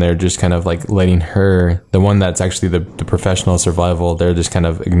scene when they're just kind of like letting her, the one that's actually the professional survival, they're just kind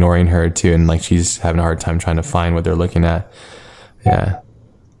of ignoring her too, and like she's having a hard time trying to find what they're looking at. Yeah.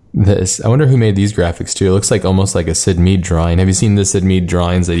 I wonder who made these graphics too. It looks like almost like a Sid Mead drawing. Have you seen the Sid Mead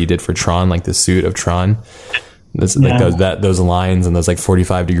drawings that he did for Tron, like the suit of Tron? Like those lines and those like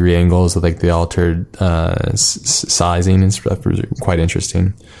 45-degree angles with like the altered sizing and stuff was quite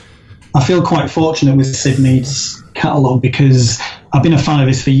interesting. I feel quite fortunate with Sid Mead's catalogue because I've been a fan of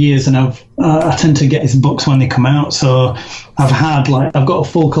his for years, and I tend to get his books when they come out. So I've got a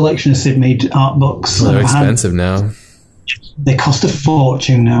full collection of Sid Mead art books. Well, they're expensive now. They cost a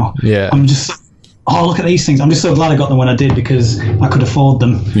fortune now. Yeah. I'm just, look at these things. I'm just so glad I got them when I did, because I could afford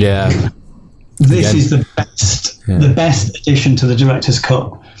them. Yeah. This is the best addition to the director's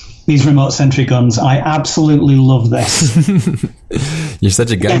cut. These remote sentry guns. I absolutely love this. You're such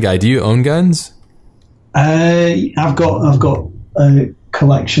a gun guy. Do you own guns? I've got a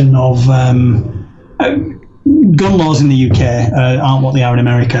collection of gun laws in the UK aren't what they are in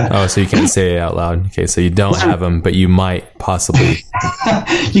America. Oh, so you can't say it out loud. Okay, so you don't have them, but you might possibly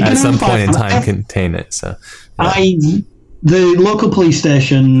at some point in time contain it. So the local police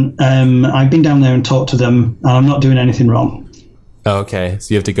station, I've been down there and talked to them, and I'm not doing anything wrong. Oh, okay,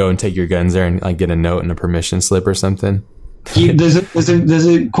 so you have to go and take your guns there and like get a note and a permission slip or something. There's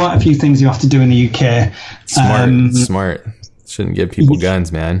quite a few things you have to do in the UK. Smart. Shouldn't give people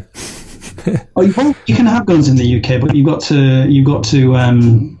guns, man. You can have guns in the UK, but you've got to do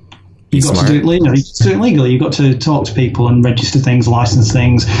it legally. You've got to talk to people and register things, license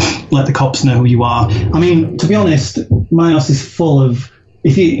things, let the cops know who you are. I mean, to be honest, my house is full of,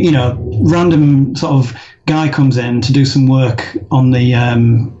 if random sort of guy comes in to do some work on the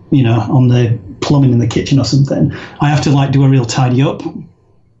on the plumbing in the kitchen or something, I have to like do a real tidy up.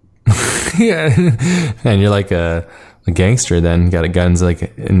 Yeah, and you're like a gangster then. Got a guns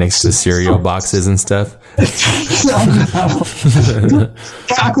like next to cereal boxes and stuff.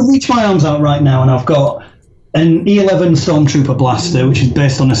 I could reach my arms out right now, and I've got an E11 Stormtrooper blaster, which is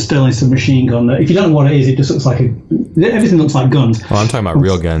based on a Sterling submachine gun. If you don't know what it is, it just looks like everything looks like guns. Well, I'm talking about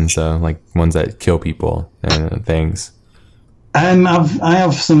real guns, though, like ones that kill people and things. I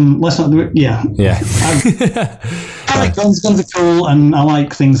have some. Let's not do it. Yeah. I like guns. Guns are cool, and I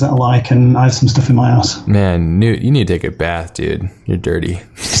like things that I like, and I have some stuff in my house. Man, Newt, you need to take a bath, dude. You're dirty.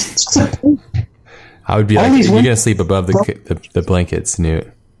 I would be like, you're gonna sleep above the blankets, Newt.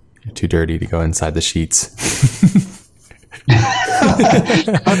 You're too dirty to go inside the sheets.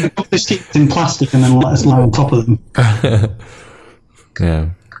 I put the sheets in plastic and then let us lie on top of them. Yeah.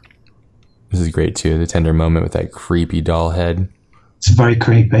 This is great too. The tender moment with that creepy doll head. It's very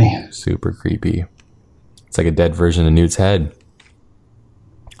creepy. Super creepy. It's like a dead version of Newt's head.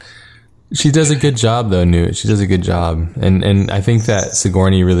 She does a good job though, Newt. She does a good job. And I think that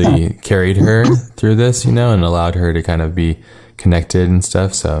Sigourney really carried her through this, and allowed her to kind of be connected and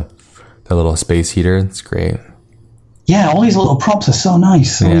stuff. So the little space heater, it's great. Yeah, all these little props are so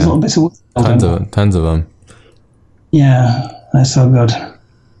nice. All these little bits of tons of them. Yeah, they're so good.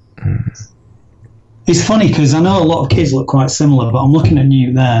 It's funny because I know a lot of kids look quite similar, but I'm looking at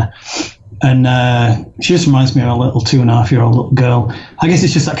Newt there, and she just reminds me of a little 2.5-year-old little girl. I guess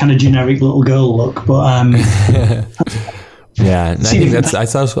it's just that kind of generic little girl look, but yeah, and I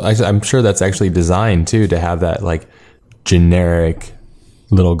think I'm sure that's actually designed too, to have that like generic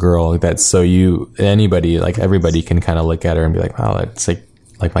little girl that's so anybody, like everybody can kind of look at her and be like, wow, that's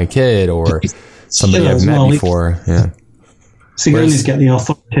like my kid or somebody I've met before. Yeah. So you always get the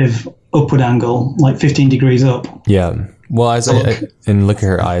authoritative upward angle, like 15 degrees up. Yeah. Well, and look at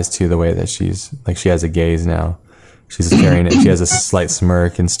her eyes too, the way that she's like, she has a gaze now. She's carrying it. She has a slight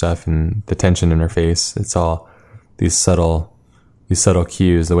smirk and stuff, and the tension in her face. It's all these subtle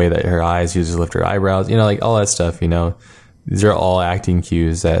cues, the way that her eyes, she just lift her eyebrows, like all that stuff, These are all acting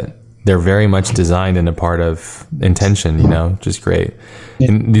cues that they're very much designed and a part of intention, just great.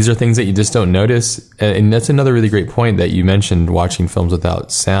 Yeah. And these are things that you just don't notice. And that's another really great point that you mentioned, watching films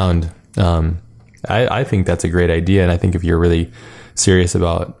without sound. I think that's a great idea. And I think if you're really serious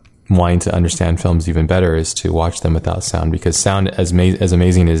about wanting to understand films even better is to watch them without sound, because sound, as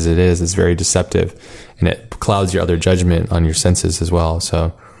amazing as it is very deceptive, and it clouds your other judgment on your senses as well.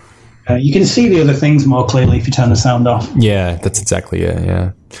 So you can see the other things more clearly if you turn the sound off. Yeah, that's exactly it.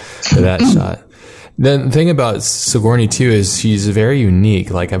 Yeah, for that shot. The thing about Sigourney too is she's very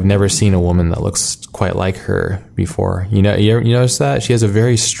unique. Like, I've never seen a woman that looks quite like her before. You notice that she has a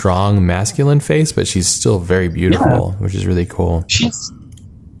very strong masculine face, but she's still very beautiful, which is really cool.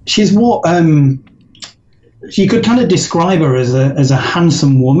 She's what you could kind of describe her as a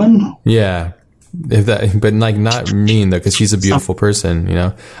handsome woman. Yeah, but like not mean though, because she's a beautiful person.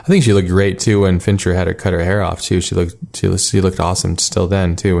 I think she looked great too when Fincher had her cut her hair off too. She looked awesome still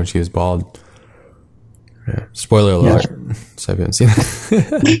then too when she was bald. Yeah. Spoiler alert. Yeah. So I haven't seen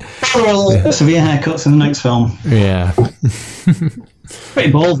it. Spoiler alert. Severe haircuts in the next film. Yeah.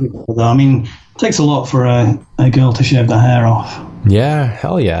 Pretty bald though. I mean, it takes a lot for a girl to shave their hair off. Yeah,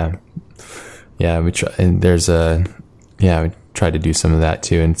 hell yeah. Yeah, we try, and we tried to do some of that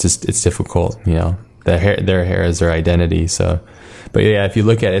too, and it's difficult, their hair is their identity. So, but yeah, if you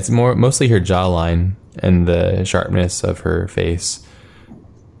look at it, it's mostly her jawline and the sharpness of her face.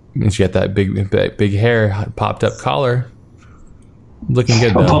 And she got that big hair, popped up collar, looking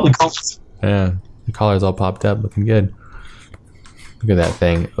good though. Pop the collar. Yeah, the collar's all popped up, looking good. Look at that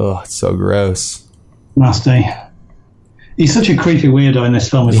thing. Oh, it's so gross. Nasty. He's such a creepy weirdo in this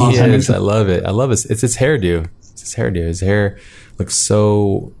film. He is. I love it. It's his hairdo. His hair looks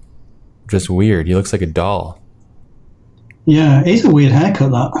so just weird. He looks like a doll. Yeah, he's a weird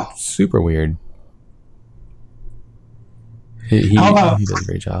haircut, that. Super weird. He does a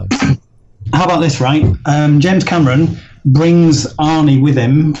great job. How about this, right? James Cameron brings Arnie with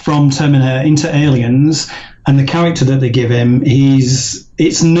him from Terminator into Aliens, and the character that they give him,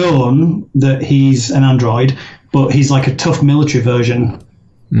 it's known that he's an android, but he's like a tough military version.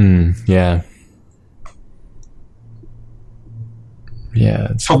 Yeah. Yeah,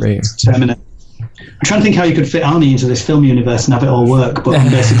 it's great. Terminator. I'm trying to think how you could fit Arnie into this film universe and have it all work, but I'm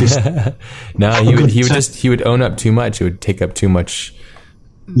basically no, he would own up too much. It would take up too much.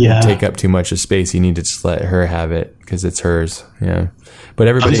 Yeah, take up too much of space. You need to just let her have it because it's hers. Yeah, but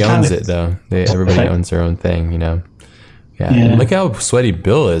everybody owns it though. Everybody owns their own thing. Yeah. And look how sweaty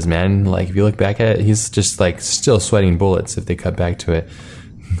Bill is, man. Like, if you look back at it, he's just like still sweating bullets if they cut back to it.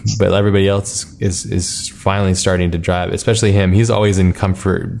 But everybody else is finally starting to drive, especially him. He's always in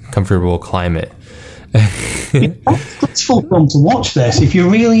comfortable climate. It's a stressful film to watch this. If you're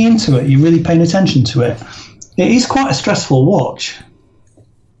really into it, you're really paying attention to it. It is quite a stressful watch.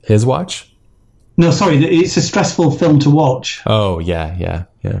 His watch? No, sorry, it's a stressful film to watch. Oh, yeah.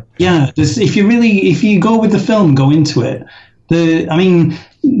 Yeah, if you go with the film, go into it. The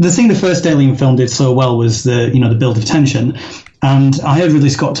thing the first Alien film did so well was the build of tension. And I heard Ridley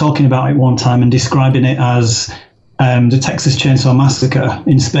Scott talking about it one time and describing it as the Texas Chainsaw Massacre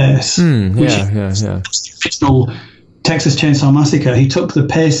in space. The original Texas Chainsaw Massacre, he took the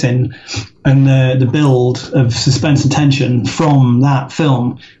pacing and the build of suspense and tension from that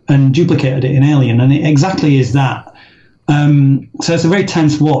film and duplicated it in Alien, and it exactly is that. So it's a very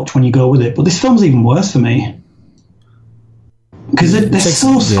tense watch when you go with it. But this film's even worse for me because they're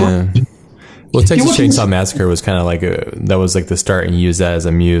so scripted. Yeah. Well, Texas Chainsaw Massacre was kind of like that was like the start, and used that as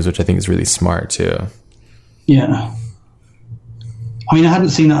a muse, which I think is really smart too. Yeah. I mean, I hadn't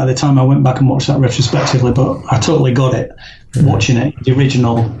seen that at the time. I went back and watched that retrospectively, but I totally got it watching it, the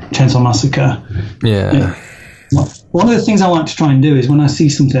original Chainsaw Massacre. Yeah. One of the things I like to try and do is when I see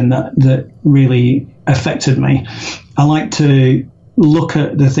something that really affected me, I like to look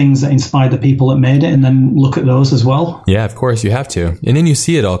at the things that inspired the people that made it and then look at those as well. Yeah, of course, you have to. And then you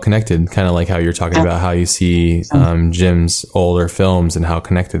see it all connected, kind of like how you're talking about how you see Jim's older films and how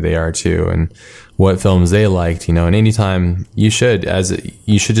connected they are too, and what films they liked, and anytime you should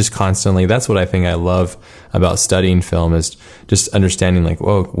just constantly, that's what I think I love about studying film, is just understanding like,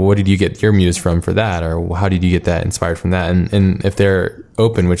 whoa, what did you get your muse from for that? Or how did you get that inspired from that? And if they're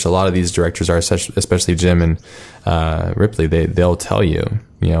open, which a lot of these directors are, especially Jim and Ripley, they'll tell you,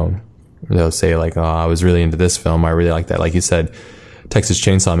 they'll say like, oh, I was really into this film. I really like that. Like you said, Texas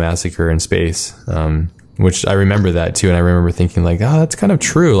Chainsaw Massacre in space, which I remember that too. And I remember thinking like, oh, that's kind of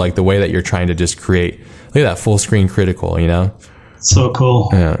true. Like the way that you're trying to just create, look at that full screen critical, So cool.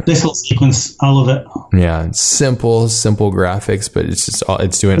 Yeah. This whole sequence, I love it. Yeah. Simple graphics, but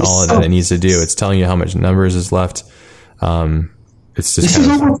it's doing all that it needs to do. It's telling you how much numbers is left. It's just this is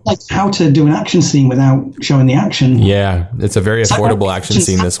almost like how to do an action scene without showing the action. Yeah. It's a very affordable action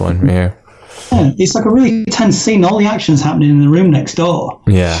scene, this one. Yeah. Yeah, it's like a really tense scene. All the action's happening in the room next door.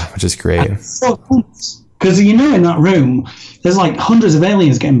 Yeah, which is great. It's so tense. Because in that room, there's like hundreds of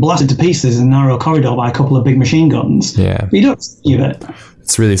aliens getting blasted to pieces in a narrow corridor by a couple of big machine guns. Yeah. But you don't see it.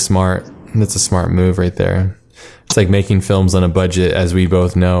 It's really smart. That's a smart move right there. It's like making films on a budget, as we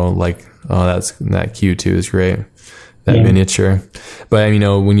both know. Like, oh, that Q2 is great. That miniature. But,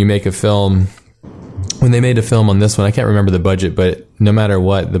 when you make a film, when they made a film on this one, I can't remember the budget, but no matter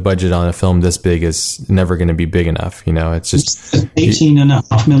what, the budget on a film this big is never going to be big enough. It's just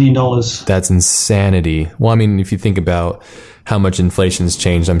 $18.5 million. That's insanity. Well, if you think about how much inflation's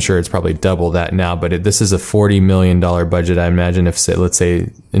changed, I'm sure it's probably double that now, but this is a $40 million budget. I imagine let's say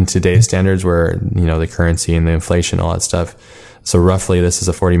in today's standards where, the currency and the inflation, all that stuff. So roughly this is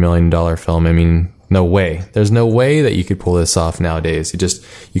a $40 million film. No way. There's no way that you could pull this off nowadays.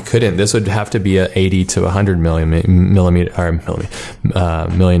 You couldn't. This would have to be a $80 to $100 million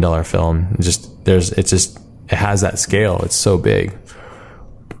dollar film. It has that scale. It's so big.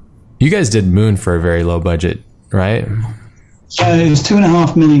 You guys did Moon for a very low budget, right? Yeah, it was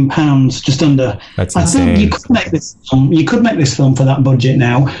 £2.5 million, just under. That's insane. I think you could make this film for that budget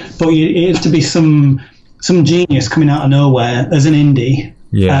now, but it has to be some genius coming out of nowhere as an indie,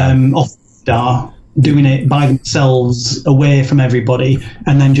 off star, doing it by themselves, away from everybody,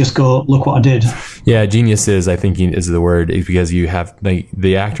 and then just go, look what I did. Yeah, genius is the word, because you have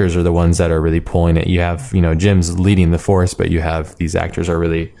the actors are the ones that are really pulling it. You have Jim's leading the force, but you have these actors are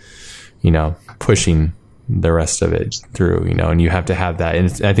really pushing the rest of it through, and you have to have that. And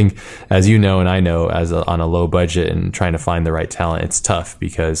I think, as and I know, on a low budget and trying to find the right talent, it's tough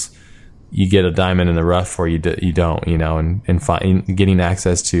because you get a diamond in the rough or you don't, and getting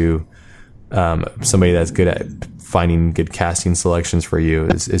access to somebody that's good at finding good casting selections for you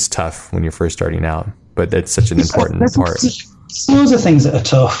is tough when you're first starting out. But that's such an important part. Those are things that are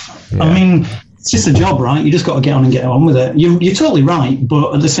tough. Yeah. It's just a job, right? You just got to get on and get on with it. You're totally right,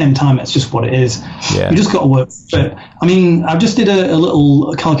 but at the same time, it's just what it is. Yeah. You just got to work for it. I just did a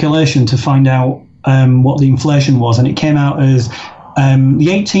little calculation to find out what the inflation was, and it came out as the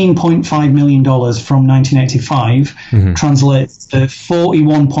 $18.5 million from 1985 translates to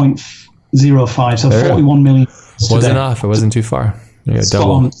 41.05, so 41 million. Wasn't off. It wasn't too far. Yeah,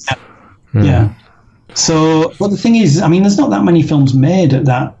 double. Yeah. So, well, the thing is, there's not that many films made at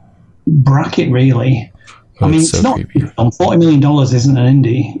that bracket, really. It's so not creepy. $40 million isn't an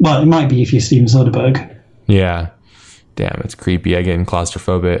indie. Well, it might be if you're Steven Soderbergh. Yeah. Damn, it's creepy. I get in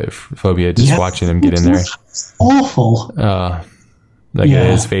claustrophobia just watching him get in there. It's awful. At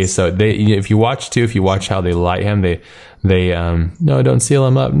his face. So if you watch how they light him, they no, don't seal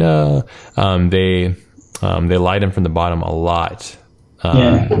him up. No, they light him from the bottom a lot.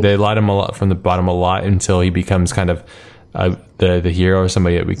 They light him from the bottom a lot until he becomes kind of the hero or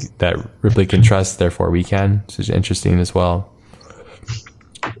somebody that Ripley can trust. Therefore, we can. Which is interesting as well.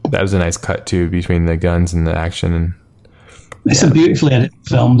 That was a nice cut too between the guns and the action. And it's a beautifully edited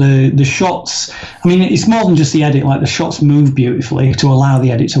film. The shots. It's more than just the edit. Like, the shots move beautifully to allow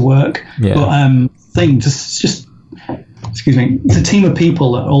the edit to work. Yeah. But excuse me. It's a team of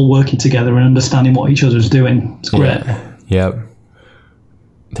people that are all working together and understanding what each other's doing. It's great. Yeah. Yep.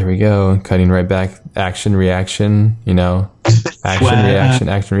 There we go. Cutting right back. Action, reaction.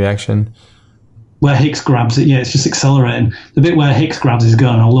 Action, reaction. Where Hicks grabs it, it's just accelerating. The bit where Hicks grabs his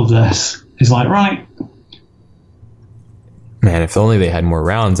gun, I love this. He's like, right. Man, if only they had more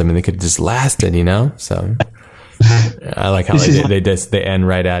rounds. They could have just lasted, So I like how they end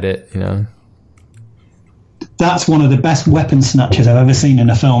right at it, That's one of the best weapon snatches I've ever seen in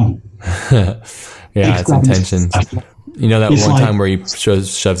a film. Yeah, it's intentions. That one time where he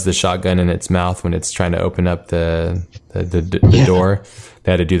shoves the shotgun in its mouth when it's trying to open up the door.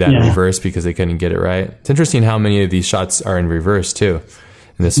 They had to do that in reverse because they couldn't get it right. It's interesting how many of these shots are in reverse too.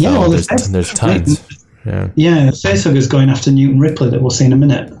 In this film, there's tons. Yeah, the facehugger's going after Newton Ripley that we'll see in a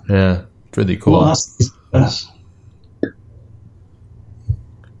minute. Yeah, it's really cool. Well, that's best.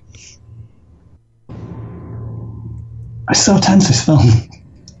 It's so tense, this film.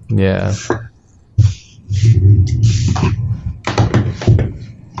 Yeah.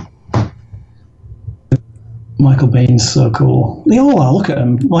 Michael Biehn's so cool. They all are. Look at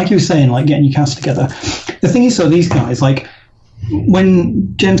them. Like you were saying, like getting your cast together. The thing is, these guys, like,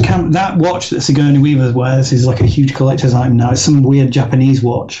 when James Cameron, that watch that Sigourney Weaver wears is like a huge collector's item now. It's some weird Japanese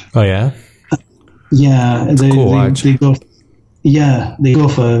watch. Oh, yeah? Yeah. Cool watch. They go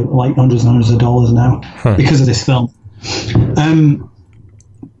for like hundreds and hundreds of dollars now because of this film.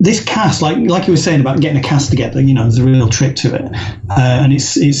 This cast, like you were saying about getting a cast together, there's a real trick to it, and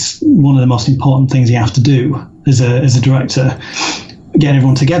it's one of the most important things you have to do as a director, getting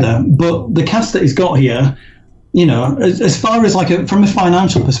everyone together. But the cast that he's got here, as far as from a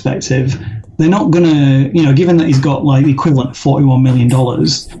financial perspective, they're not gonna, given that he's got like the equivalent of $41 million,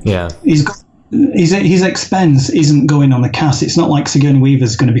 yeah, he's got his expense isn't going on the cast. It's not like Sigourney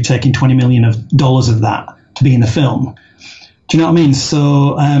Weaver's going to be taking $20 million of that to be in the film. Do you know what I mean?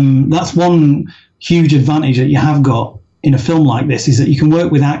 So that's one huge advantage that you have got in a film like this, is that you can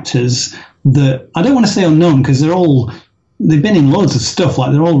work with actors that, I don't want to say unknown, because they've been in loads of stuff.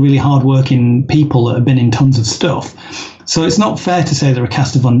 Like, they're all really hardworking people that have been in tons of stuff. So it's not fair to say they're a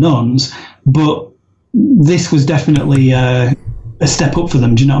cast of unknowns, but this was definitely a step up for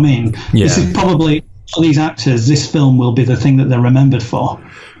them. Do you know what I mean? Yeah. This is probably, for these actors, this film will be the thing that they're remembered for.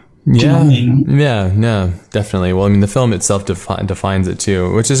 Do you know what I mean? Yeah, no, definitely. Well, I mean, the film itself defines it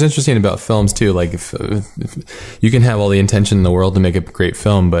too, which is interesting about films too. Like, if you can have all the intention in the world to make a great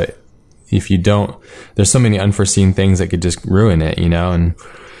film, but if you don't, there's so many unforeseen things that could just ruin it,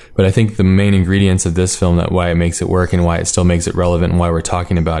 but I think the main ingredients of this film, that why it makes it work and why it still makes it relevant and why we're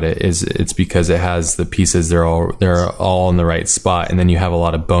talking about it, is it's because it has the pieces, they're all in the right spot. And then you have a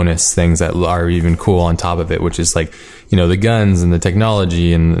lot of bonus things that are even cool on top of it, which is like, the guns and the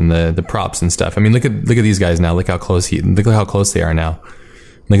technology and the props and stuff. I mean, look at these guys now. Look how close they are now.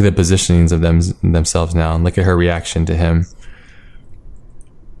 Look at the positionings of themselves now, and look at her reaction to him.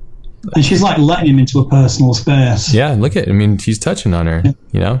 And she's like letting him into a personal space. Yeah, he's touching on her.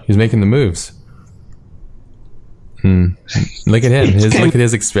 He's making the moves. Look at him. Look at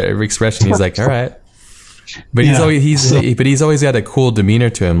his expression. He's like, all right, but he's always got a cool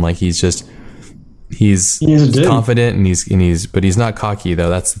demeanor to him. Like, he's confident and but he's not cocky though.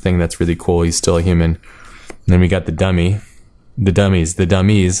 That's the thing that's really cool. He's still a human. And then we got the dummies,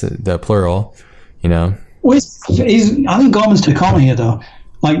 the plural. Well, I think Gorman's too common here though.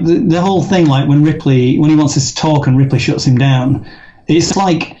 Like the whole thing, like when he wants to talk and Ripley shuts him down, it's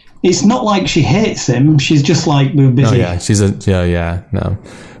like, it's not like she hates him. She's just like, we're busy. Oh yeah, no.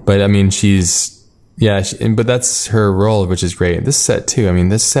 But I mean, but that's her role, which is great. This set too. I mean,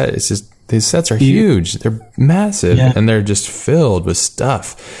 this set is just, these sets are huge. They're massive, and they're just filled with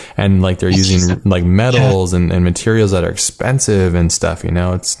stuff. And like, they're using like metals and materials that are expensive and stuff,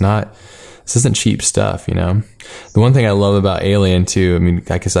 this isn't cheap stuff, The one thing I love about Alien too, I mean,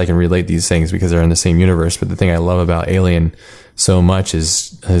 I guess I can relate these things because they're in the same universe, but the thing I love about Alien so much is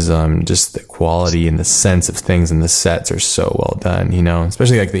just the quality and the sense of things, and the sets are so well done,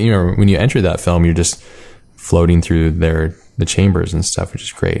 especially like when you enter that film, you're just floating through the chambers and stuff, which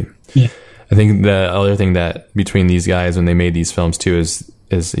is great. Yeah. I think the other thing that between these guys when they made these films too is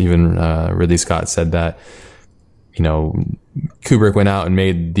even Ridley Scott said that, Kubrick went out and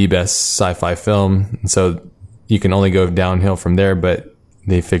made the best sci-fi film, and so you can only go downhill from there, but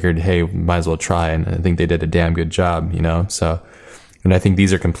they figured, hey, might as well try, and I think they did a damn good job, so, and I think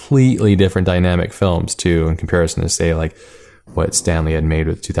these are completely different dynamic films too, in comparison to, say, like what Stanley had made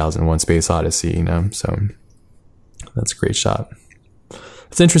with 2001 Space Odyssey, so that's a great shot.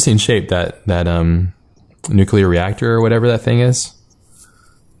 It's an interesting shape, that nuclear reactor or whatever that thing is,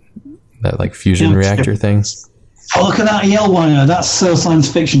 that like fusion reactor thing. Oh, look at that yell wire. That's so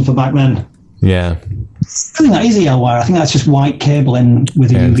science fiction for back then. Yeah. I think that is a yell wire. I think that's just white cabling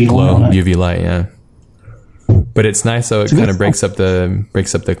with a UV light on it. UV light, yeah. But it's nice, though. It kind of breaks up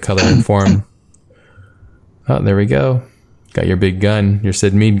the color and form. Oh, there we go. Got your big gun, your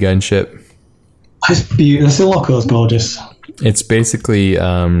Sid Mead gunship. That's beautiful. The Sirocco's gorgeous. It's basically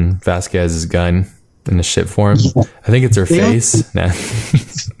Vasquez's gun in the ship form. I think it's her face. Nah.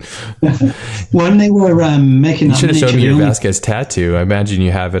 When they were making that, you should have showed me your Vasquez tattoo. I imagine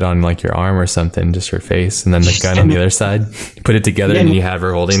you have it on like your arm or something, just her face, and then the gun on the other side. You put it together and you have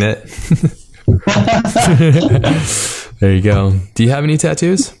her holding it. There you go. Do you have any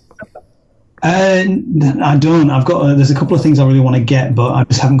tattoos? I don't. I've got. There's a couple of things I really want to get, but I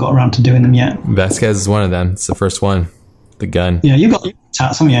just haven't got around to doing them yet. Vasquez is one of them. It's the first one. The gun. Yeah, you got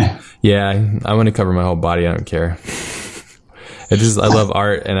tats, haven't you? Yeah, I want to cover my whole body. I don't care. I love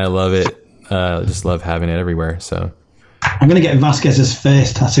art and I love it. I just love having it everywhere. So I'm gonna get Vasquez's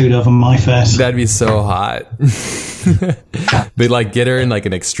face tattooed over my face. That'd be so hot. But like, get her in like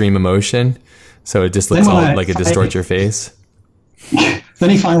an extreme emotion, so it just looks like it distorts your face. Then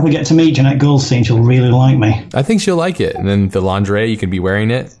if I ever get to meet Jeanette Goldstein, she'll really like me. I think she'll like it. And then the lingerie, you can be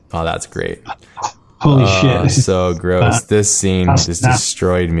wearing it. Oh, that's great. Holy shit! This is so gross. This scene just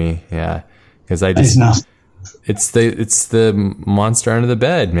destroyed me. Yeah, because it's the monster under the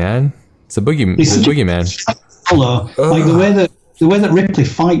bed, man. It's a boogeyman. Hello, like the way that Ripley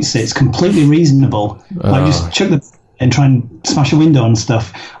fights it's completely reasonable. Like just chuck the and try and smash a window and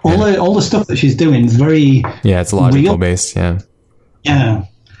stuff. All the stuff that she's doing is very it's logical based. Yeah.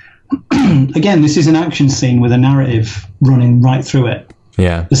 Again, this is an action scene with a narrative running right through it.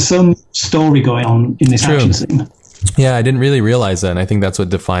 Yeah. There's so much story going on in this action scene. Yeah, I didn't really realize that, and I think that's what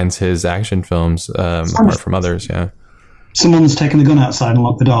defines his action films apart from others. Yeah. Someone's taken the gun outside and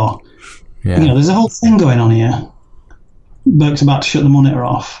locked the door. Yeah. You know, there's a whole thing going on here. Burke's about to shut the monitor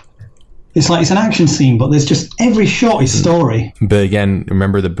off. It's like it's an action scene, but there's just every shot is story. But again,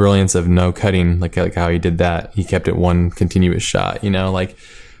 remember the brilliance of no cutting, like how he did that. He kept it one continuous shot. You know, like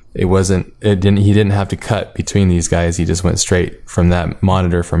he didn't have to cut between these guys. He just went straight from that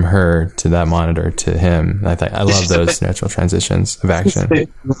monitor from her to that monitor to him. I love those natural transitions of action.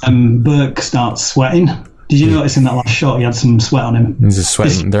 Burke starts sweating. Did you notice in that last shot he had some sweat on him? He's just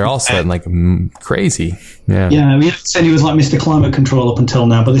sweating. They're all sweating like crazy. Yeah. Yeah, we said he was like Mr. Climate Control up until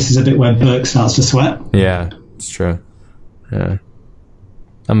now, but this is a bit where Burke starts to sweat. Yeah, it's true. Yeah.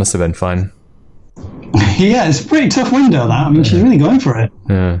 That must have been fun. Yeah, it's a pretty tough window, that. I mean, she's really going for it.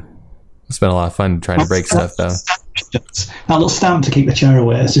 Yeah. It's been a lot of fun trying to break stuff, though. That little stamp to keep the chair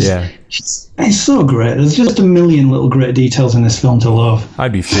away. It's just, yeah. It's so great. There's just a million little great details in this film to love.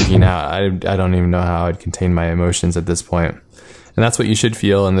 I'd be freaking out. I don't even know how I'd contain my emotions at this point. And that's what you should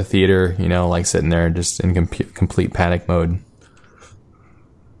feel in the theater, you know, like sitting there just in complete panic mode.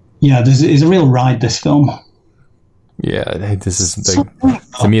 Yeah, it's a real ride, this film. Yeah, this is like,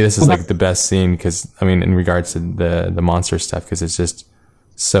 to me, this is like the best scene because, I mean, in regards to the monster stuff, because it's just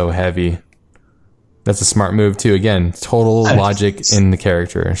so heavy. That's a smart move too. Again, total logic in the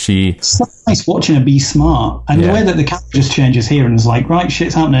character. It's nice watching her be smart, and the way that the camera just changes here and is like, right,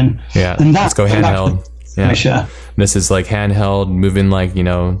 shit's happening. Yeah, and let's go handheld. Yeah, sure. This is like handheld, moving like, you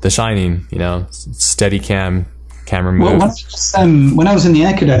know, The Shining. You know, steady camera move. Well, when I was in the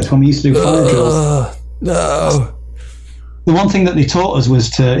Air Cadets, when we used to do fire drills, no. The one thing that they taught us was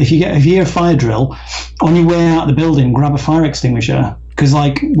to, if you hear a fire drill, on your way out of the building, grab a fire extinguisher. Because,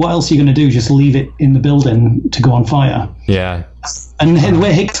 like, what else are you going to do? Just leave it in the building to go on fire? Yeah. And the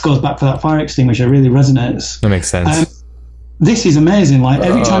way Hicks goes back for that fire extinguisher really resonates. That makes sense. This is amazing. Like,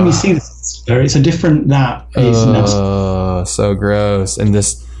 every time you see this, it's a different that. Oh, so gross. And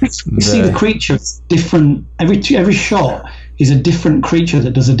this... You see the creature different. Every shot is a different creature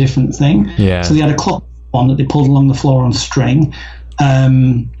that does a different thing. Yeah. So they had a clock one that they pulled along the floor on string.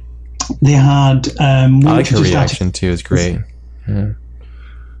 They had... I like her reaction, too. It's great.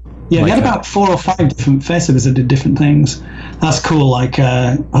 Yeah, they had about 4 or 5 different faces that did different things. That's cool. Like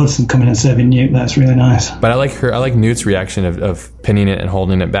Hudson coming and saving Newt. That's really nice. But I like Newt's reaction of pinning it and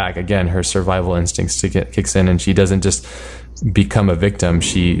holding it back. Again, her survival instincts kicks in, and she doesn't just become a victim.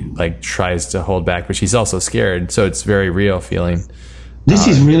 She like tries to hold back, but she's also scared. So it's very real feeling. This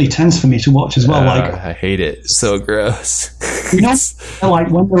is really tense for me to watch as well. Like I hate it. It's so gross. You know, like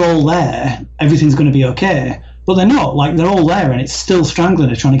when they're all there, everything's going to be okay. But they're not. Like, they're all there, and it's still strangling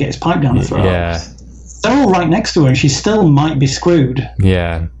her, trying to get his pipe down her throat. Yeah. They're all right next to her, and she still might be screwed.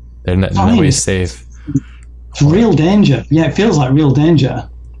 Yeah. They're no way safe. It's real danger. Yeah, it feels like real danger.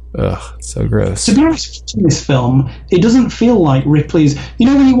 Ugh, so gross. To be honest, in this film, it doesn't feel like Ripley's... You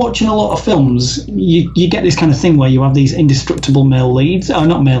know, when you're watching a lot of films, you get this kind of thing where you have these indestructible male leads. Oh,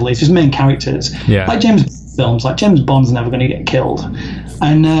 not male leads, just main characters. Yeah. Like James Bond films. Like, James Bond's never going to get killed.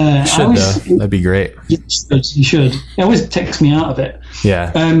 And though. That'd be great. You should. It always takes me out of it.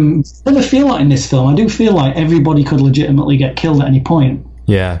 Yeah. I never feel like in this film. I do feel like everybody could legitimately get killed at any point.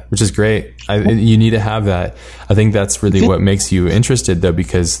 Yeah, which is great. You need to have that. I think that's really what makes you interested, though,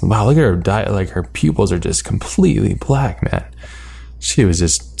 because wow, look at her diet. Like her pupils are just completely black, man. She was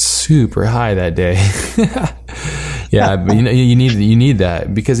just super high that day. Yeah, but you need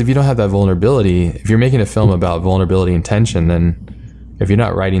that, because if you don't have that vulnerability, if you're making a film about vulnerability and tension, then if you're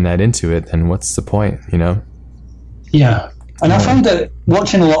not writing that into it, then what's the point? You know? Yeah, and I found that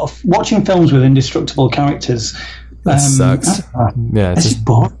watching films with indestructible characters. That sucks. Yeah, it's just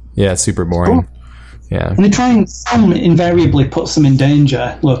boring. Yeah, it's super boring. Yeah. And they try and some invariably puts them in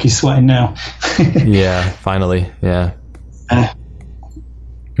danger. Look, he's sweating now. Yeah, finally. Yeah. It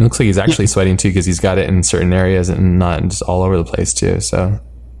looks like he's actually sweating too, because he's got it in certain areas and not just all over the place too. So,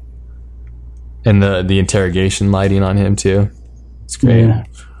 and the interrogation lighting on him too. It's great. Yeah.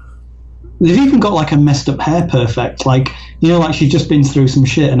 They've even got like a messed up hair perfect. Like, you know, like she's just been through some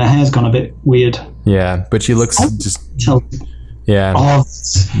shit and her hair's gone a bit weird. Yeah, but she looks yeah.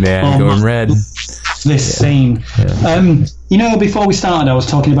 Going red. This scene. Yeah. You know, before we started, I was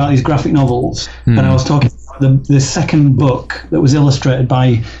talking about these graphic novels, and I was talking about the second book that was illustrated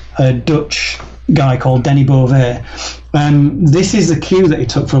by a Dutch guy called Denny Beauvais. This is the cue that he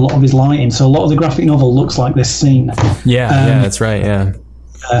took for a lot of his lighting. So a lot of the graphic novel looks like this scene. Yeah, that's right. Yeah.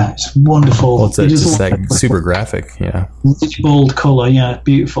 It's wonderful. Well, it's just like super graphic. Yeah. Bold colour. Yeah,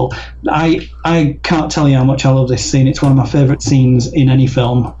 beautiful. I can't tell you how much I love this scene. It's one of my favourite scenes in any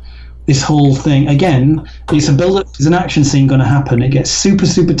film. This whole thing, again, it's a build-up. There's an action scene going to happen. It gets super,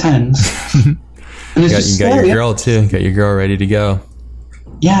 super tense. And you got your girl too. Got your girl ready to go.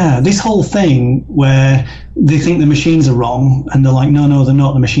 Yeah, this whole thing where they think the machines are wrong, and they're like, no, they're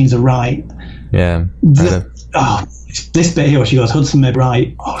not. The machines are right. Yeah. This bit here where she goes, Hudson made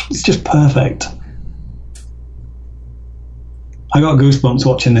right. Oh, it's just perfect. I got goosebumps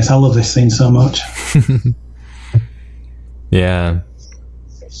watching this. I love this scene so much. Yeah.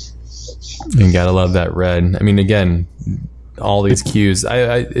 You gotta love that red. I mean, again, all these cues.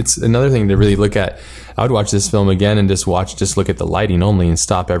 It's another thing to really look at. I would watch this film again and just look at the lighting only and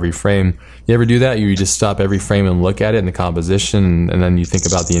stop every frame. You ever do that? You just stop every frame and look at it and the composition, and then you think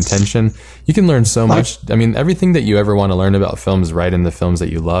about the intention. You can learn so much. I mean, everything that you ever want to learn about films, right in the films that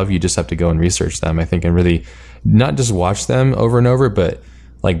you love, you just have to go and research them, I think, and really not just watch them over and over, but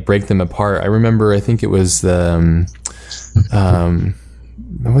like break them apart. I think it was the,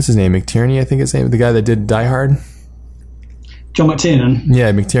 what's his name? McTierney, I think his name, the guy that did Die Hard. John McTiernan.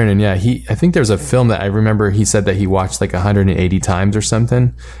 Yeah, McTiernan. Yeah, I think there's a film that I remember he said that he watched like 180 times or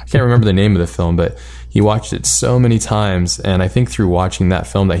something. I can't remember the name of the film, but he watched it so many times. And I think through watching that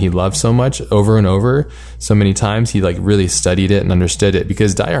film that he loved so much over and over so many times, he like really studied it and understood it,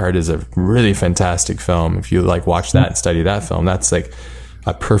 because Die Hard is a really fantastic film. If you like watch that and study that film, that's like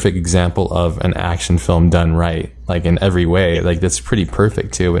a perfect example of an action film done right, like in every way. Like that's pretty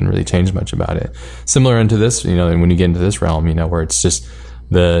perfect too, and really changed much about it. Similar into this, when you get into this realm, where it's just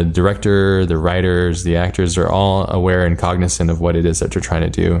the director, the writers, the actors are all aware and cognizant of what it is that you're trying to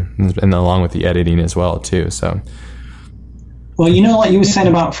do, and along with the editing as well too. So, well, like you were saying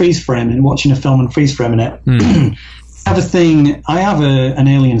about freeze framing and watching a film and freeze framing it. I have an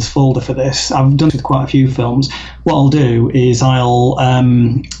Aliens folder for this. I've done it with quite a few films. What I'll do is I'll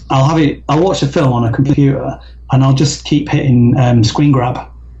watch a film on a computer and I'll just keep hitting screen grab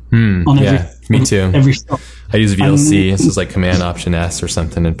on every. Yeah, me too. Every shot. I use VLC. This is like Command Option S or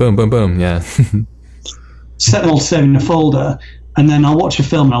something, and boom, boom, boom. Yeah. Set them all to save in a folder, and then I'll watch a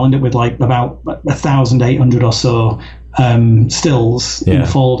film and I'll end up with like about 1,800 or so stills in the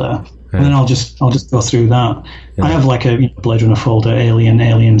folder. Yeah. And then I'll just go through that. Yeah. I have like a Blade Runner folder,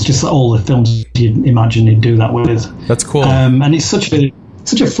 Aliens, just all the films you'd imagine you'd do that with. That's cool. And it's such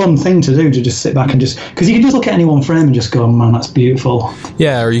a fun thing to do, to just sit back and because you can just look at any one frame and just go, man, that's beautiful.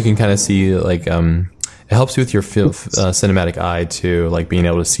 Yeah, or you can kind of see like it helps you with your cinematic eye too, like being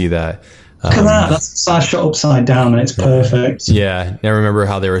able to see that. Look at that. That's shot upside down and it's perfect. Yeah. I remember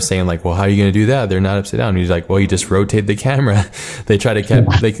how they were saying like, well, how are you going to do that? They're not upside down. And he's like, well, you just rotate the camera. They try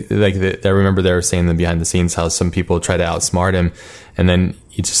to I remember they were saying that behind the scenes how some people try to outsmart him, and then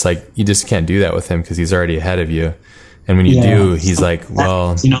you just can't do that with him because he's already ahead of you. And when you do, he's like,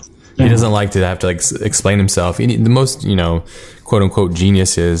 well, he doesn't like to have to like explain himself. The most, quote unquote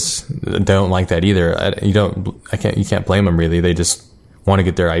geniuses don't like that either. You can't blame them really. They just want to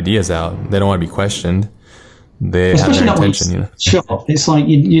get their ideas out. They don't want to be questioned. They have their intention. Sure. It's like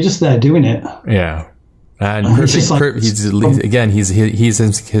you're just there doing it. Yeah. And he's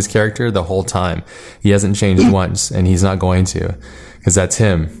his character the whole time. He hasn't changed once, and he's not going to, because that's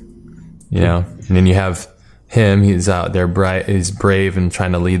him. And then you have him. He's out there he's brave and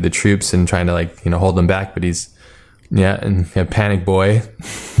trying to lead the troops and trying to hold them back, but and you have Panic Boy.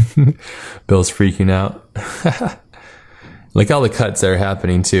 Bill's freaking out. Like all the cuts that are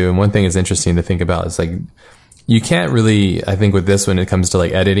happening too. And one thing is interesting to think about is like, you can't really, I think with this, when it comes to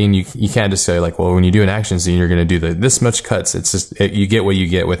like editing, you can't just say like, well, when you do an action scene, you're going to do this much cuts. It's just, you get what you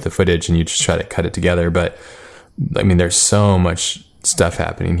get with the footage and you just try to cut it together. But I mean, there's so much stuff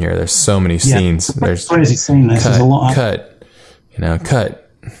happening here. There's so many scenes. There's crazy scene. There's a lot. Cut.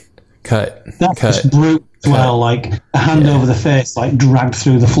 That's brute as well, like a hand over the face, like dragged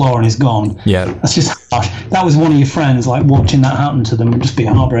through the floor and he's gone. Yeah. That's just harsh. That was one of your friends, like watching that happen to them would just be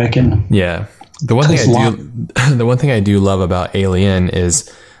heartbreaking. Yeah. The one thing I do love about Alien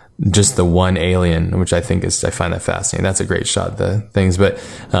is just the one alien, which I find that fascinating. That's a great shot, the things. But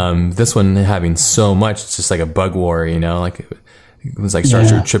this one having so much, it's just like a bug war, like it was like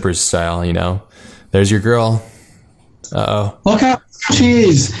Starship Troopers style, There's your girl. Uh-oh. Look how she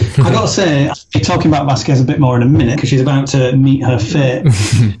is. I gotta say, I'll be talking about Vasquez a bit more in a minute because she's about to meet her fate.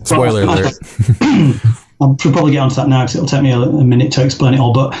 Spoiler alert. I should probably get onto that now because it'll take me a minute to explain it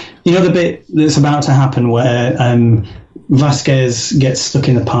all. But the bit that's about to happen where Vasquez gets stuck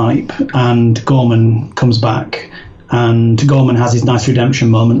in the pipe and Gorman comes back and Gorman has his nice redemption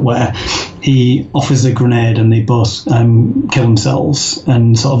moment where he offers a grenade and they both kill themselves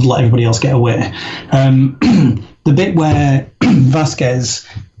and sort of let everybody else get away. The bit where Vasquez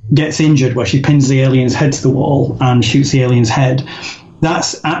gets injured, where she pins the alien's head to the wall and shoots the alien's head,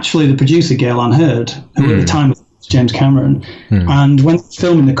 that's actually the producer, Gail Ann Hurd, who at the time was James Cameron. And when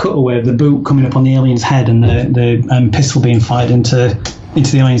filming the cutaway of the boot coming up on the alien's head and the pistol being fired into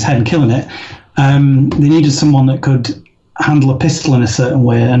the alien's head and killing it, they needed someone that could handle a pistol in a certain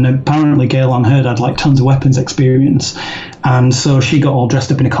way, and apparently Gail Ann Hurd had like tons of weapons experience, and so she got all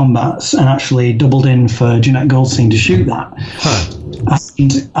dressed up in a combats and actually doubled in for Jeanette Goldstein to shoot that.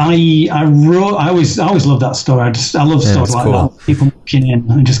 And I always loved that story. I love stories like that, people looking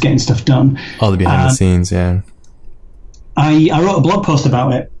in and just getting stuff done, all the behind the scenes. I wrote a blog post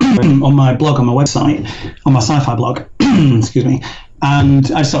about it on my blog, on my website, on my sci-fi blog, excuse me,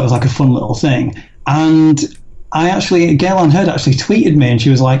 and I just thought it was like a fun little thing. And Gail Ann Hurd actually tweeted me, and she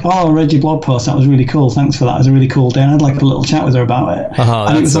was like, "Oh, I read your blog post. That was really cool. Thanks for that. It was a really cool day." And I had like a little chat with her about it.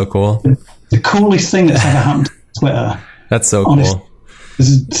 Oh, that's so cool. The coolest thing that's ever happened to Twitter. That's so cool. This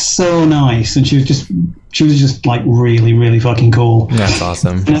is so nice, and she was just like really, really fucking cool. That's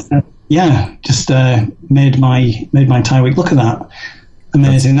awesome. Just made my entire week. Look at that.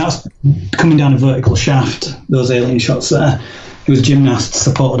 Amazing. That's coming down a vertical shaft, those alien shots there. It was gymnasts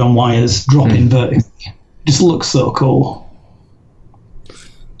supported on wires dropping vertically. Just looks so cool.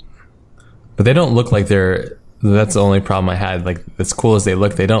 But they don't look like that's the only problem I had. Like, as cool as they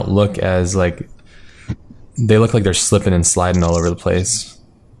look, they don't look as like, they look like they're slipping and sliding all over the place.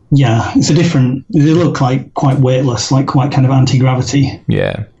 Yeah, they look like quite weightless, like quite kind of anti-gravity.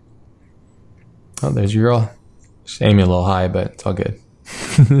 Yeah. Oh, there's your roll. Just aiming a little high, but it's all good.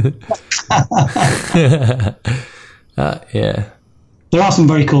 Yeah. There are some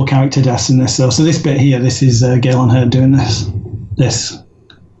very cool character deaths in this, though. So this bit here, this is Gail Ann Hurd doing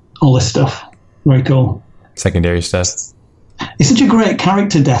all this stuff. Very cool. Secondary stuff. It's such a great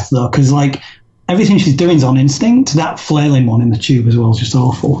character death, though, because like everything she's doing is on instinct. That flailing one in the tube as well is just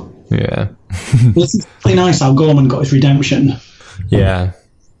awful. Yeah. It's really nice how Gorman got his redemption. Yeah.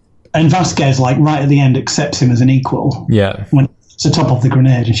 And Vasquez, like right at the end, accepts him as an equal. Yeah. When it's the top of the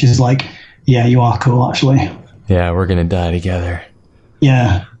grenade, and she's like, "Yeah, you are cool, actually. Yeah, we're gonna die together."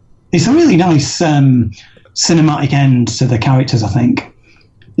 Yeah, it's a really nice cinematic end to the characters, I think.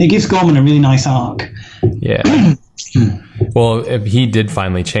 It gives Gorman a really nice arc. Yeah. Well, he did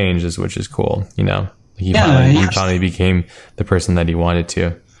finally change, which is cool. You know, he finally became the person that he wanted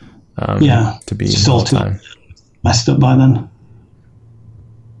to. To be just all all the time. Messed up by then.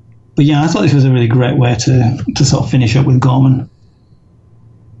 But yeah, I thought this was a really great way to sort of finish up with Gorman.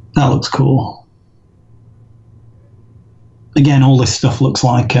 That looks cool. Again, all this stuff looks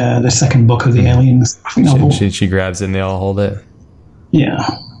like the second book of the Aliens graphic novel. She grabs it and they all hold it. Yeah,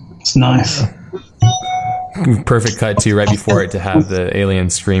 it's nice. Perfect cut too, right before it, to have the alien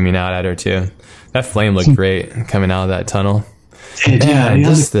screaming out at her too. That flame looked great coming out of that tunnel.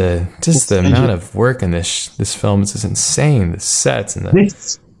 Just the amount of work in this film is just insane. The sets and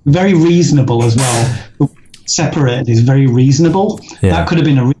it's very reasonable as well. Separated is very reasonable. Yeah. That could have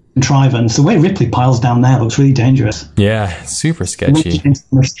been a contrivance. The way Ripley piles down there looks really dangerous. Yeah, super sketchy.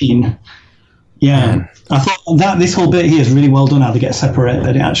 Machine. Yeah, man. I thought that this whole bit here is really well done how they get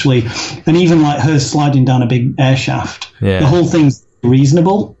separated. Actually, and even like her sliding down a big air shaft. Yeah, the whole thing's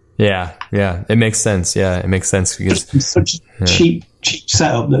reasonable. Yeah, it makes sense. Yeah, it makes sense because it's such a cheap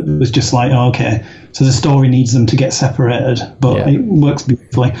setup that was just like, oh, okay, so the story needs them to get separated, but it works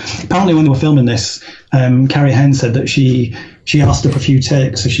beautifully. Apparently, when they were filming this, Carrie Henn said that she asked up a few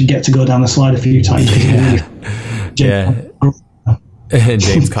takes so she'd get to go down the slide a few times. And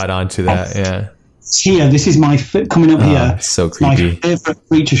James caught on to that. Yeah. Here, this is my coming up here. So creepy. My favorite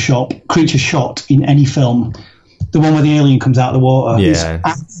creature shot in any film. The one where the alien comes out of the water. Yeah. It's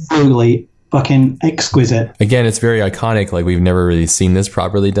absolutely fucking exquisite. Again, it's very iconic. Like, we've never really seen this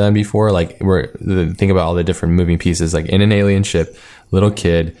properly done before. Like, think about all the different moving pieces. Like, in an alien ship, little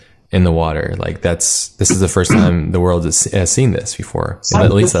kid in the water. Like, this is the first time the world has seen this before.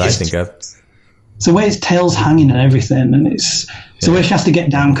 At least that I think of. It's the way its tail's hanging and everything, and it's the way she has to get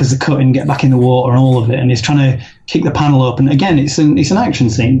down because the cutting, get back in the water and all of it, and he's trying to kick the panel open. Again, it's an action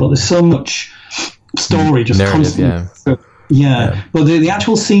scene, but there's so much story just constantly. Yeah. But the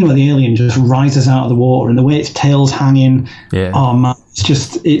actual scene where the alien just rises out of the water and the way its tail's hanging, oh man,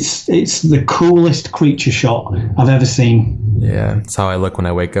 it's the coolest creature shot I've ever seen. Yeah, it's how I look when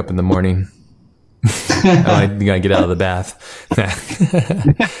I wake up in the morning. I gotta get out of the bath.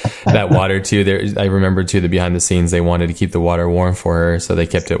 That water too. I remember too, the behind the scenes, they wanted to keep the water warm for her, so they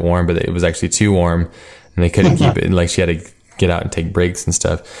kept it warm, but it was actually too warm. and they couldn't keep it. Like, she had to get out and take breaks and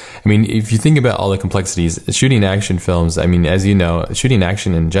stuff. I mean, if you think about all the complexities, shooting action films, I mean, as you know, shooting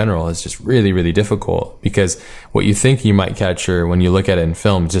action in general is just really, really difficult, because what you think you might capture when you look at it in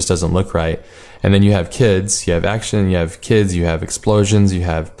film just doesn't look right. And then you have kids, you have action, you have kids, you have explosions, you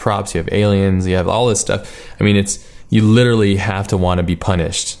have props, you have aliens, you have all this stuff. I mean, you literally have to want to be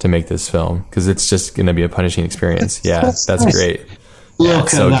punished to make this film, because it's just going to be a punishing experience. Yeah, that's great. Yeah,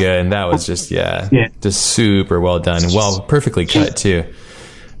 so good. And that was just, just super well done. Well, perfectly cut too.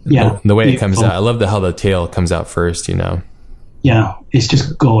 Yeah. The way it comes out. I love how the tail comes out first, you know. Yeah, it's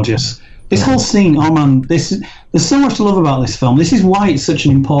just gorgeous. This whole scene, oh man, there's so much to love about this film. This is why it's such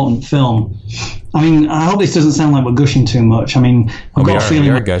an important film. I mean, I hope this doesn't sound like we're gushing too much. I mean, we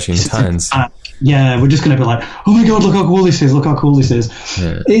are gushing tons. Yeah, we're just going to be like, oh my God, look how cool this is, look how cool this is.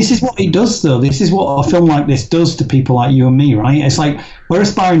 Yeah. This is what it does, though. This is what a film like this does to people like you and me, right? It's like, we're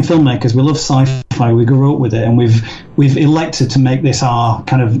aspiring filmmakers, we love sci-fi, we grew up with it, and we've elected to make this our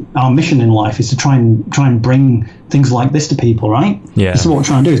mission in life, is to try and bring things like this to people, right? Yeah. This is what we're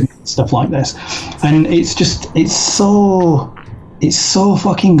trying to do, is make stuff like this. And it's so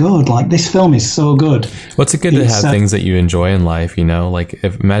fucking good. Like, this film is so good. What's it good to have things that you enjoy in life, you know? Like,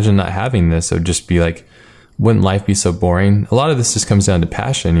 imagine not having this. It would just be like, wouldn't life be so boring? A lot of this just comes down to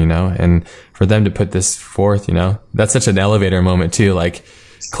passion, you know? And for them to put this forth, you know, that's such an elevator moment too. Like,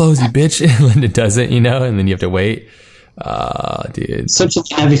 close, you bitch. And Linda does it, you know, and then you have to wait. Dude. Such an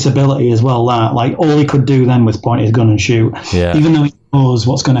inevitability as well, that, like, all he could do then was point his gun and shoot. Yeah. Even though he knows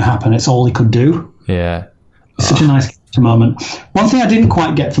what's going to happen, it's all he could do. Yeah. Such a nice moment. One thing I didn't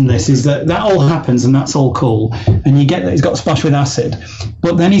quite get from this is that all happens and that's all cool, and you get that he's got splashed with acid,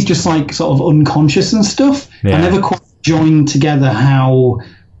 but then he's just like sort of unconscious and stuff. Yeah. I never quite joined together how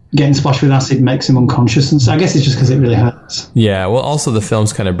getting splashed with acid makes him unconscious, and so I guess it's just because it really hurts. Yeah, well, also the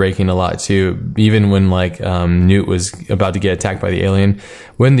film's kind of breaking a lot too. Even when like Newt was about to get attacked by the alien,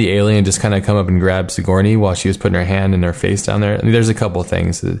 when the alien just kind of come up and grab Sigourney while she was putting her hand and her face down there. I mean, there's a couple of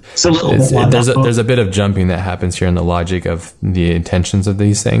things. There's a bit of jumping that happens here in the logic of the intentions of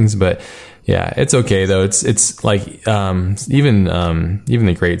these things, but yeah, it's okay though. It's like even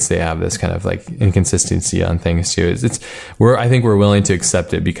the greats, they have this kind of like inconsistency on things too. I think we're willing to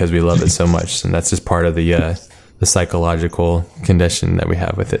accept it because we love it so much, and that's just part of the psychological condition that we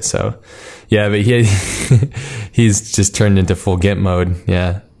have with it. So yeah, but he's just turned into full GIMP mode.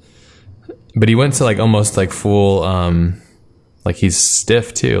 Yeah, but he went to like almost like full like he's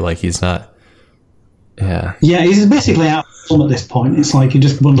stiff too. Like he's not. Yeah, he's basically out of film at this point. It's like you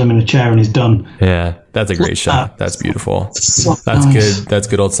just bundle him in a chair and he's done. Yeah, that's a great shot. That's beautiful. So that's nice. Good. That's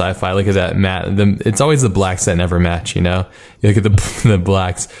good old sci-fi. Look at that matte. It's always the blacks that never match, you know? You look at the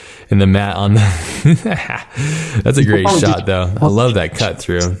blacks and the matte on the... That's a great shot, though. I love that cut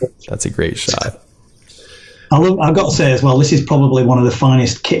through. That's a great shot. I've got to say as well, this is probably one of the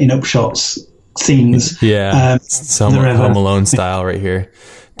finest kitting up shots scenes. Yeah, Home Alone style right here.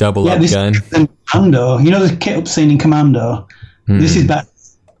 Double up gun. Commando. You know the kit up scene in Commando? This is better.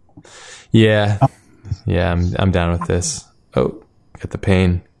 Yeah. Yeah, I'm down with this. Oh, got the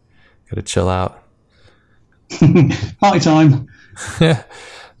pain. Got to chill out. Party time. The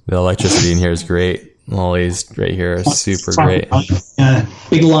electricity in here is great. All these right here are super great. Yeah,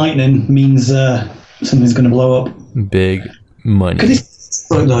 big lightning means something's going to blow up. Big money.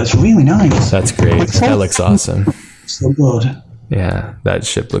 It's really nice. That's great. That looks awesome. So good. Yeah, that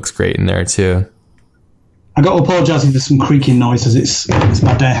ship looks great in there too. I got to apologise if there's some creaking noises. It's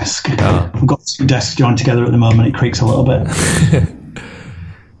my desk. Oh. I've got two desks joined together at the moment. It creaks a little bit. Good.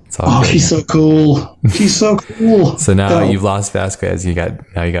 She's so cool. She's so cool. So now you've lost Vasquez. You got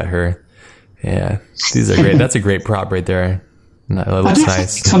her. Yeah, these are great. That's a great prop right there. That looks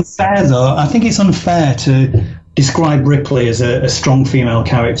nice. It's unfair though. I think it's unfair to describe Ripley as a strong female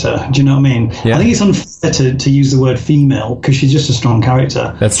character. Do you know what I mean? Yeah. I think it's unfair to use the word female because she's just a strong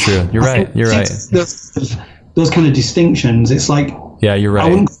character. That's true. You're right. Those kind of distinctions. It's like, yeah, you're right.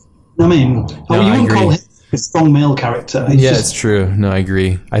 You wouldn't call him a strong male character. It's true. No, I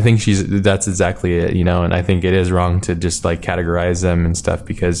agree. I think that's exactly it, you know, and I think it is wrong to just like categorize them and stuff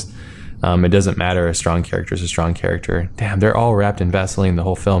because it doesn't matter. A strong character is a strong character. Damn, they're all wrapped in Vaseline the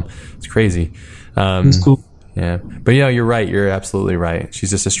whole film. It's crazy. It's cool. Yeah, but yeah, you're right. You're absolutely right. She's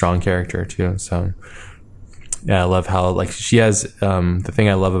just a strong character too. So yeah, I love how like she has. The thing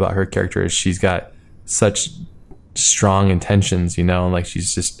I love about her character is she's got such strong intentions, you know, and like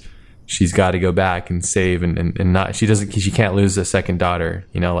she's got to go back and save and not. She can't lose a second daughter,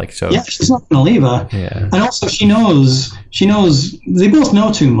 you know, like so. Yeah, she's not gonna leave her. Yeah, and also she knows. They both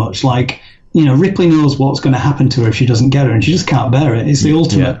know too much. Like, you know, Ripley knows what's going to happen to her if she doesn't get her, and she just can't bear it. It's the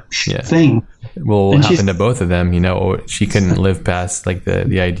ultimate thing. will happen to both of them. She couldn't live past like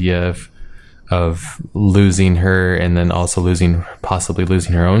the idea of losing her, and then also possibly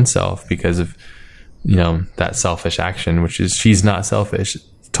losing her own self because of that selfish action, which is, she's not selfish.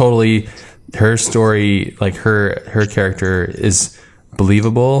 Totally, her story, like her character is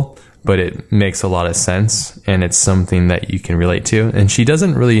believable, but it makes a lot of sense, and it's something that you can relate to. And she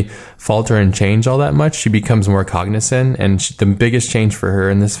doesn't really falter and change all that much. She becomes more cognizant, and the biggest change for her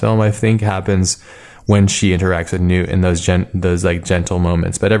in this film, I think, happens when she interacts with Newt in those like gentle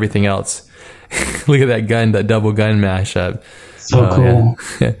moments. But everything else, look at that double gun mashup. So cool.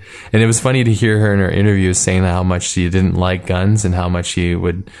 Yeah. And it was funny to hear her in her interviews saying how much she didn't like guns and how much she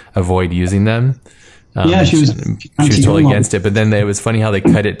would avoid using them. She was totally against it. But then it was funny how they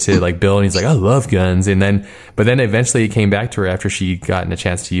cut it to like Bill, and he's like, I love guns. But then eventually it came back to her after she gotten a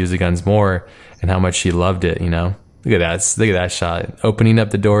chance to use the guns more, and how much she loved it. Look at that shot, opening up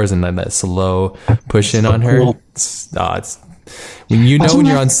the doors and then that slow push in on her. Cool. When when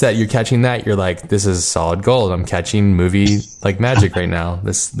you're on set, you're catching that, you're like, this is solid gold. I'm catching movie like magic right now.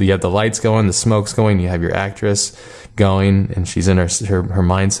 You have the lights going, the smoke's going, you have your actress going, and she's in her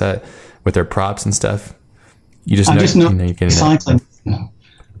mindset with her props and stuff. You just know you can. Cycling.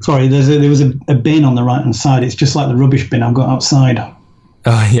 Sorry, there was a bin on the right hand side. It's just like the rubbish bin I've got outside.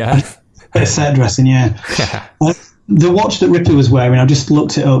 Oh yeah, bit of set dressing, yeah. The watch that Ripley was wearing, I just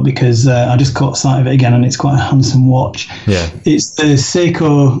looked it up because I just caught sight of it again, and it's quite a handsome watch. Yeah, it's the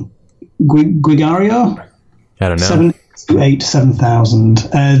Seiko Gregario. I don't know. 7000.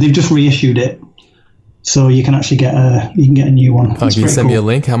 They've just reissued it, so you can actually get a new one. Oh, can you send me a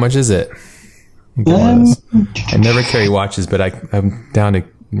link? How much is it? I never carry watches, but I'm down to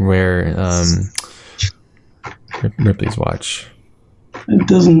wear Ripley's watch. It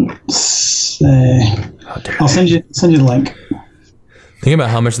doesn't say. I'll send you the link. Think about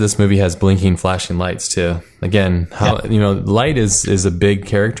how much this movie has blinking, flashing lights too. Again, light is a big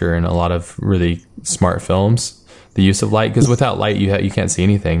character in a lot of really smart films. The use of light, because without light you can't see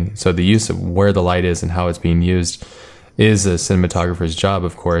anything. So the use of where the light is and how it's being used is a cinematographer's job,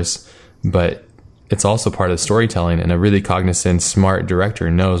 of course, but it's also part of storytelling. And a really cognizant, smart director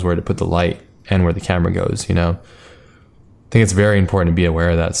knows where to put the light and where the camera goes. I think it's very important to be aware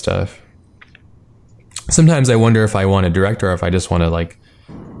of that stuff. Sometimes I wonder if I want to direct or if I just want to like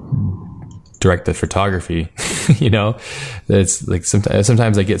direct the photography. It's like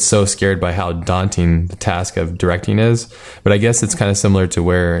sometimes I get so scared by how daunting the task of directing is. But I guess it's kind of similar to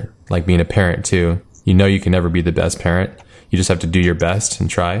where like being a parent too. You can never be the best parent. You just have to do your best and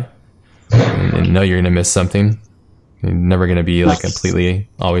try, and know you're going to miss something. You're never going to be like completely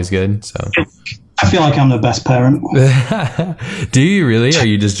always good. So. I feel like I'm the best parent. Do you really? Or are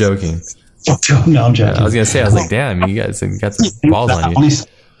you just joking? No, I'm joking. I was going to say, I was like, damn, you guys got some balls on you.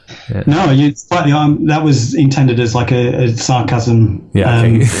 Honestly, yeah. No, that was intended as like a sarcasm. Yeah.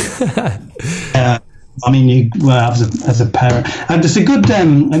 Okay. As a parent, it's a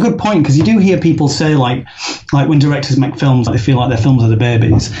good point, because you do hear people say like when directors make films, they feel like their films are the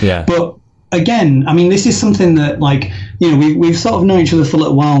babies. Yeah. But again, this is something that we've sort of known each other for a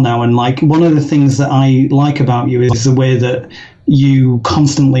little while now, and like one of the things that I like about you is the way that you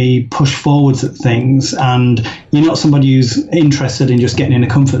constantly push forwards at things, and you're not somebody who's interested in just getting in a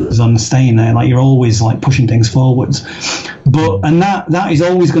comfort zone and staying there. Like, you're always like pushing things forwards. And that is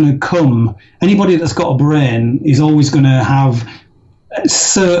always going to come. Anybody that's got a brain is always going to have a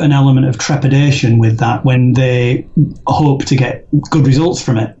certain element of trepidation with that when they hope to get good results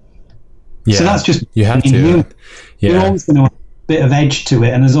from it. Yeah, so that's just, you have to. You're always going to have a bit of edge to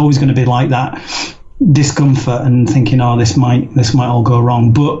it, and there's always going to be like that discomfort and thinking, this might all go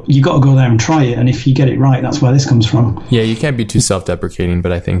wrong. But you got to go there and try it, and if you get it right, that's where this comes from. Yeah, you can't be too self-deprecating,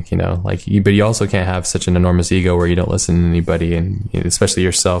 but I think but you also can't have such an enormous ego where you don't listen to anybody, and especially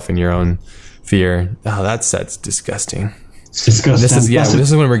yourself and your own fear. Oh, that's disgusting. It's disgusting. This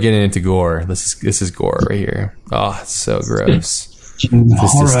is when we're getting into gore. This is gore right here. Oh, it's so gross.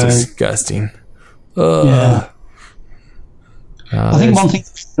 This is disgusting. Ugh. Yeah. I think one thing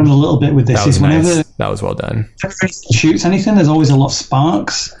I've done a little bit with this is whenever that was well done. Shoots anything, there's always a lot of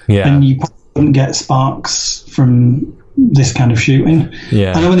sparks. Yeah. And you probably wouldn't get sparks from this kind of shooting.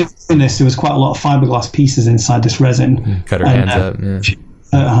 Yeah. I know when they were doing this, there was quite a lot of fiberglass pieces inside this resin. Cut her hands up. Yeah. She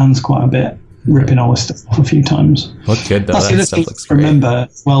hurt her hands quite a bit, ripping all this stuff off a few times. Looked good though. That stuff looks great. Remember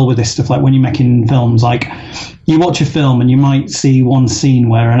well with this stuff, like when you're making films, like you watch a film and you might see one scene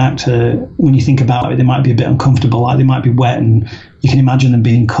where an actor, when you think about it, they might be a bit uncomfortable, like they might be wet, and you can imagine them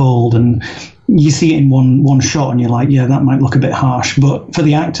being cold, and you see it in one shot and you're like, yeah, that might look a bit harsh, but for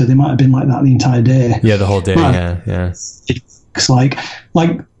the actor they might have been like that the entire day. Yeah, the whole day. Right. Yeah. It's like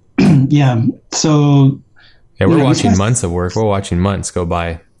yeah. So yeah, we're watching months of work. We're watching months go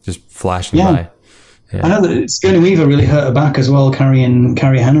by, just flashing by. Yeah. I know that Sigourney Weaver really hurt her back as well, carrying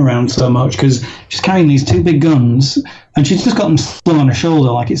Carrie Henn around so much, because she's carrying these two big guns, and she's just got them slung on her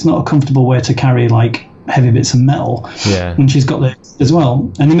shoulder. Like, it's not a comfortable way to carry, like, heavy bits of metal. Yeah. And she's got this as well.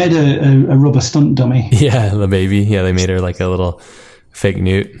 And they made a rubber stunt dummy. Yeah, the baby. Yeah, they made her like a little fake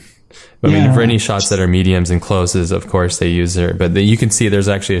newt. I mean, for any shots that are mediums and closes, of course, they use her. But you can see there's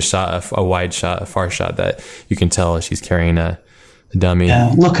actually a shot, a wide shot, a far shot that you can tell she's carrying a dummy.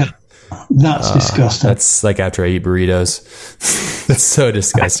 Yeah, look at that's disgusting. That's like after I eat burritos. That's so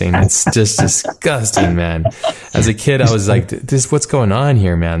disgusting. It's just disgusting, man. As a kid, I was like, "This, what's going on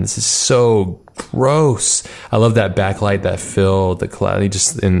here, man? This is so gross." I love that backlight, that fill, the cloud.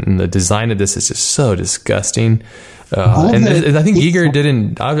 And the design of this is just so disgusting. And I think Giger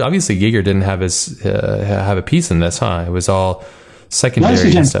didn't have a piece in this, huh? It was all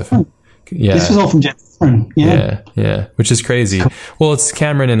secondary and stuff. Yeah. This was all from James Cameron. Yeah. Which is crazy. Cool. Well, it's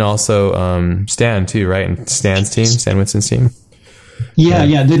Cameron and also Stan too, right? And Stan Winston's team.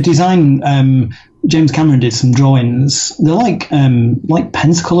 Yeah. The design, James Cameron did some drawings. They're like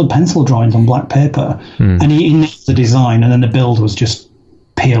colored pencil drawings on black paper, and he nailed the design, and then the build was just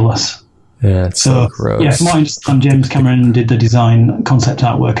peerless. Yeah, it's so gross. Yeah, from what I understand, James Cameron did the design, concept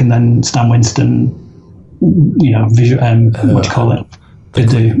artwork, and then Stan Winston, what do you call it?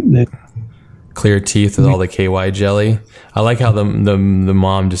 The clear teeth with all the KY jelly. I like how the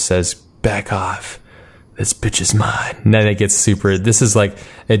mom just says, "Back off. This bitch is mine." And then it gets super. This is like,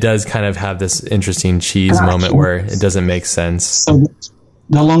 it does kind of have this interesting cheese moment where it doesn't make sense. So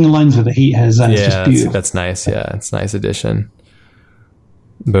along the lines with the heat has just beautiful. That's nice. Yeah, it's a nice addition.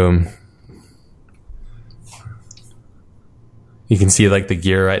 Boom. You can see like the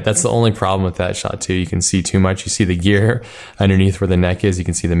gear, right? That's the only problem with that shot too. You can see too much. You see the gear underneath where the neck is. You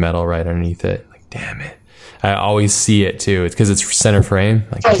can see the metal right underneath it. Like, damn it. I always see it too. It's because it's center frame.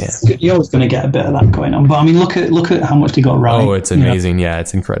 Like, you're always going to get a bit of that going on. But I mean, look at how much they got right. Oh, it's amazing. Yeah,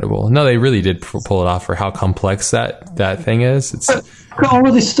 it's incredible. No, they really did pull it off for how complex that thing is. It's got all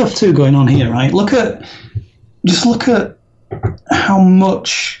of this stuff too going on here, right? Look at how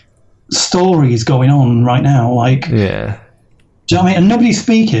much story is going on right now. Like, yeah. Do you know what I mean? And nobody's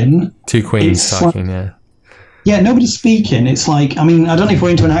speaking. Two queens talking, Yeah, nobody's speaking. It's like, I mean, I don't know if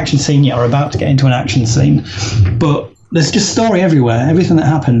we're into an action scene yet or about to get into an action scene, but there's just story everywhere. Everything that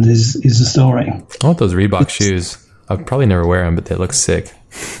happens is a story. I want those Reebok shoes. I'll probably never wear them, but they look sick.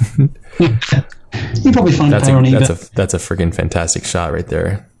 You probably find a pair on eBay. That's a freaking fantastic shot right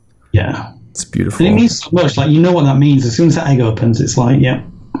there. Yeah. It's beautiful. And it means so much. Like, you know what that means. As soon as that egg opens, it's like, yeah.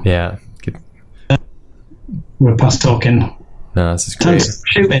 Yeah. We're past talking. No, this is great.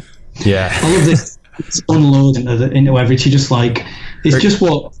 Shooting. Yeah. I love this. It's unload into everything. She just like, it's just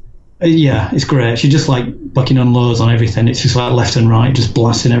what, it's great. She just like bucking unloads on everything. It's just like left and right, just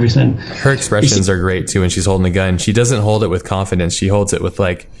blasting everything. Her expressions are great too when she's holding the gun. She doesn't hold it with confidence. She holds it with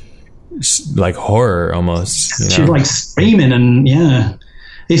like horror almost. You know? She's like screaming and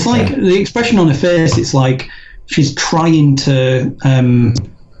it's like the expression on her face. It's like she's trying to,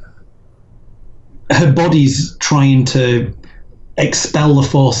 her body's trying to expel the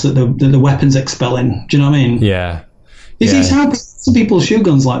force that the weapon's expelling. Do you know what I mean? Yeah. It's how some people shoot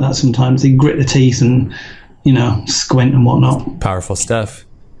guns like that sometimes. They grit their teeth and, squint and whatnot. Powerful stuff.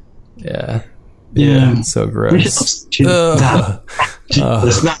 Yeah. So gross. All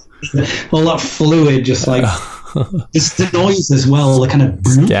that fluid, just like, it's the noise as well, the kind of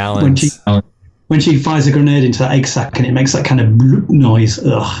when she fires a grenade into that egg sack and it makes that kind of bloop noise.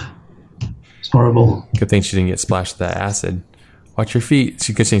 Ugh. It's horrible. Good thing she didn't get splashed with that acid. Watch your feet.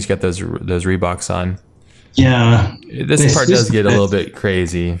 Good thing she got those Reeboks on. Yeah. This part does get a little bit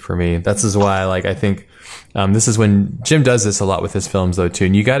crazy for me. That's is why, I think this is when Jim does this a lot with his films, though, too.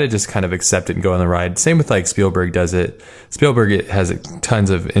 And you got to just kind of accept it and go on the ride. Same with, Spielberg does it. Spielberg has tons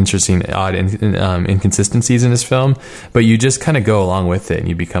of interesting, odd inconsistencies in his film, but you just kind of go along with it and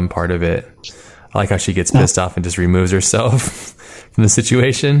you become part of it. I like how she gets pissed off and just removes herself from the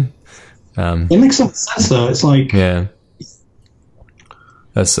situation. It makes some sense, though. It's like... Yeah.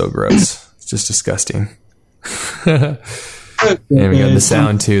 That's so gross. It's just disgusting. And we got the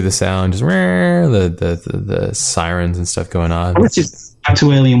sound too. The sound, just the sirens and stuff going on. Which is back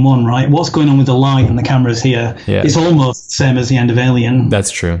to Alien 1, right? What's going on with the light and the cameras here? Yeah. It's almost the same as the end of Alien.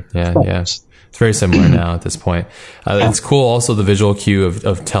 That's true. Yeah. It's very similar now at this point. It's cool. Also, the visual cue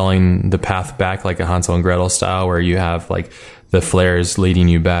of telling the path back, like a Hansel and Gretel style, where you have the flares leading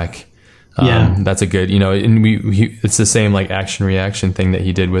you back. That's a good, and it's the same like action reaction thing that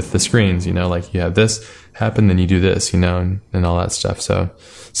he did with the screens, like you have this happen, then you do this, and all that stuff. So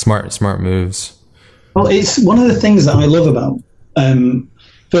smart moves. Well, it's one of the things that I love about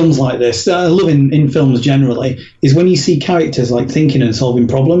films like this, that I love in films generally, is when you see characters like thinking and solving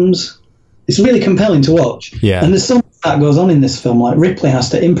problems. It's really compelling to watch. Yeah. And there's so much that goes on in this film. Like Ripley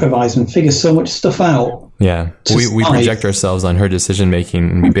has to improvise and figure so much stuff out. Yeah. We project ourselves on her decision making,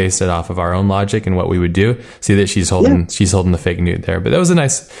 and we base it off of our own logic and what we would do. See that she's holding the fake newt there. But that was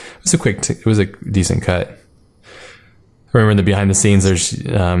it was a decent cut. I remember in the behind the scenes there's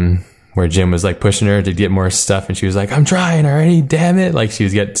where Jim was like pushing her to get more stuff, and she was like, "I'm trying already, damn it!" Like she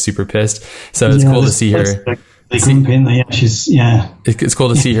was getting super pissed. So it's cool to see her. It's cool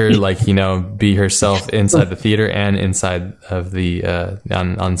to see her like be herself inside the theater and inside of the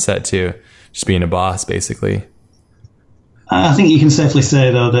on set too, just being a boss basically. I think you can safely say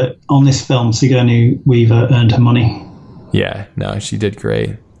though that on this film Sigourney Weaver earned her money. Yeah, no, she did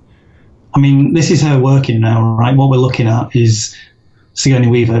great. I mean, this is her working now, right? What we're looking at is Sigourney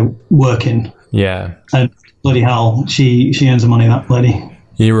Weaver working. Yeah, and bloody hell, she earns her money, that lady.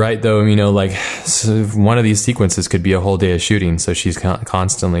 You're right, though. So one of these sequences could be a whole day of shooting. So she's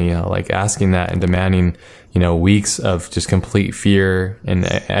constantly like asking that and demanding, weeks of just complete fear and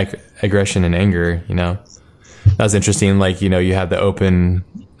aggression and anger. That was interesting. Like, you have the open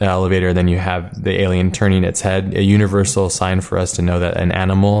elevator, then you have the alien turning its head, a universal sign for us to know that an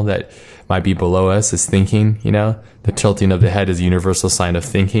animal that might be below us is thinking. The tilting of the head is a universal sign of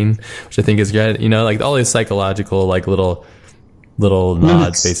thinking, which I think is good. Like all these psychological, like little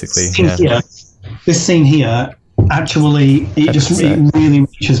nods, basically. This scene here, actually, it really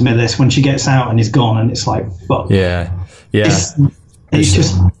reaches me. This when she gets out and he's gone, and it's like, fuck. Yeah. It's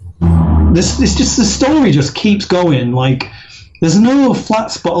just the story just keeps going. Like there's no flat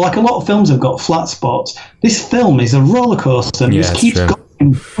spot. Like a lot of films have got flat spots. This film is a roller coaster, and it just keeps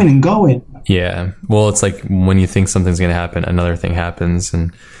going and going. Yeah. Well, it's like when you think something's going to happen, another thing happens,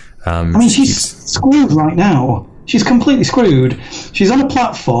 and she's screwed right now. She's completely screwed. She's on a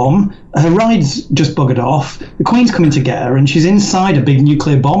platform. Her ride's just buggered off. The Queen's coming to get her, and she's inside a big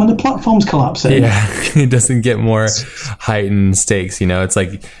nuclear bomb, and the platform's collapsing. Yeah, it doesn't get more heightened stakes. It's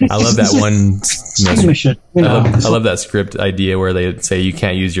like I love that one. I love that script idea where they say you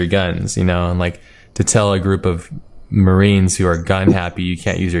can't use your guns. And like to tell a group of Marines who are gun happy you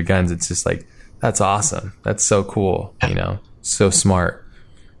can't use your guns. It's just like that's awesome. That's so cool. So smart.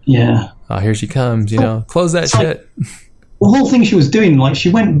 Yeah. Oh, here she comes, close that shit. The whole thing she was doing, like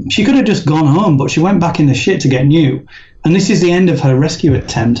she could have just gone home, but she went back in the shit to get new. And this is the end of her rescue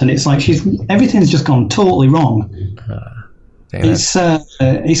attempt, and it's like everything's just gone totally wrong.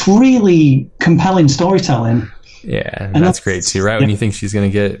 It's really compelling storytelling. Yeah, and that's great too, right? When you think she's going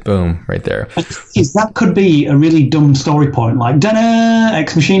to get it, boom, right there. That could be a really dumb story point, like, da-da,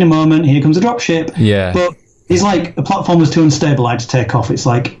 Ex Machina moment, here comes a dropship. Yeah. But it's like the platform was too unstable, I had to take off. It's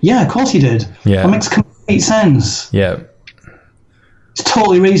like, yeah, of course you did. Yeah. That makes complete sense. Yeah. It's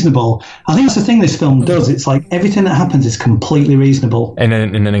totally reasonable. I think that's the thing this film does. It's like everything that happens is completely reasonable. And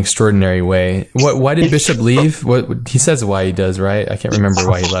in an extraordinary way. Why did Bishop leave? What he says why he does, right? I can't remember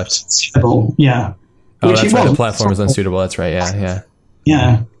why he left. Yeah. Oh, that's right. The platform was unsuitable. That's right. Yeah.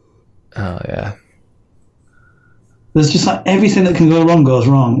 Yeah. Oh, yeah. There's just like everything that can go wrong goes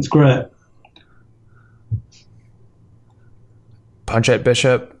wrong. It's great. Punch at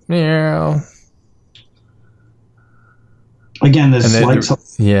Bishop. Yeah. Again, there's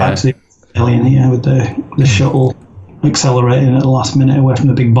actually alien here with the shuttle accelerating at the last minute away from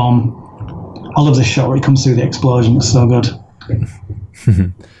the big bomb. I love this shot where he comes through the explosion. It's so good.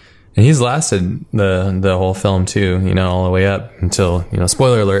 And he's lasted the whole film too, all the way up until,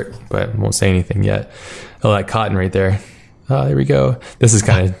 spoiler alert, but won't say anything yet. Oh, that cotton right there. Oh, there we go. This is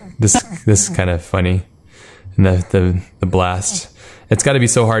kind of funny. And the blast. It's got to be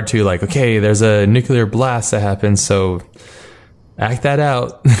so hard too. Like, okay, there's a nuclear blast that happens, so act that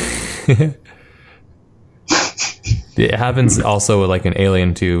out. It happens also with like an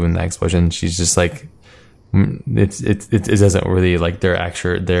alien too in the explosion. She's just like, it doesn't really like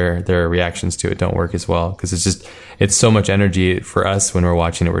their reactions to it don't work as well because it's so much energy for us when we're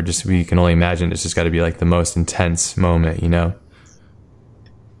watching it. We can only imagine it's just got to be like the most intense moment,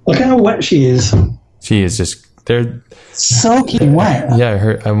 Look how wet she is. She is just they're soaking wet.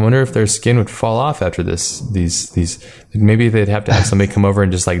 Yeah, I wonder if their skin would fall off after these. Maybe they'd have to have somebody come over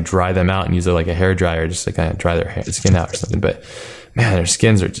and just like dry them out and use like a hair dryer, just to kind of dry their skin out or something. But man, their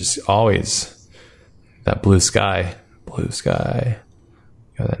skins are just always that blue sky. Got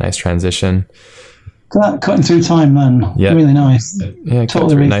that nice transition. That cutting through time, man. Yeah. Really nice. Yeah,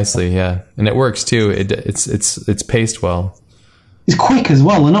 totally through nicely. Yeah, and it works too. It's paced well. It's quick as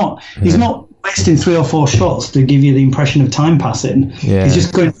well. He's not wasting 3 or 4 shots to give you the impression of time passing. Yeah. He's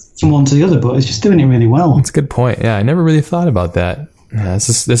just going from one to the other, but he's just doing it really well. That's a good point. Yeah, I never really thought about that. Yeah,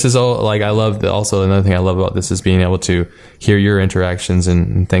 this is all like I love. Also, another thing I love about this is being able to hear your interactions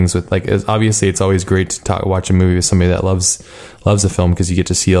and things with like. Obviously, it's always great to watch a movie with somebody that loves a film because you get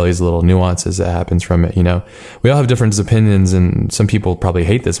to see all these little nuances that happens from it. You know, we all have different opinions, and some people probably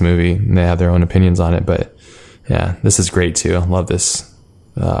hate this movie and they have their own opinions on it. But yeah, this is great too. I love this.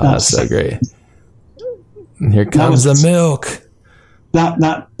 That's so great. And here comes the milk.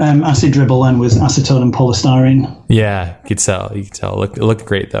 That acid dribble then was acetone and polystyrene. Yeah, you could tell. It looked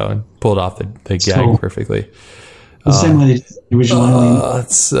great though, and pulled off the gag perfectly. The same way they did the original Alien. Oh,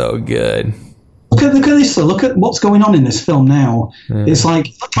 it's so good. Look at this. Look at what's going on in this film now. It's like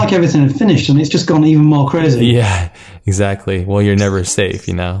it looks like everything had finished, and it's just gone even more crazy. Yeah, exactly. Well, you're never safe,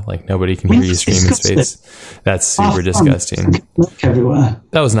 you know. Like nobody can hear you scream in space. That's super disgusting. Look everywhere.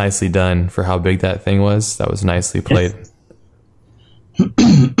 That was nicely done for how big that thing was. That was nicely played.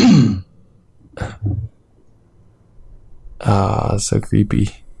 So creepy.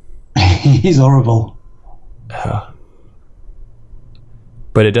 He's horrible.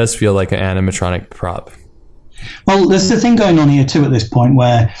 But it does feel like an animatronic prop. Well, there's the thing going on here too at this point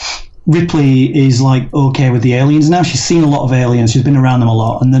where Ripley is like okay with the aliens now. She's seen a lot of aliens. She's been around them a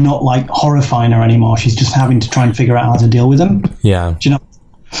lot, and they're not like horrifying her anymore. She's just having to try and figure out how to deal with them. Yeah. Do you know?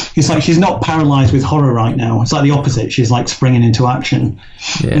 It's like she's not paralyzed with horror right now. It's like the opposite. She's like springing into action.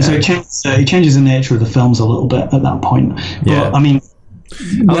 Yeah. And so it changes the nature of the films a little bit at that point. Yeah. But, I mean,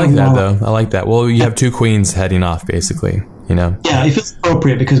 I like that though. I like that. Well, you have 2 queens heading off basically, you know? Yeah, it feels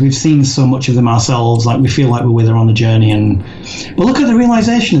appropriate because we've seen so much of them ourselves. Like we feel like we're with her on the journey. But look at the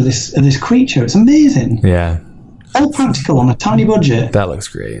realization of this creature. It's amazing. Yeah. All practical on a tiny budget. That looks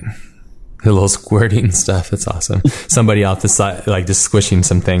great. The little squirting stuff. That's awesome. Somebody off the side, like just squishing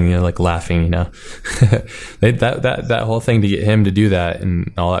something, you know, like laughing, you know, that whole thing to get him to do that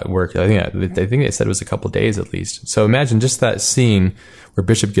and all that work. I think they said it was a couple of days at least. So imagine just that scene where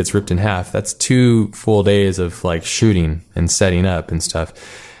Bishop gets ripped in half. That's 2 full days of like shooting and setting up and stuff.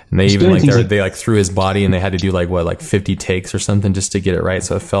 And they even they threw his body and they had to do like 50 takes or something just to get it right.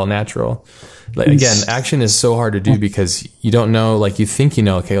 So it felt natural. Like, again, action is so hard to do because you don't know, like you think, you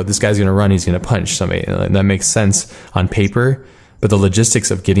know, okay, well, this guy's going to run, he's going to punch somebody. And that makes sense on paper, but the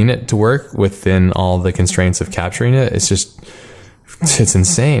logistics of getting it to work within all the constraints of capturing it, it's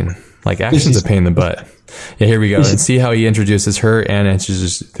insane. Like action's a pain in the butt. Yeah, here we go. And see how he introduces her and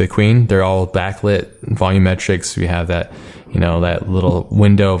introduces the queen. They're all backlit volumetrics. We have that, you know, that little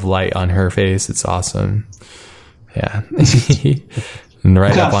window of light on her face. It's awesome. Yeah. And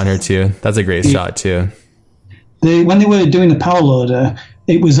right up on her too. That's a great shot too. When they were doing the power loader,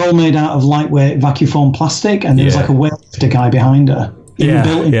 it was all made out of lightweight vacuum formed plastic, and there was like a weightlifter guy behind her.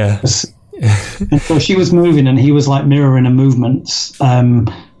 And so she was moving, and he was like mirroring her movements.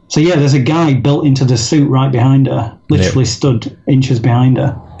 So yeah, there's a guy built into the suit right behind her, literally stood inches behind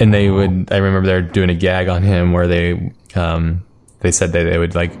her. And I remember they were doing a gag on him where they said they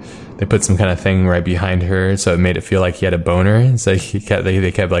would like. They put some kind of thing right behind her, so it made it feel like he had a boner. So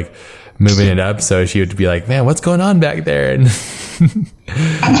they kept like moving it up, so she would be like, "Man, what's going on back there?" And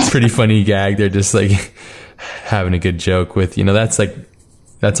it's pretty funny gag. They're just like having a good joke with, you know, that's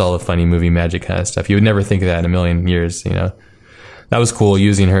all the funny movie magic kind of stuff. You would never think of that in a million years, you know. That was cool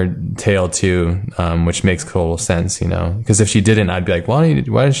using her tail too, which makes total sense, you know. Because if she didn't, I'd be like, why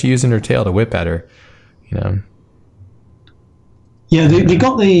is she using her tail to whip at her, you know? Yeah, they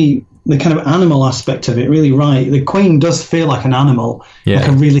got the kind of animal aspect of it really right. The queen does feel like an animal, like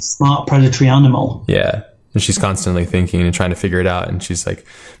a really smart predatory animal. Yeah, and she's constantly thinking and trying to figure it out. And she's like,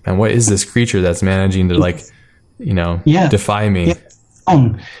 man, what is this creature that's managing to like, you know, defy me?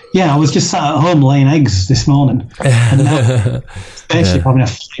 Yeah, I was just sat at home laying eggs this morning. And now basically having a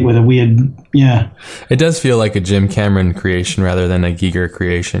fight with a weird, It does feel like a Jim Cameron creation rather than a Giger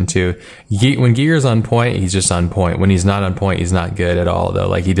creation too. When Giger's on point, he's just on point. When he's not on point, he's not good at all though.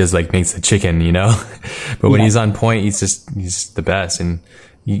 Like he does like makes the chicken, you know? But when he's on point, he's the best. And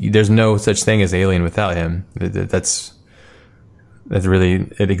there's no such thing as Alien without him. That's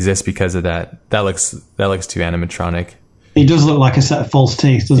really, it exists because of that. That looks too animatronic. He does look like a set of false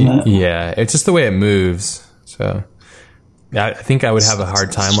teeth, doesn't it? Yeah, it's just the way it moves. So I think I would have a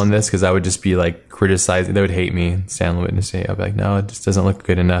hard time on this because I would just be like criticizing. They would hate me, Stanley Witnessing. I'd be like, no, it just doesn't look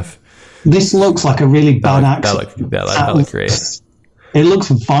good enough. This looks like a really bad accident. That looked great. It looks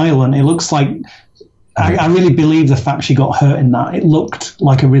violent. It looks like I really believe the fact she got hurt in that. It looked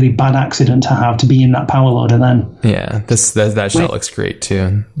like a really bad accident to have to be in that power loader then. Yeah, that shot looks great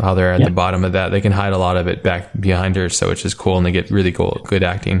too. How they're at the bottom of that. They can hide a lot of it back behind her, so which is cool, and they get really good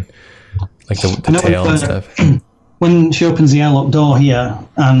acting. Like the tail and stuff. When she opens the airlock door here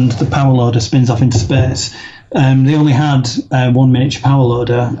and the power loader spins off into space, they only had one miniature power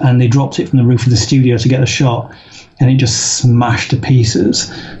loader, and they dropped it from the roof of the studio to get a shot, and it just smashed to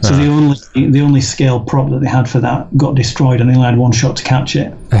pieces. So the only scale prop that they had for that got destroyed, and they only had one shot to catch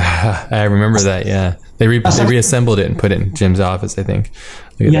it. I remember that. Yeah, they reassembled it and put it in Jim's office, I think.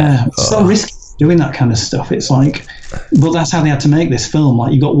 Yeah, it's so risky doing that kind of stuff. It's like, but that's how they had to make this film.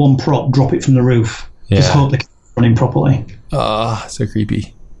 Like, you got one prop, drop it from the roof, just hope they can running properly. Oh, so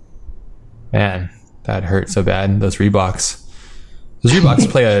creepy. Man, that hurt so bad. Those Reeboks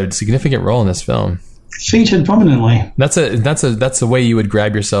play a significant role in this film. Featured prominently. That's the way you would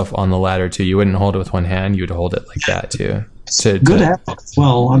grab yourself on the ladder too. You wouldn't hold it with one hand. You would hold it like that too. Good airlock as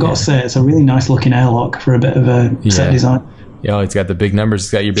well. I got to say, it's a really nice looking airlock for a bit of a set design. Yeah, it's got the big numbers.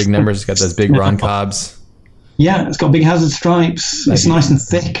 It's got your big numbers. It's got those big Ron Cobbs. Yeah, it's got big hazard stripes. It's nice and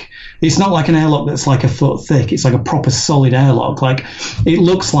thick. It's not like an airlock that's like a foot thick. It's like a proper solid airlock. Like, it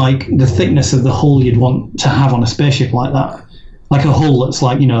looks like the thickness of the hull you'd want to have on a spaceship like that. Like a hull that's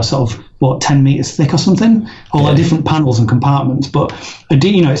like, sort of, 10 meters thick or something? Or like different panels and compartments. But,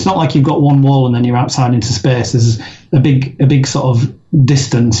 it's not like you've got one wall and then you're outside into space. There's a big sort of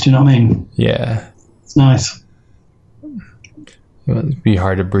distance. Do you know what I mean? Yeah. It's nice. It'd be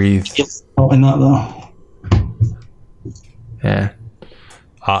hard to breathe. Not in that, though. Yeah.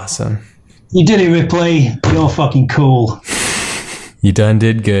 Awesome. You did it, Ripley. You're fucking cool. You done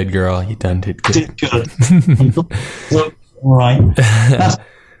did good, girl. You done did good. Right. Look at that.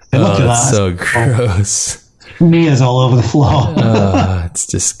 That's so gross. Smears all over the floor. It's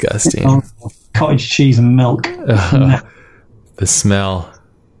disgusting. Cottage cheese and milk. The smell.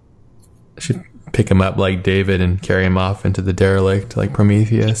 I should pick him up like David and carry him off into the derelict like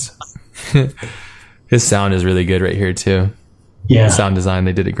Prometheus. His sound is really good right here too. Yeah. Sound design,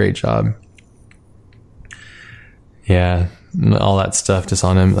 they did a great job. Yeah. All that stuff just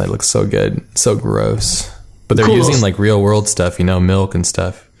on him, that looks so good. So gross. But they're using like real world stuff, milk and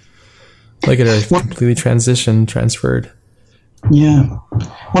stuff. Look at it, completely transferred. Yeah.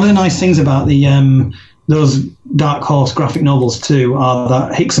 One of the nice things about the those Dark Horse graphic novels too are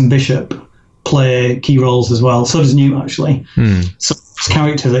that Hicks and Bishop play key roles as well. So does Newt, actually. So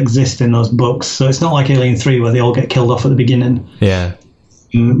characters exist in those books. So it's not like Alien 3 where they all get killed off at the beginning. Yeah.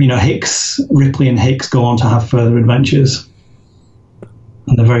 Ripley and Hicks go on to have further adventures.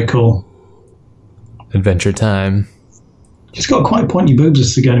 And they're very cool. Adventure time. She's got quite pointy boobs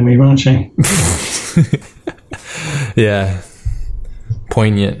as Sigourney Weaver, hasn't she? Yeah.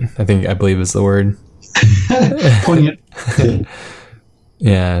 Poignant, I believe is the word. Poignant.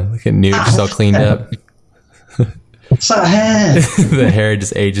 Yeah, look at Newt, just all cleaned up. What's that hair? The hair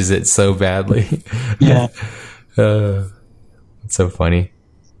just ages it so badly. Yeah. It's so funny.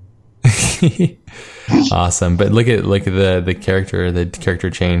 Awesome. But look at the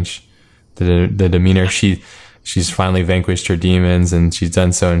character change, the demeanor. She's finally vanquished her demons, and she's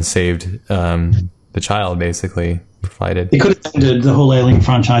done so and saved the child, basically. Provided they could have ended the whole Alien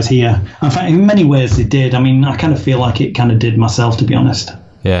franchise here. In fact, in many ways they did. I mean, I kind of feel like it kind of did myself, to be honest.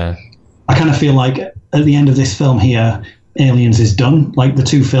 Yeah. I kind of feel like at the end of this film here, Aliens is done. Like the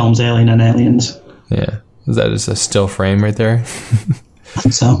two films, Alien and Aliens. Yeah. Is that just a still frame right there? I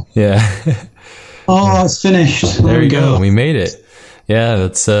think so. Yeah. Oh, it's finished. There we go. We made it. Yeah,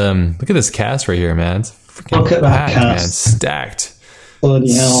 that's look at this cast right here, man. It's freaking look at that packed, cast. man. Stacked.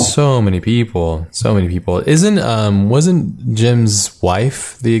 Bloody hell. So many people. Wasn't Jim's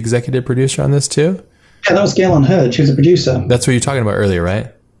wife the executive producer on this too? Yeah, that was Galen Hurd. She was a producer. That's what you were talking about earlier,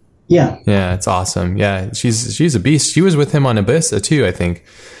 right? Yeah. Yeah, it's awesome. Yeah, she's a beast. She was with him on Abyss too, I think.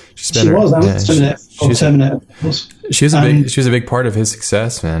 She was. Terminator. She was a big part of his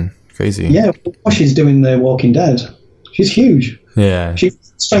success, man. Crazy. Yeah, she's doing The Walking Dead. She's huge. Yeah. She's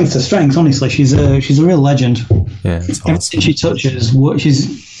strength to strength. Honestly, she's a real legend. Yeah, it's everything she touches,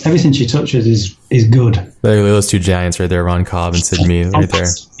 everything she touches is good. Those two giants right there, Ron Cobb and Sid Mead, right there.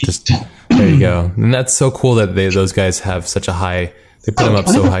 Just there you go. And that's so cool that those guys have such a high. They put them up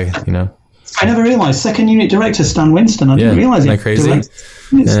so high, I never realized second unit director Stan Winston. I didn't realize it. Isn't that crazy?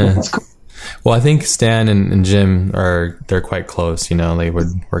 Yeah. That's cool. Well, I think Stan and Jim they're quite close. They would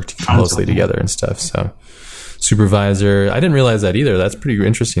work closely together and stuff. So, supervisor, I didn't realize that either. That's pretty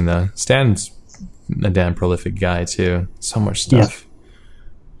interesting, though. Stan's a damn prolific guy too. So much stuff.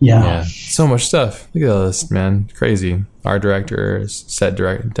 Yeah. So much stuff. Look at all this, man. Crazy. Art directors, set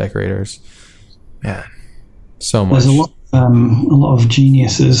decorators. Man, so much. There's a lot of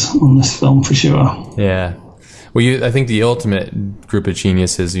geniuses on this film for sure. Yeah. Well, I think the ultimate group of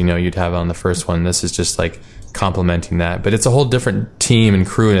geniuses, you'd have on the first one. This is just like complementing that, but it's a whole different team and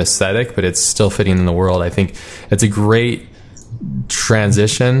crew and aesthetic, but it's still fitting in the world. I think it's a great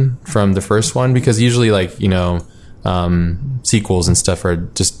transition from the first one, because usually like, sequels and stuff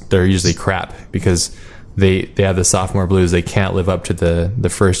they're usually crap because they have the sophomore blues. They can't live up to the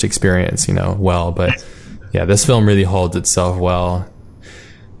first experience, well, but yeah, this film really holds itself well.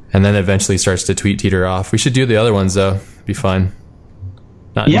 And then eventually starts to teeter off. We should do the other ones, though. It'd be fun.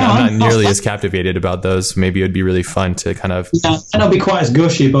 I'm not nearly as captivated about those. Maybe it would be really fun to kind of... Yeah, and it'll be quite as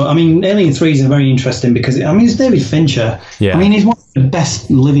gushy, but I mean, Alien 3 is very interesting because, it's David Fincher. Yeah. I mean, he's one of the best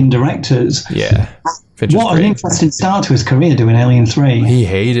living directors. Yeah. Fincher's what great. An interesting start to his career doing Alien 3. He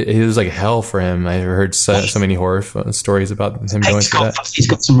hated it. It was like hell for him. I heard so many horror stories about him going through that. He's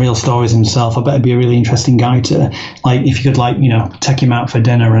got some real stories himself. I bet he'd be a really interesting guy to, like, if you could, like, take him out for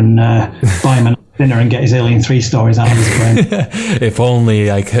dinner and buy him a dinner and get his Alien 3 stories out of his brain. If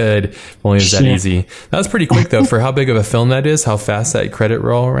only I could. If only it was that easy. That was pretty quick, though, for how big of a film that is, how fast that credit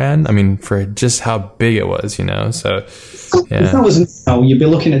roll ran. I mean, for just how big it was, so, yeah. If that was, you'd be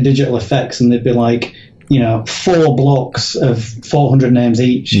looking at digital effects and they'd be like, 4 blocks of 400 names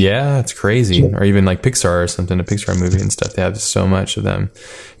each. Yeah, it's crazy. Or even like Pixar or something, a Pixar movie and stuff. They have so much of them.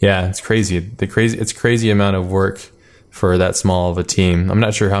 Yeah, it's crazy. It's crazy amount of work for that small of a team. I'm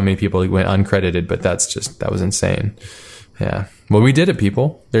not sure how many people went uncredited, but that was insane. Yeah. Well, we did it,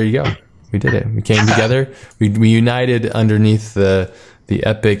 people. There you go. We did it. We came together. We united underneath the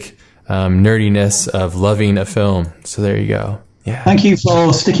epic nerdiness of loving a film. So there you go. Yeah. Thank you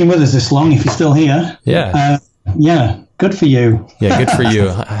for sticking with us this long. If you're still here, yeah, good for you. Yeah, good for you.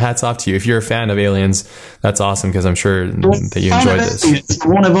 Hats off to you. If you're a fan of Aliens, that's awesome because I'm sure that you enjoyed this. It's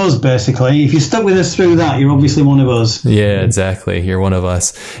one of us, basically. If you stuck with us through that, you're obviously one of us. Yeah, exactly. You're one of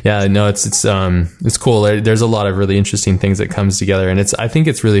us. Yeah, no, it's cool. There's a lot of really interesting things that comes together, and I think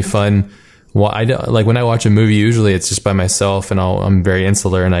it's really fun. Well, like when I watch a movie, usually it's just by myself and I'm very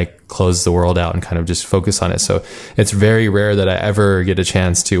insular and I close the world out and kind of just focus on it. So it's very rare that I ever get a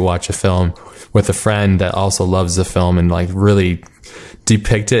chance to watch a film with a friend that also loves the film and like really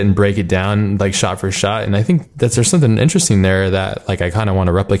depict it and break it down like shot for shot. And I think that there's something interesting there that like I kind of want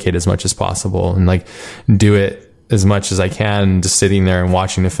to replicate as much as possible and like do it as much as I can, just sitting there and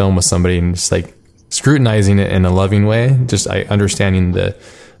watching the film with somebody and just like scrutinizing it in a loving way, just understanding the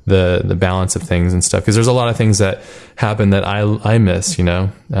balance of things and stuff, because there's a lot of things that happen that I miss,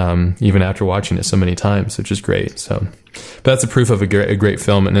 even after watching it so many times, which is great. So, but that's a proof of a great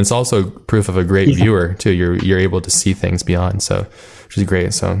film, and it's also proof of a great viewer too. You're able to see things beyond, so which is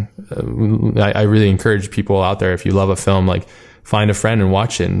great. So, I really encourage people out there, if you love a film, like find a friend and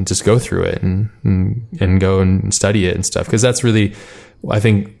watch it and just go through it and go and study it and stuff, because that's really, I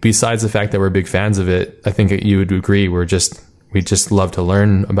think, besides the fact that we're big fans of it, I think you would agree we just love to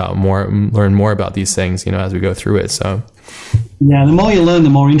learn more about these things, as we go through it. So, yeah, the more you learn, the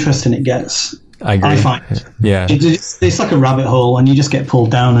more interesting it gets. I agree. I find, yeah, it's like a rabbit hole, and you just get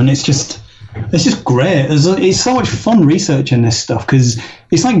pulled down, and it's just great. It's so much fun researching this stuff because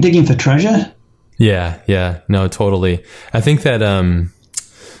it's like digging for treasure. Yeah, no, totally. I think that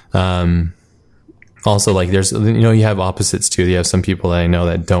also, like, there's, you have opposites too. You have some people that I know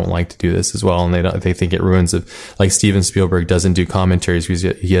that don't like to do this as well, and they think it ruins it. Like Steven Spielberg doesn't do commentaries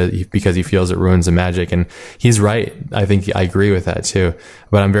because he feels it ruins the magic, and he's right. I think I agree with that too.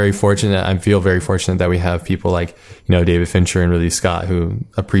 But I'm very fortunate. I feel very fortunate that we have people like David Fincher and Ridley Scott who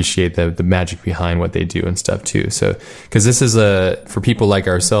appreciate the magic behind what they do and stuff too. So, because this is for people like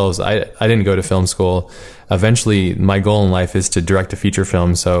ourselves. I didn't go to film school. Eventually, my goal in life is to direct a feature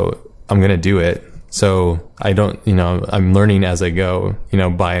film, so I'm gonna do it. So I don't, I'm learning as I go,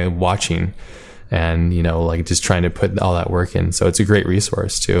 by watching and, like just trying to put all that work in. So it's a great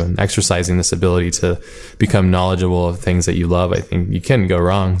resource too. And exercising this ability to become knowledgeable of things that you love, I think you can go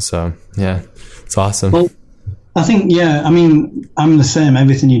wrong. So yeah, it's awesome. Well, I think, I'm the same.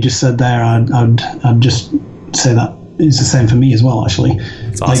 Everything you just said there, I'd just say that is the same for me as well, actually.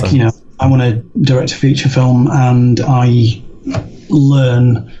 It's awesome. Like, I want to direct a feature film and I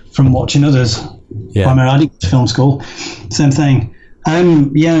learn from watching others. Yeah. Primarily, I didn't go to film school. Same thing.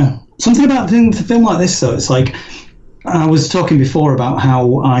 Something about doing a film like this, though. It's like I was talking before about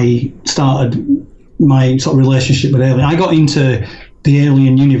how I started my sort of relationship with Alien. I got into the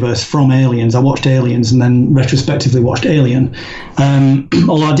Alien universe from Aliens. I watched Aliens and then retrospectively watched Alien.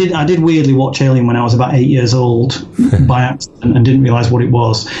 Although I did weirdly watch Alien when I was about 8 years old by accident and didn't realise what it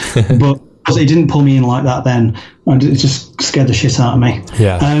was. But it didn't pull me in like that then. And it just scared the shit out of me.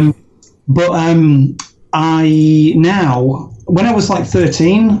 Yeah. But I now, when I was like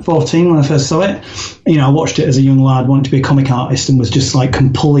 13, 14, when I first saw it, I watched it as a young lad, wanted to be a comic artist, and was just like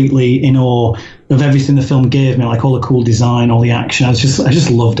completely in awe of everything the film gave me, like all the cool design, all the action. I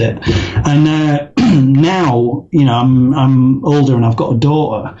just loved it. And now, I'm older and I've got a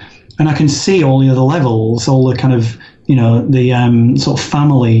daughter, and I can see all the other levels, all the kind of, the sort of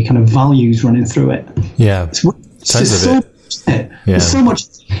family kind of values running through it. Yeah. Tons of it. Yeah. There's so much,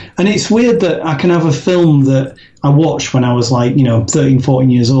 and it's weird that I can have a film that I watched when I was like 13, 14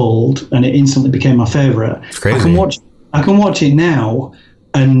 years old, and it instantly became my favorite. It's crazy. I can watch it now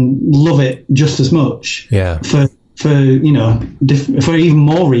and love it just as much. Yeah. For even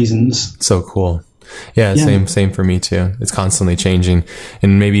more reasons. So cool. Yeah. Same for me too. It's constantly changing,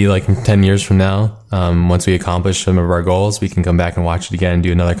 and maybe like 10 years from now, once we accomplish some of our goals, we can come back and watch it again and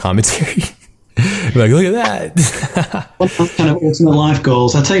do another commentary. Like, look at that. What kind of ultimate life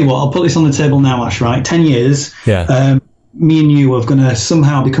goals? I tell you what, I'll put this on the table now, Ash, right? 10 years. Yeah. Me and you are going to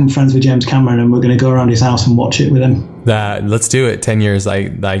somehow become friends with James Cameron, and we're going to go around his house and watch it with him. Let's do it. 10 years.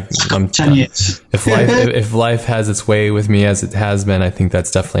 I'm 10 years. If life has its way with me as it has been, I think that's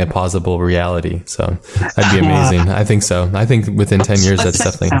definitely a possible reality. So that'd be amazing. I think so. I think within 10 years, that's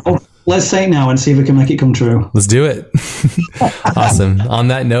definitely. Let's say it now and see if we can make it come true. Let's do it. Awesome. On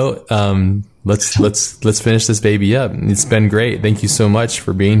that note, let's finish this baby up. It's been great. Thank you so much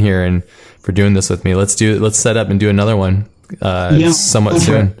for being here and for doing this with me. Let's set up and do another one somewhat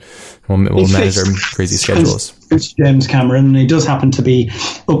soon. We'll manage our crazy schedules. It's James Cameron, and he does happen to be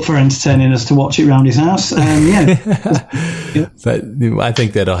up for entertaining us to watch it around his house. But I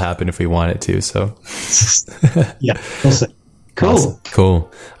think that'll happen if we want it to. So yeah, we'll see. Cool. Awesome. Cool.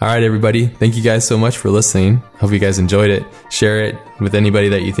 All right, everybody. Thank you guys so much for listening. Hope you guys enjoyed it. Share it with anybody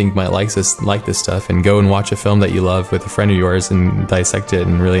that you think might like this stuff, and go and watch a film that you love with a friend of yours and dissect it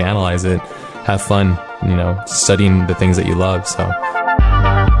and really analyze it. Have fun, studying the things that you love. So.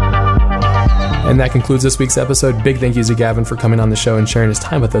 And that concludes this week's episode. Big thank yous to Gavin for coming on the show and sharing his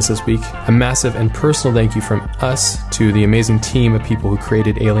time with us this week. A massive and personal thank you from us to the amazing team of people who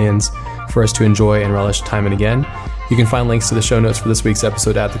created Aliens for us to enjoy and relish time and again. You can find links to the show notes for this week's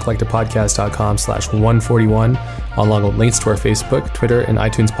episode at thecollectivepodcast.com/141, along with links to our Facebook, Twitter, and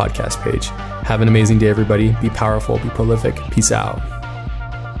iTunes podcast page. Have an amazing day, everybody. Be powerful, be prolific. Peace out.